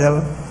pour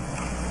laquelle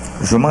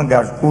je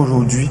m'engage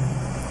aujourd'hui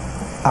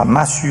à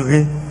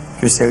m'assurer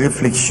que ces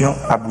réflexions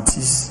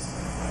aboutissent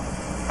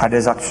à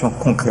des actions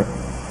concrètes,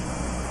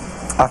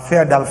 à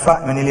faire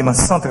d'Alpha un élément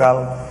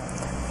central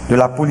de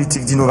la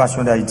politique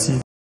d'innovation d'Haïti.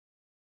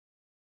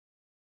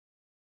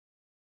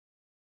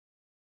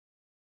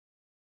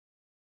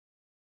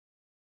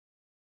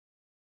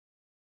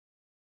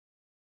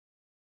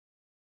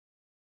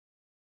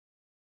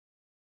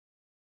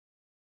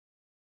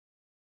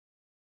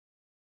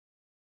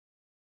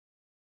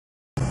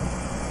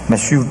 Mais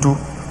surtout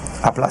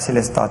à placer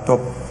les start-up,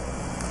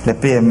 les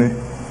PME,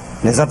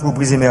 les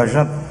entreprises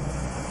émergentes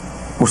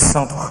au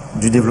centre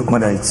du développement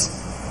d'Haïti.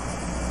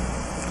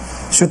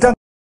 Ce temps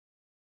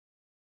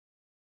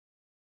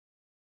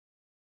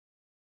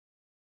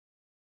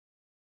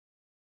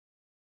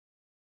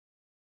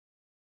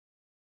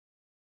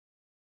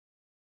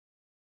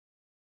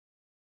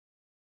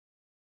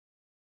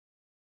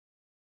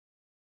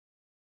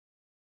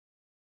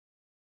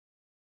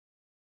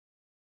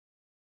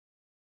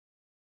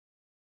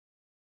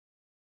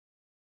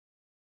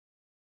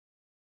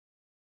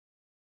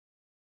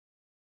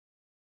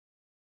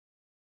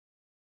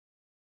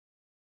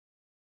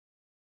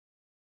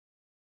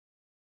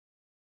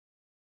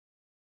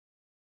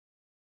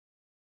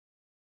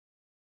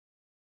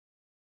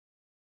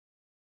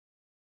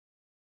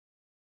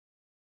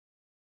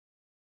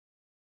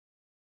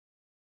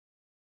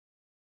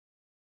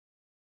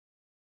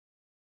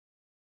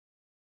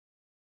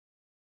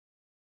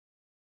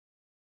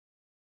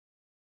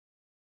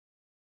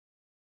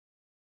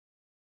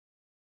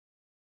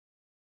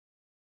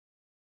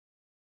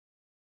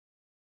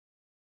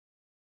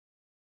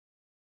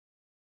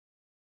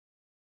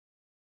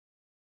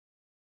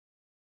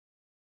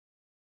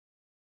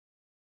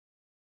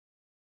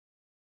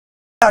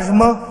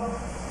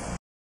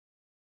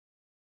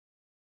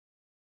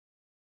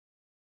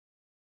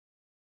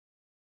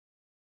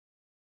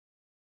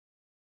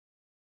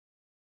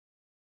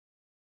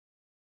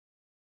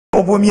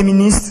au Premier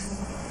ministre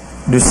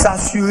de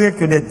s'assurer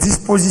que des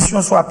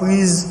dispositions soient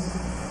prises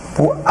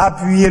pour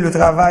appuyer le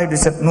travail de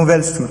cette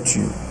nouvelle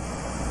structure,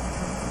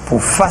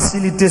 pour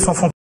faciliter son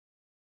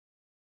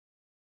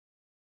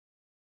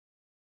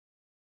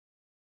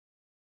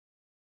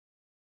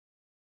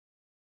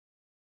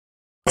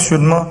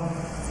fonctionnement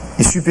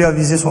et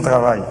superviser son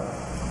travail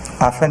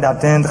afin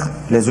d'atteindre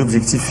les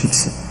objectifs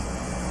fixés.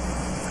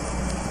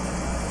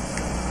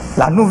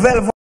 La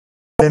nouvelle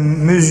des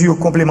mesures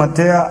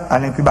complémentaires à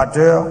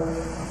l'incubateur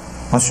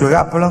en se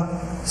rappelant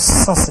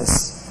sans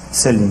cesse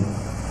ces lignes.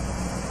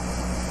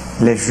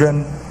 Les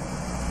jeunes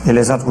et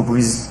les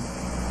entreprises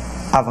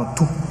avant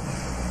tout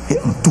et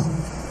en tout.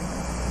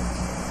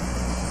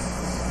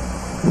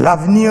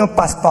 L'avenir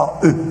passe par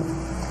eux.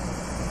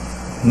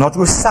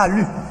 Notre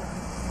salut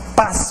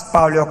passe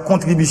par leur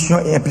contribution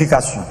et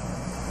implication.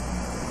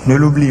 Ne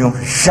l'oublions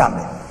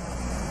jamais.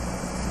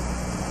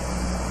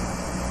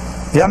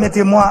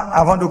 Permettez-moi,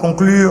 avant de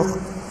conclure,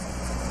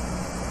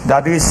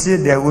 d'adresser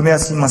des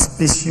remerciements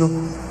spéciaux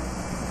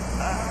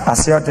à un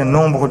certain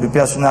nombre de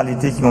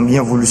personnalités qui ont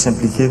bien voulu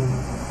s'impliquer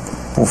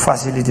pour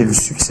faciliter le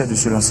succès de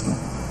ce lancement.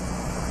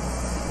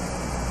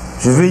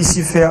 Je veux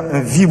ici faire un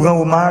vibrant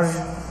hommage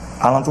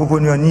à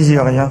l'entrepreneur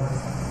nigérien,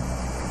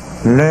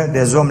 l'un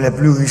des hommes les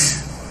plus riches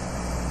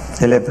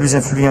et les plus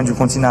influents du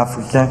continent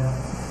africain,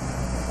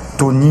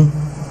 Tony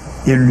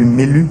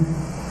Elumelu,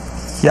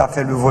 qui a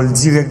fait le vol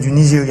direct du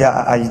Nigeria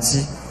à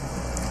Haïti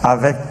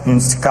avec une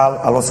escale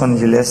à Los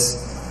Angeles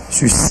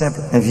sur simple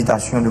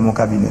invitation de mon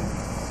cabinet.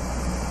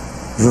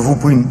 Je vous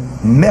prie,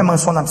 même en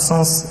son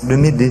absence, de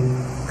m'aider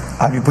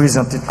à lui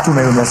présenter tous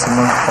mes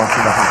remerciements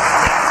particuliers.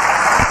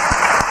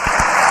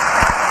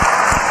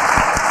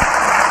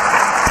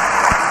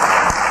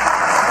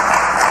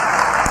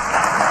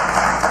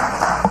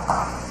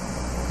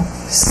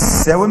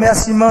 Ces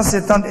remerciements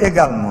s'étendent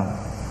également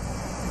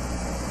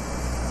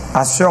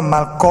à Sir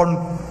Malcolm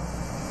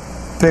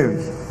Perry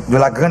de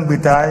la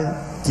Grande-Bretagne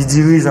qui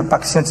dirige un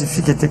parc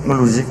scientifique et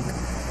technologique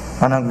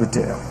en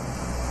Angleterre.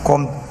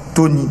 Comme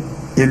Tony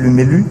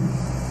Elumelu,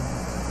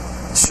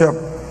 Sir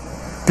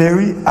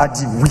Perry a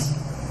dit oui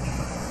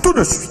tout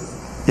de suite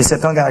et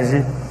s'est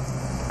engagé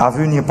à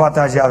venir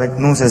partager avec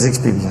nous ses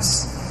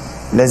expériences.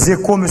 Les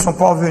échos me sont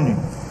parvenus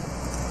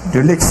de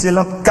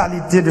l'excellente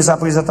qualité de sa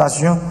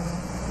présentation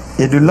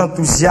et de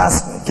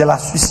l'enthousiasme qu'elle a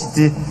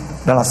suscité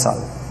dans la salle.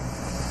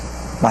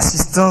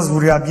 L'assistance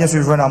voudra bien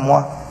se joindre à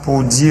moi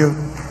pour dire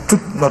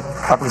toute notre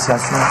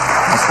appréciation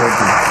à ce lieu.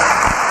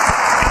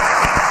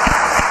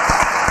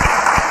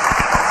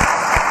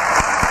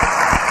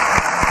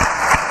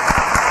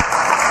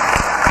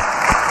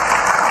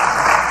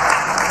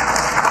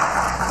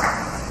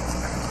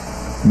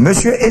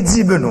 Monsieur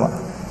Eddy Benoît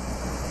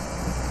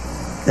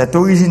est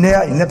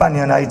originaire, il n'est pas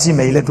né en Haïti,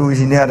 mais il est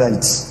originaire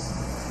d'Haïti.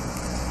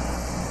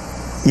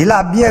 Il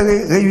a bien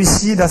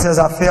réussi dans ses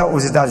affaires aux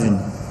États-Unis.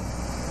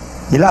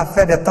 Il a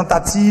fait des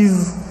tentatives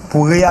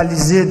pour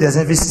réaliser des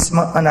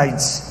investissements en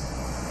Haïti.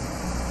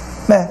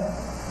 Mais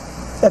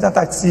des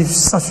tentatives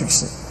sans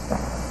succès.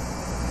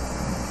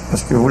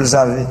 Parce que vous le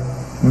savez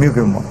mieux que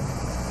moi.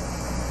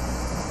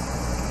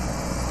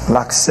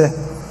 L'accès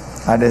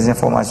à des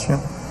informations,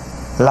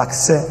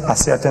 l'accès à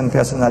certaines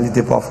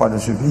personnalités parfois de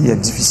ce pays est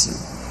difficile.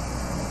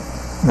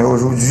 Mais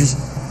aujourd'hui,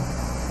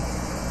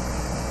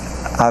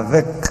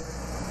 avec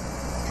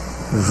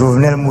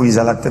Jovenel Moïse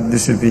à la tête de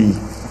ce pays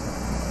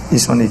et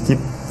son équipe,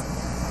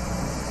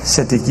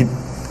 cette équipe,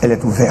 elle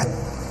est ouverte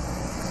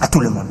à tout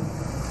le monde.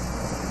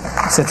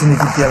 C'est une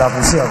équipe qui est là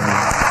pour servir.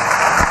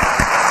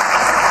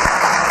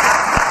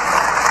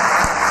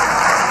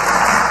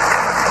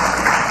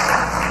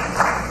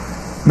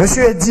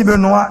 Monsieur Eddy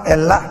Benoît est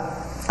là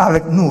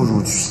avec nous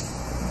aujourd'hui.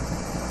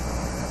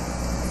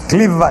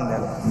 Clive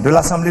Vanel de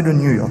l'Assemblée de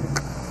New York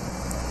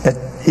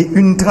et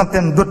une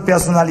trentaine d'autres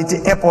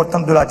personnalités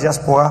importantes de la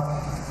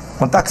diaspora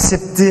ont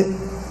accepté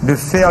de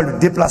faire le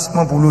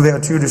déplacement pour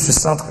l'ouverture de ce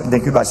centre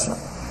d'incubation.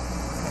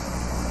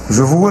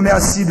 Je vous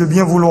remercie de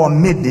bien vouloir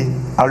m'aider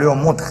à leur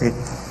montrer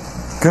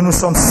que nous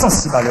sommes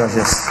sensibles à leurs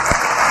gestes.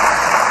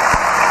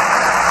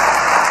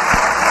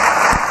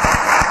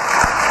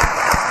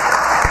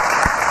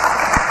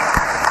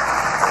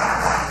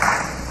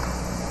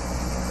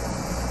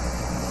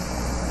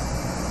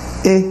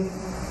 Et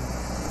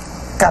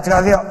qu'à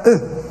travers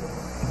eux,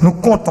 nous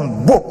comptons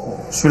beaucoup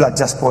sur la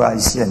diaspora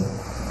haïtienne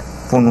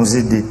pour nous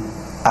aider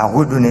à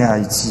redonner à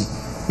Haïti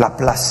la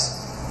place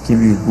qui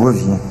lui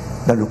revient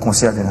dans le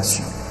concert des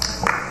nations.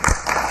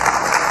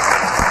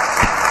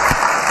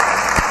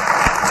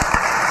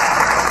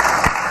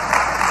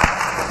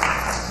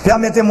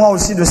 Permettez-moi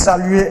aussi de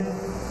saluer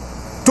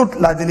toute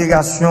la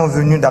délégation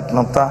venue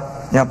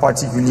d'Atlanta et en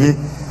particulier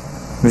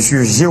M.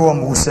 Jérôme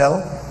Roussel.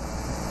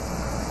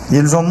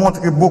 Ils ont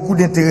montré beaucoup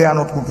d'intérêt à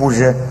notre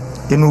projet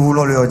et nous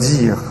voulons leur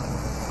dire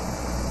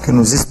que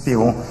nous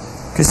espérons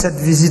que cette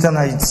visite en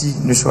Haïti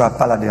ne sera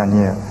pas la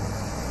dernière.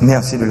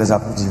 Merci de les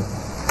applaudir.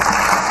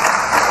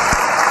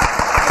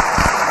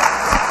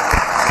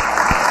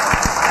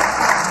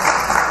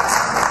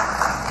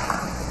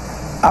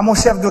 À mon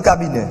chef de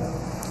cabinet,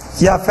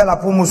 qui a fait la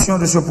promotion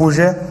de ce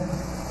projet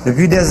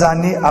depuis des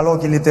années alors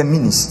qu'il était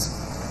ministre,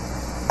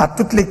 à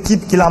toute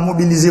l'équipe qu'il a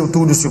mobilisée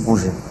autour de ce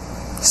projet,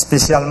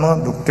 spécialement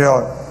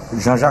Dr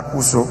Jean-Jacques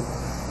Rousseau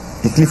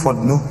et Clifford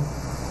Nou,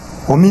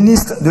 au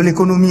ministre de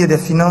l'économie et des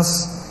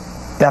finances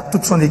et à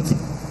toute son équipe,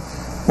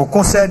 au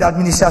conseil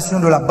d'administration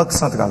de la Banque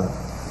centrale,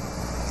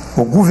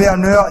 au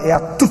gouverneur et à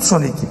toute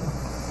son équipe,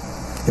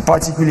 et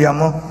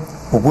particulièrement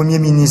au Premier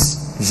ministre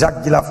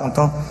Jacques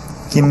Guy-Lafontaine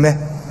qui met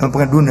un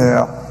point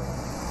d'honneur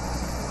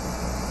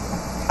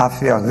à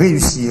faire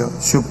réussir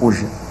ce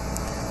projet.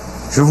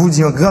 Je vous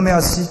dis un grand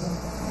merci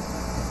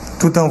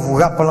tout en vous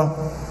rappelant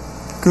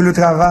que le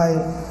travail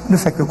ne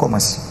fait que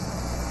commencer.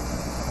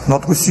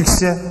 Notre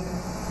succès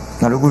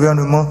dans le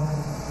gouvernement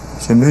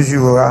se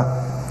mesurera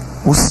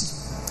aussi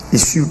et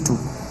surtout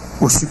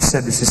au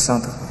succès de ce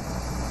centre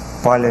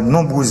par les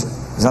nombreuses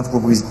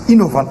entreprises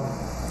innovantes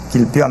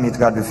qu'il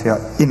permettra de faire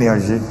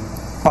émerger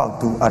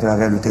partout à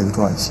travers le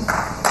territoire ici.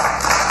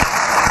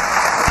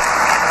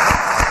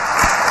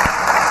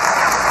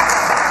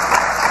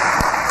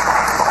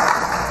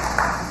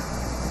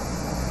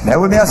 Mes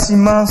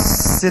remerciements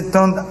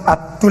s'étendent à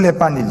tous les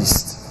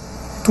panélistes,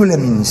 tous les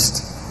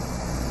ministres,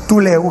 tous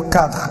les hauts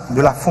cadres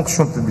de la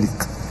fonction publique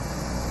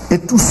et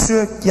tous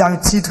ceux qui, à un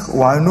titre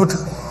ou à un autre,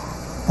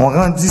 ont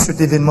rendu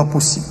cet événement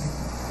possible.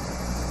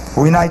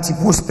 Pour une Haïti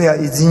prospère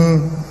et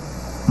digne,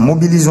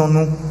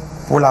 mobilisons-nous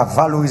pour la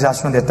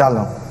valorisation des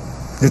talents,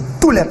 de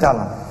tous les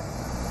talents,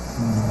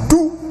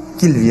 d'où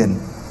qu'ils viennent,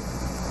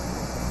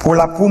 pour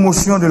la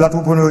promotion de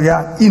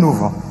l'entrepreneuriat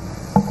innovant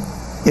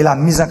et la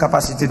mise en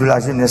capacité de la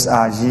jeunesse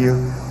à agir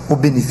au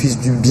bénéfice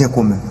du bien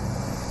commun.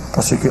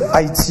 Parce que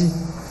Haïti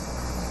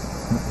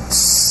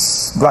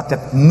doit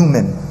être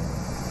nous-mêmes.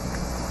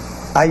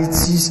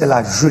 Haïti, c'est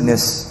la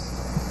jeunesse.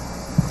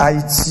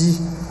 Haïti,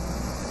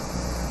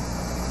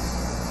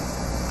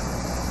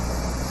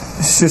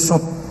 ce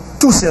sont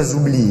tous ces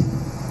oubliés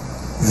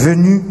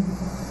venus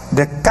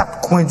des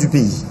 4 coins du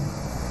pays,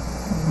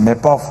 mais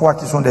parfois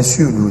qui sont des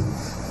surdoués,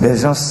 des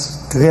gens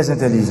très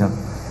intelligents,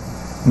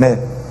 mais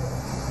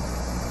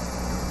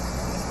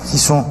qui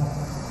sont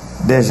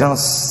des gens,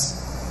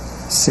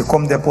 c'est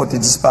comme des potes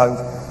disparus.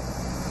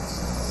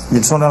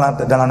 Ils sont dans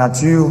la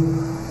nature,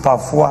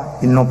 parfois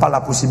ils n'ont pas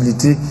la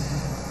possibilité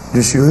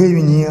de se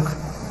réunir,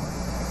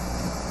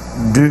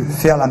 de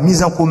faire la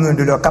mise en commun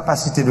de leurs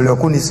capacités, de leurs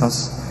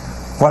connaissances.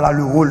 Voilà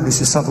le rôle de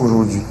ce centre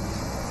aujourd'hui.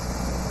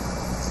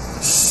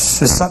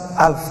 Ce centre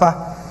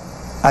Alpha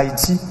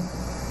Haïti,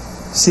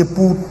 c'est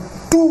pour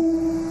tous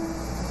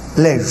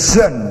les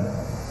jeunes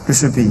de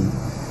ce pays.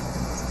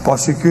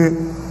 Parce que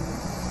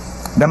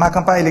dans ma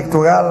campagne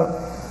électorale,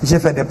 j'ai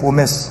fait des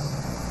promesses.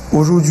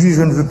 Aujourd'hui,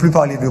 je ne veux plus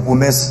parler de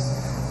promesses,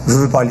 je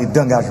veux parler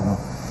d'engagement.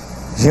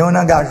 J'ai un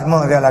engagement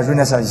envers la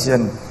jeunesse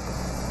haïtienne.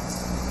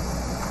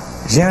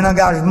 J'ai un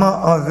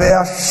engagement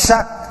envers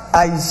chaque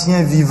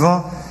Haïtien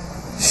vivant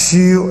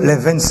sur les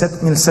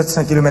 27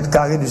 700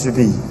 km² de ce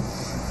pays.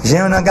 J'ai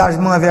un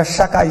engagement envers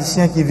chaque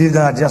Haïtien qui vit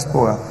dans la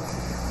diaspora.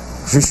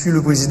 Je suis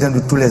le président de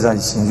tous les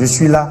Haïtiens. Je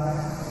suis là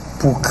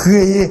pour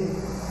créer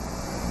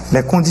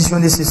les conditions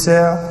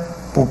nécessaires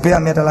pour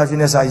permettre à la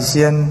jeunesse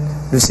haïtienne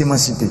de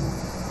s'émanciper.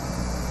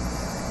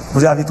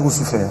 Vous avez trop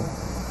souffert.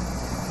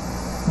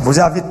 Vous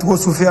avez trop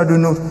souffert de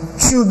nos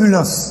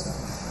turbulences.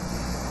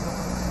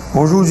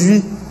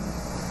 Aujourd'hui,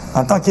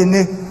 en tant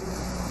qu'aîné,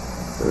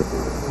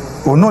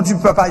 au nom du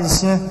peuple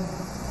haïtien,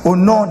 au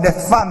nom des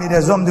femmes et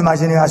des hommes de ma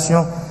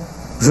génération,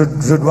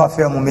 je dois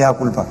faire mon mea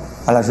culpa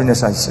à la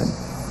jeunesse haïtienne.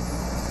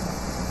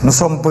 Nous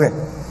sommes prêts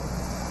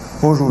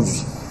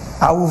aujourd'hui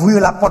à ouvrir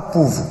la porte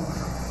pour vous,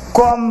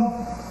 comme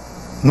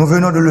nous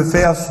venons de le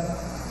faire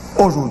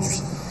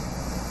aujourd'hui.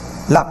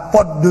 La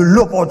porte de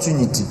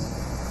l'opportunité.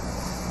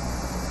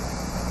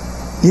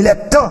 Il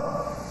est temps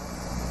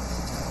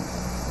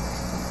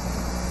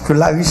que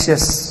la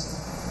richesse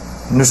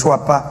ne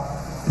soit pas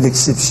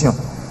l'exception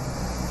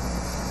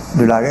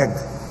de la règle,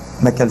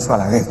 mais qu'elle soit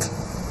la règle.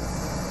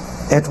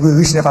 Être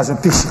riche n'est pas un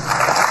péché.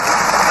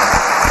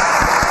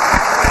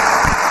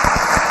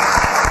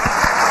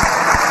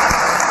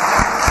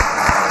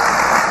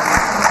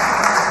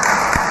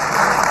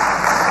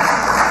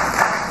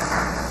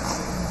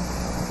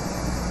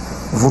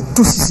 Vous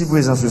tous ici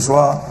présents ce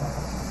soir,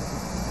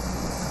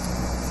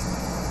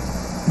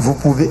 vous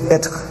pouvez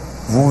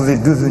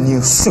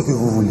devenir ce que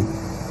vous voulez.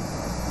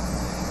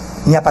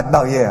 Il n'y a pas de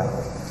barrière.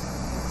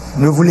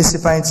 Ne vous laissez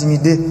pas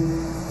intimider.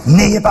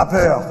 N'ayez pas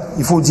peur.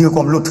 Il faut dire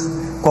comme l'autre.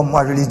 Comme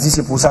moi je l'ai dit,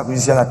 c'est pour ça que je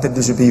suis à la tête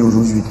de ce pays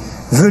aujourd'hui.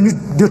 Venu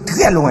de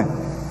très loin.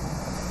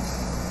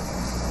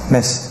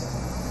 Mais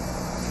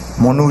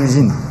mon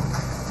origine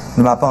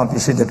ne m'a pas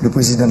empêché d'être le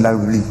président de la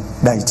République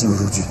d'Haïti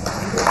aujourd'hui.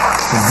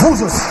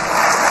 Vous aussi.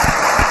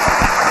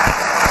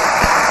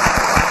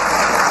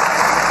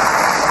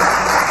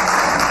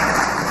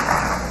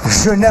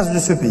 Jeunesse de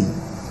ce pays,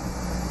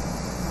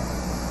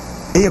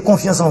 ayez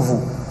confiance en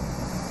vous.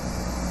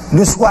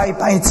 Ne soyez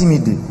pas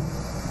intimidés.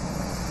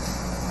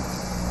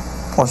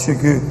 Parce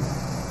que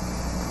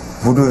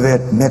vous devez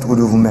être maître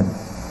de vous-même.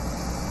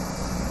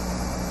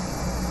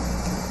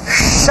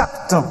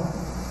 Chaque temps,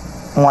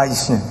 un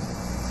Haïtien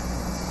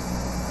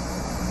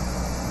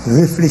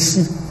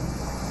réfléchit,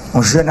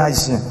 un jeune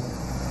Haïtien,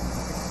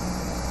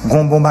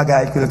 bon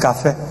bagaille que le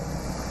café,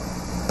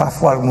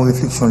 parfois mon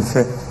réflexion le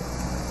fait.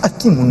 À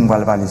qui nous va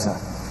parler ça?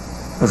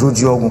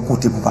 Aujourd'hui, on a un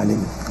côté pour parler.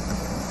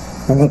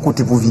 On a un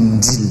côté pour venir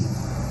dire.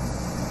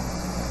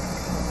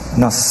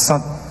 Dans le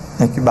centre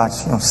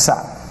d'incubation,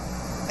 ça,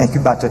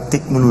 incubateur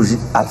technologique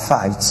Alpha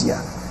Haïti,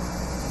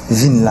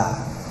 viens là.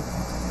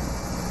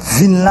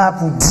 Viens là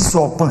pour dire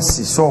sans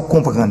penser, sans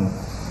comprendre.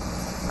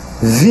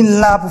 Viens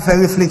là pour faire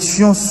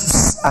réflexion sur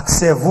le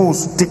cerveau,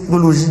 sur la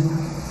technologie.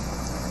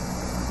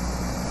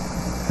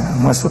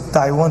 Moi, sur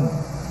Taïwan,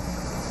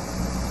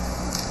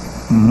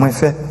 moi,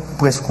 fait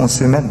presque une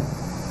semaine,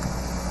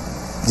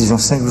 disons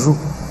 5 jours.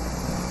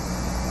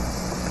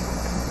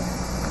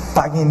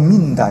 Pas de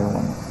mine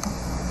Taïwan.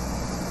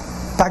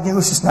 Pas de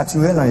ressources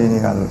naturelles en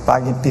général, pas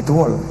de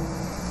pétrole.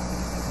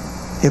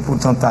 Et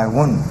pourtant,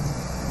 Taïwan,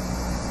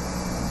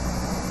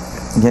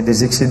 il y a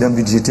des excédents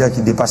budgétaires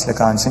qui dépassent les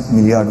 45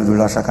 milliards de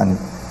dollars chaque année.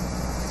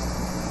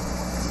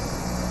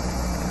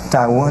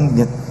 Taïwan, il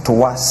y a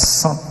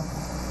 300,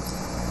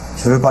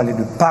 je veux parler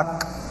de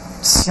parcs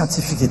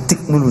scientifiques et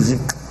technologiques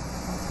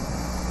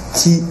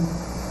qui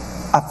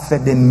a fait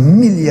des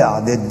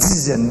milliards, des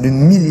dizaines de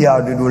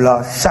milliards de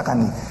dollars chaque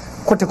année.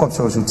 Côté comme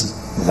ça aujourd'hui,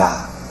 là,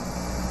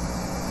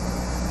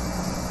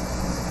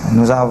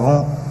 nous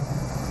avons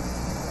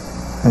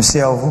un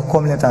cerveau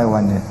comme les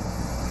Taïwanais,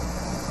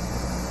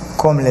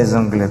 comme les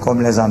Anglais,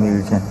 comme les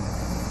Américains.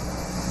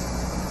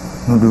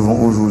 Nous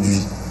devons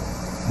aujourd'hui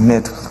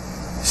mettre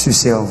ce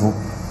cerveau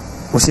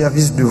au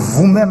service de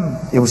vous-même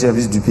et au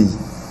service du pays.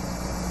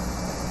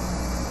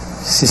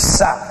 C'est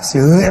ça, c'est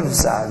rêve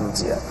ça, je veux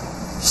dire.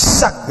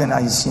 Chaque grand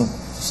Haïtien,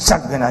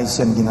 chaque grand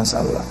Haïtienne qui est dans ça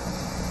là,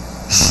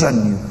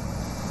 jeune,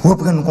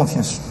 reprenne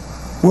confiance,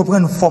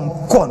 reprenne forme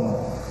comme nous.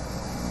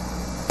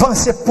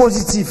 penser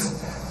positif,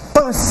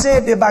 penser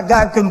des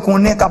bagages que nous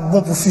connaissons qui sont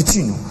bons pour le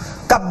futur,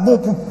 qui sont bons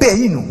pour le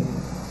pays. Nous.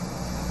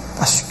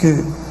 Parce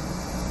que,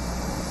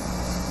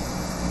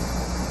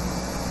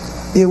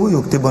 et oui, vous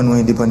avez bonne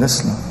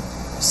indépendance.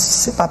 Si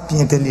ce n'est pas plus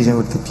intelligent,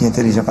 vous êtes plus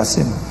intelligent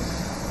passé.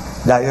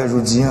 D'ailleurs, je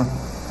dis,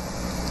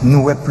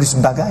 nous avons plus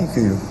de bagages que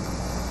eux.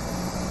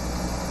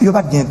 Il n'y a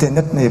pas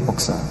d'Internet à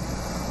l'époque.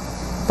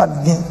 Pas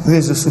de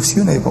réseaux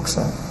sociaux à l'époque.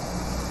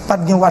 Pas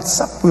de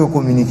WhatsApp pour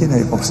communiquer à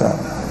l'époque.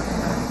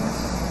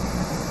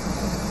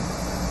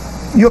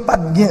 Il n'y a pas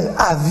de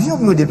avion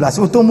pour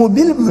déplacer,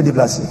 automobile pour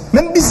déplacer.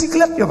 Même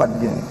bicyclette, il n'y a pas de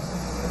gain.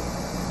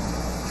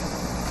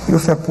 Il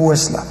fait pour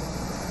cela.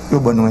 Il y a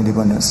bonne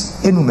indépendance.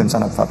 Et nous-mêmes, ça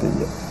n'a pas fait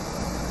payer.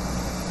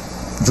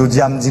 Je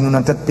dis à me dire, nous, dans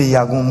notre pays, il y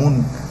a un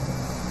monde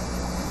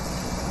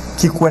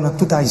qui croit dans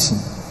tout Haïtien.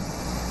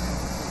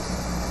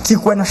 Qui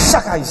croit dans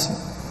chaque Haïtien.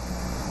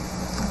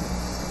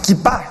 Qui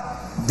part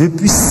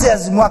depuis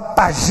 16 mois,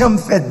 pas jamais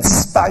fait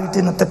disparaître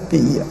dans notre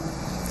pays.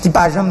 Qui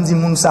pas jamais dit,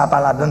 moun ça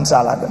pas la donne,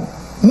 ça la donne.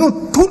 Nous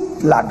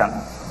toutes la donne.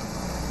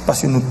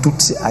 Parce que nous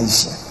toutes, c'est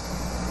Haïtiens.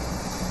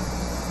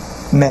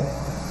 Mais,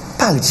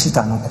 pas le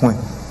chita dans le coin.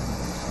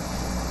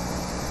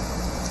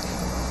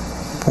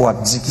 Pour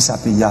dire qui ça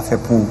pays a fait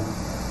pour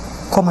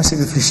commencer à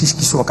réfléchir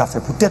qui soit fait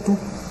pour tête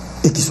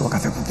et qui soit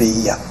fait pour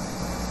pays.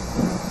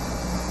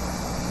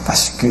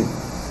 Parce que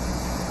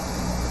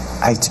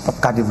Haïti ne peut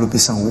pas développer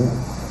sans vous,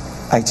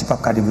 Haïti ne peut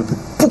pas développer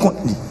pour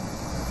contre lui.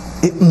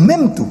 Et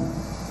même tout,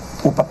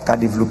 on ne peut pas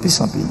développer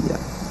sans pays.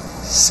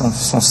 Son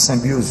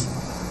symbiose,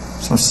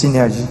 son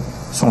synergie,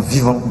 son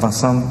vivant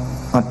ensemble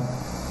entre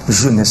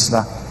jeunesse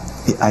là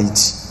et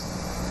Haïti.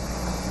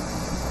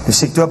 Le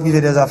secteur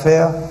privé des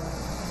affaires,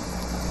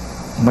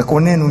 je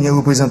connais nous les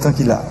représentants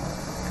qui là.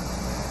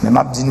 Mais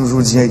je dis nous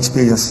aujourd'hui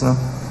l'expérience là,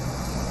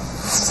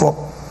 faut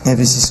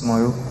investissement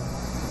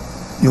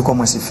yo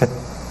commence à faire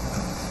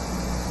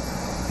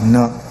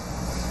dans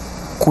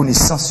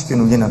connaissance que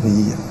nous avons dans le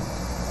pays.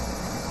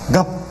 Il y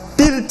a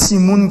pile petit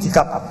monde qui est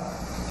capable.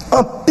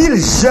 Un pile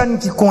jeune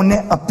qui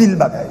connaît un pile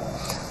bagaille.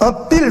 Un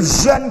pile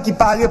jeune qui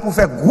paraît pour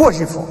faire gros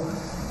efforts.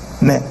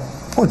 Mais,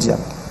 pour dire,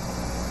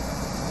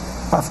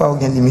 parfois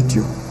il y a une limite.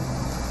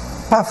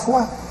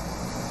 Parfois,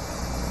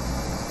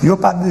 il n'y a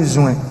pas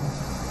besoin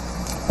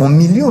d'un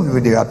million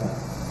pour déraper.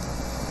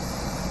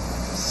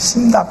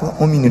 Si je prends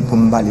 1 minute pour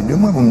me parler de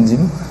moi, pour me dire,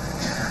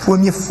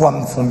 première fois que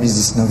je fais un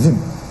business dans la vie,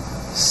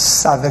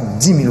 c'est avec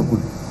 10 000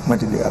 coups, je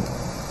vais déraper.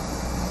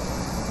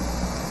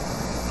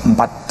 Je ne suis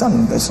pas tant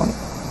de personnes.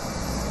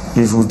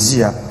 Et je vous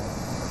dis,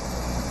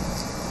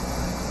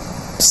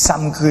 ça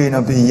me crée dans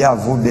le pays à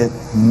vaut des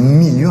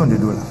millions de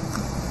dollars.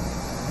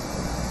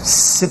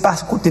 Ce n'est pas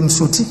ce côté de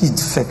sorti qui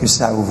fait que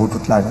ça vaut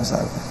toute l'argent.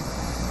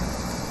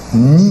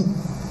 Ni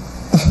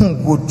un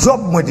gros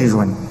job moi de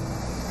joindre.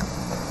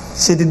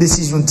 C'est des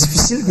décisions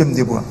difficiles que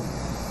je prends.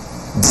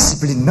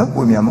 Discipline, non,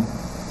 premièrement.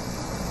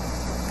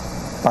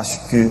 Parce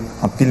que,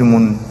 en pile le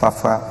monde,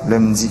 parfois, là,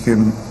 me dit que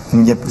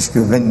il y a plus que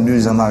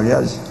 22 ans de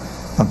mariage.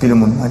 En pile le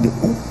monde m'a dit,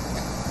 oh.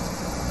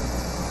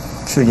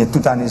 Je viens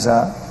toute année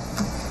ça.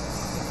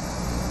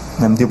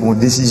 Même des bonnes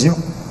décisions.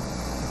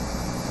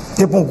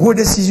 Des bonnes grosses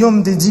décisions, je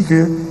me dit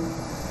que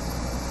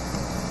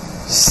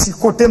si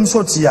côté me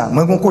sorti,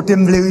 moi, mon côté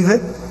me voulait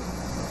arriver,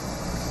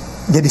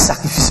 il y a des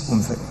sacrifices pour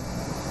me faire.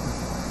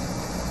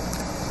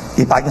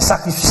 Et pas un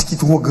sacrifice qui est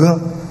trop grand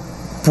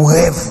pour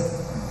rêve.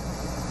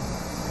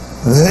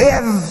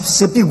 Rêve,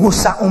 c'est plus gros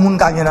ça au monde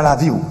qui vient dans la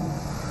vie.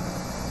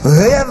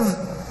 Rêve,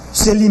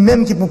 c'est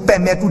lui-même qui peut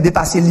permettre de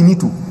dépasser les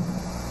limites.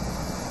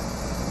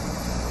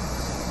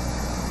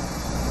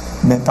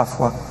 Mais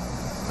parfois,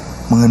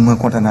 je me rends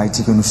compte en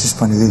Haïti que nous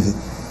suspendons de rêver.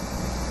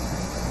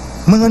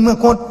 Je me rends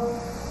compte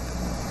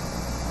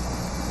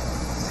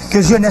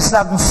que jeunesse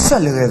a un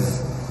seul rêve.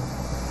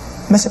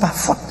 Mais ce n'est pas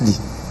faute lui.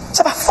 Ce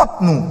n'est pas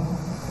faute nous.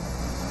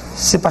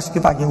 C'est parce que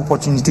pas une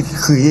opportunité qui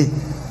crée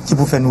qui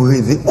peut faire nous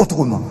rêver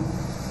autrement.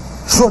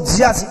 Je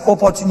dis à cette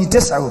opportunité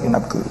ça qu'on a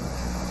créé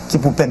qui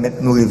peut permettre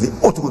nous rêver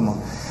autrement.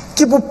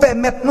 Qui peut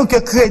permettre nous que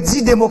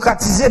crédit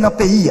démocratisé dans le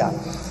pays.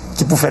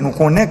 Qui peut faire nous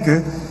connaître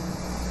que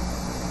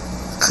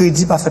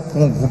crédit pas fait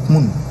pour un groupe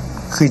monde.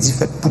 Crédit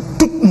fait pour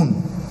tout le monde.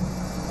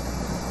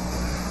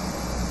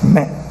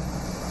 Mais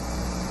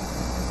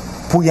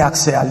pour y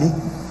accès à lui,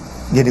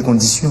 il y a des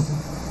conditions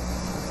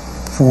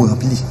pour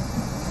remplir.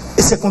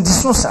 Et ces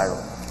conditions, ça,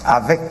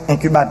 avec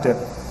incubateur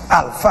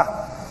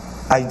alpha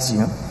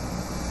haïtien,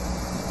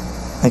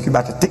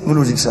 incubateur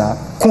technologique, ça,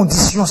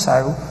 conditions,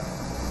 ça,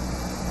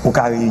 au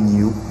cas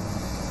réunir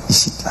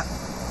ici, là.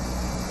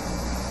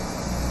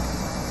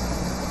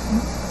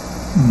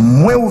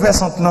 Moins ouvert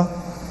maintenant,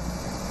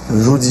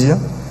 je dis,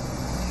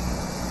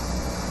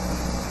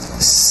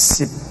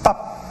 c'est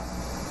pas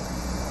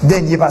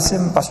dernier passé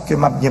parce que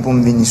m'a bien pour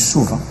me venir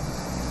souvent,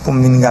 pour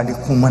me regarder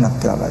comment on a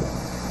travaillé.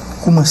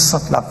 Comment ça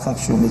a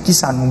fonctionné, qui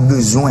ça a nous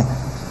besoin.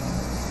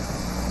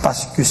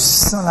 Parce que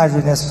sans la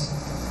jeunesse,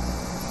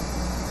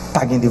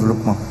 pas de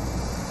développement.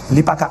 Il n'y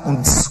a pas un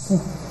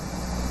discours,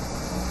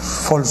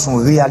 il son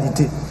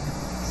réalité.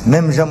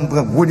 Même j'aime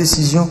prendre vos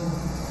décisions,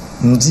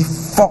 je me dis,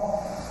 faut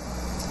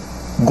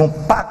gon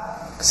pas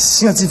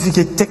scientifique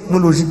et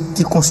technologique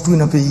qui construit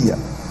dans le pays.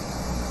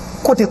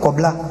 Côté comme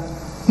là,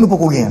 nous ne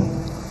pouvons rien.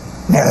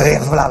 Mais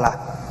rêve là,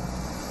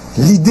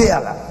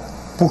 l'idéal là,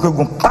 pour que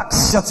gon pas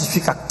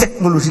scientifique et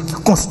technologique qui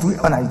construit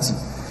en Haïti,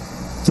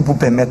 qui peut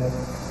permettre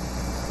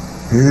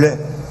le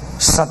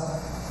centre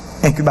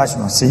incubation.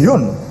 C'est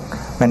yon.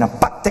 Maintenant,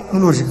 pas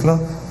technologique là,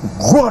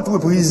 grande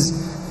entreprise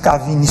qui a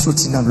venu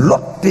sortir dans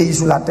l'autre pays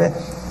sur la terre,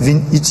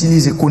 viennent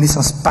utiliser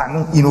connaissances par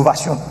nous,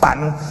 innovation par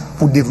nous,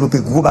 pour développer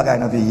gros bagages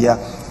dans le pays.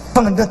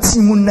 Pendant 6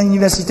 mois dans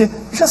l'université,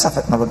 ça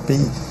fait dans votre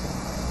pays.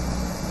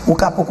 Ou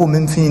cas pour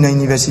même finir dans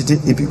l'université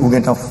et puis ou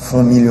gagne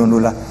font $1 million,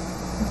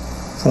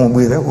 font un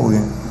brevet ou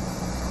rien.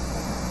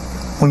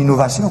 Pour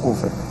innovation qu'on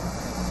fait.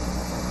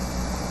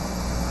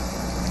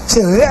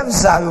 C'est rêve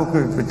ça que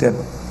peut-être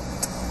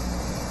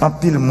un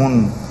pile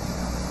monde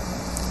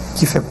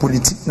qui fait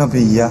politique dans le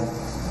pays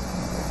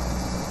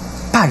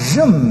pas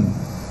jamais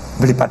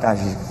veut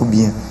partager ou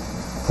bien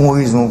pour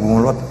une raison ou pour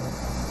l'autre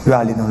veut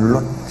aller dans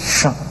l'autre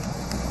champ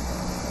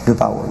de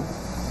parole.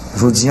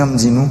 Je dis nous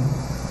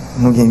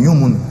avons un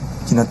monde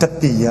qui dans tête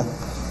pays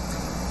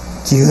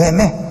qui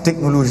remet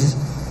technologie,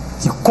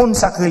 qui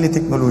consacre les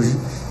technologies,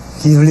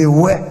 qui veut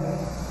ouais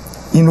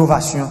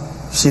innovation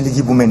chez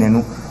l'équipe pour mener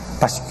nous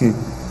parce que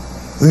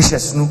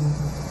richesse nous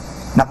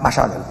n'a pas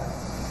marché avec elle.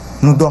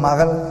 Nous dormons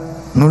avec elle,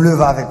 nous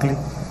levons avec lui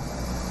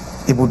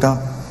et pourtant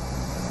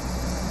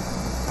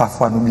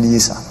parfois nous oublions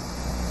ça.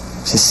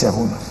 C'est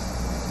cerveau.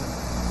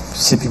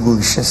 C'est plus de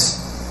richesse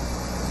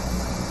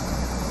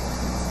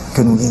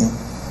que nous gagnons.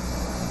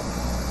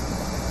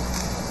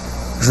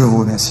 Je vous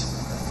remercie.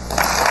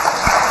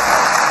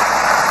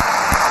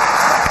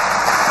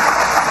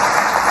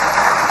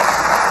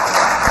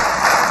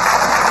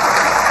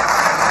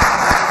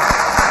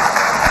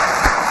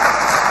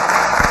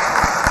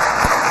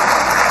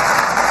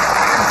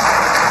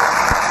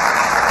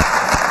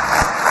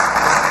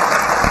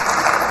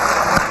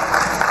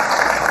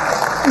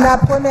 La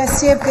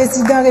remercier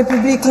président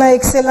République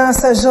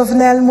l'excellence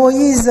Jovenel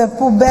Moïse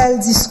pour bel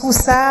discours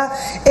ça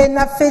et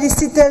n'a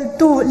félicité le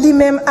tout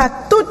lui-même à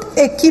toute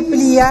équipe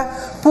l'IA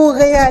pour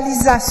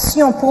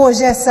réalisation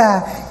projet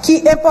ça qui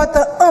est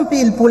important en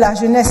pile pour la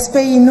jeunesse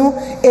pays nous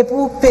et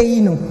pour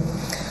pays nous.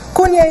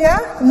 Kounyaya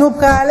nous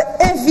pral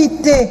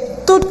inviter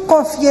tout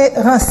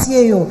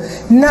conférencier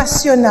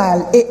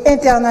national et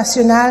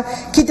international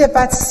qui te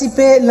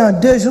participé dans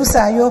 2 jours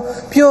ça yo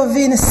puis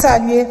venir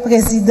saluer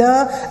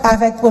président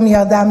avec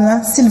première dame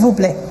là s'il vous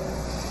plaît.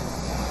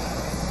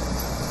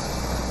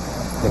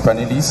 Les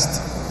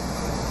panélistes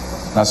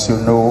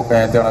nationaux et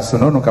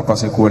internationaux nous avons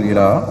passé quoi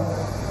là.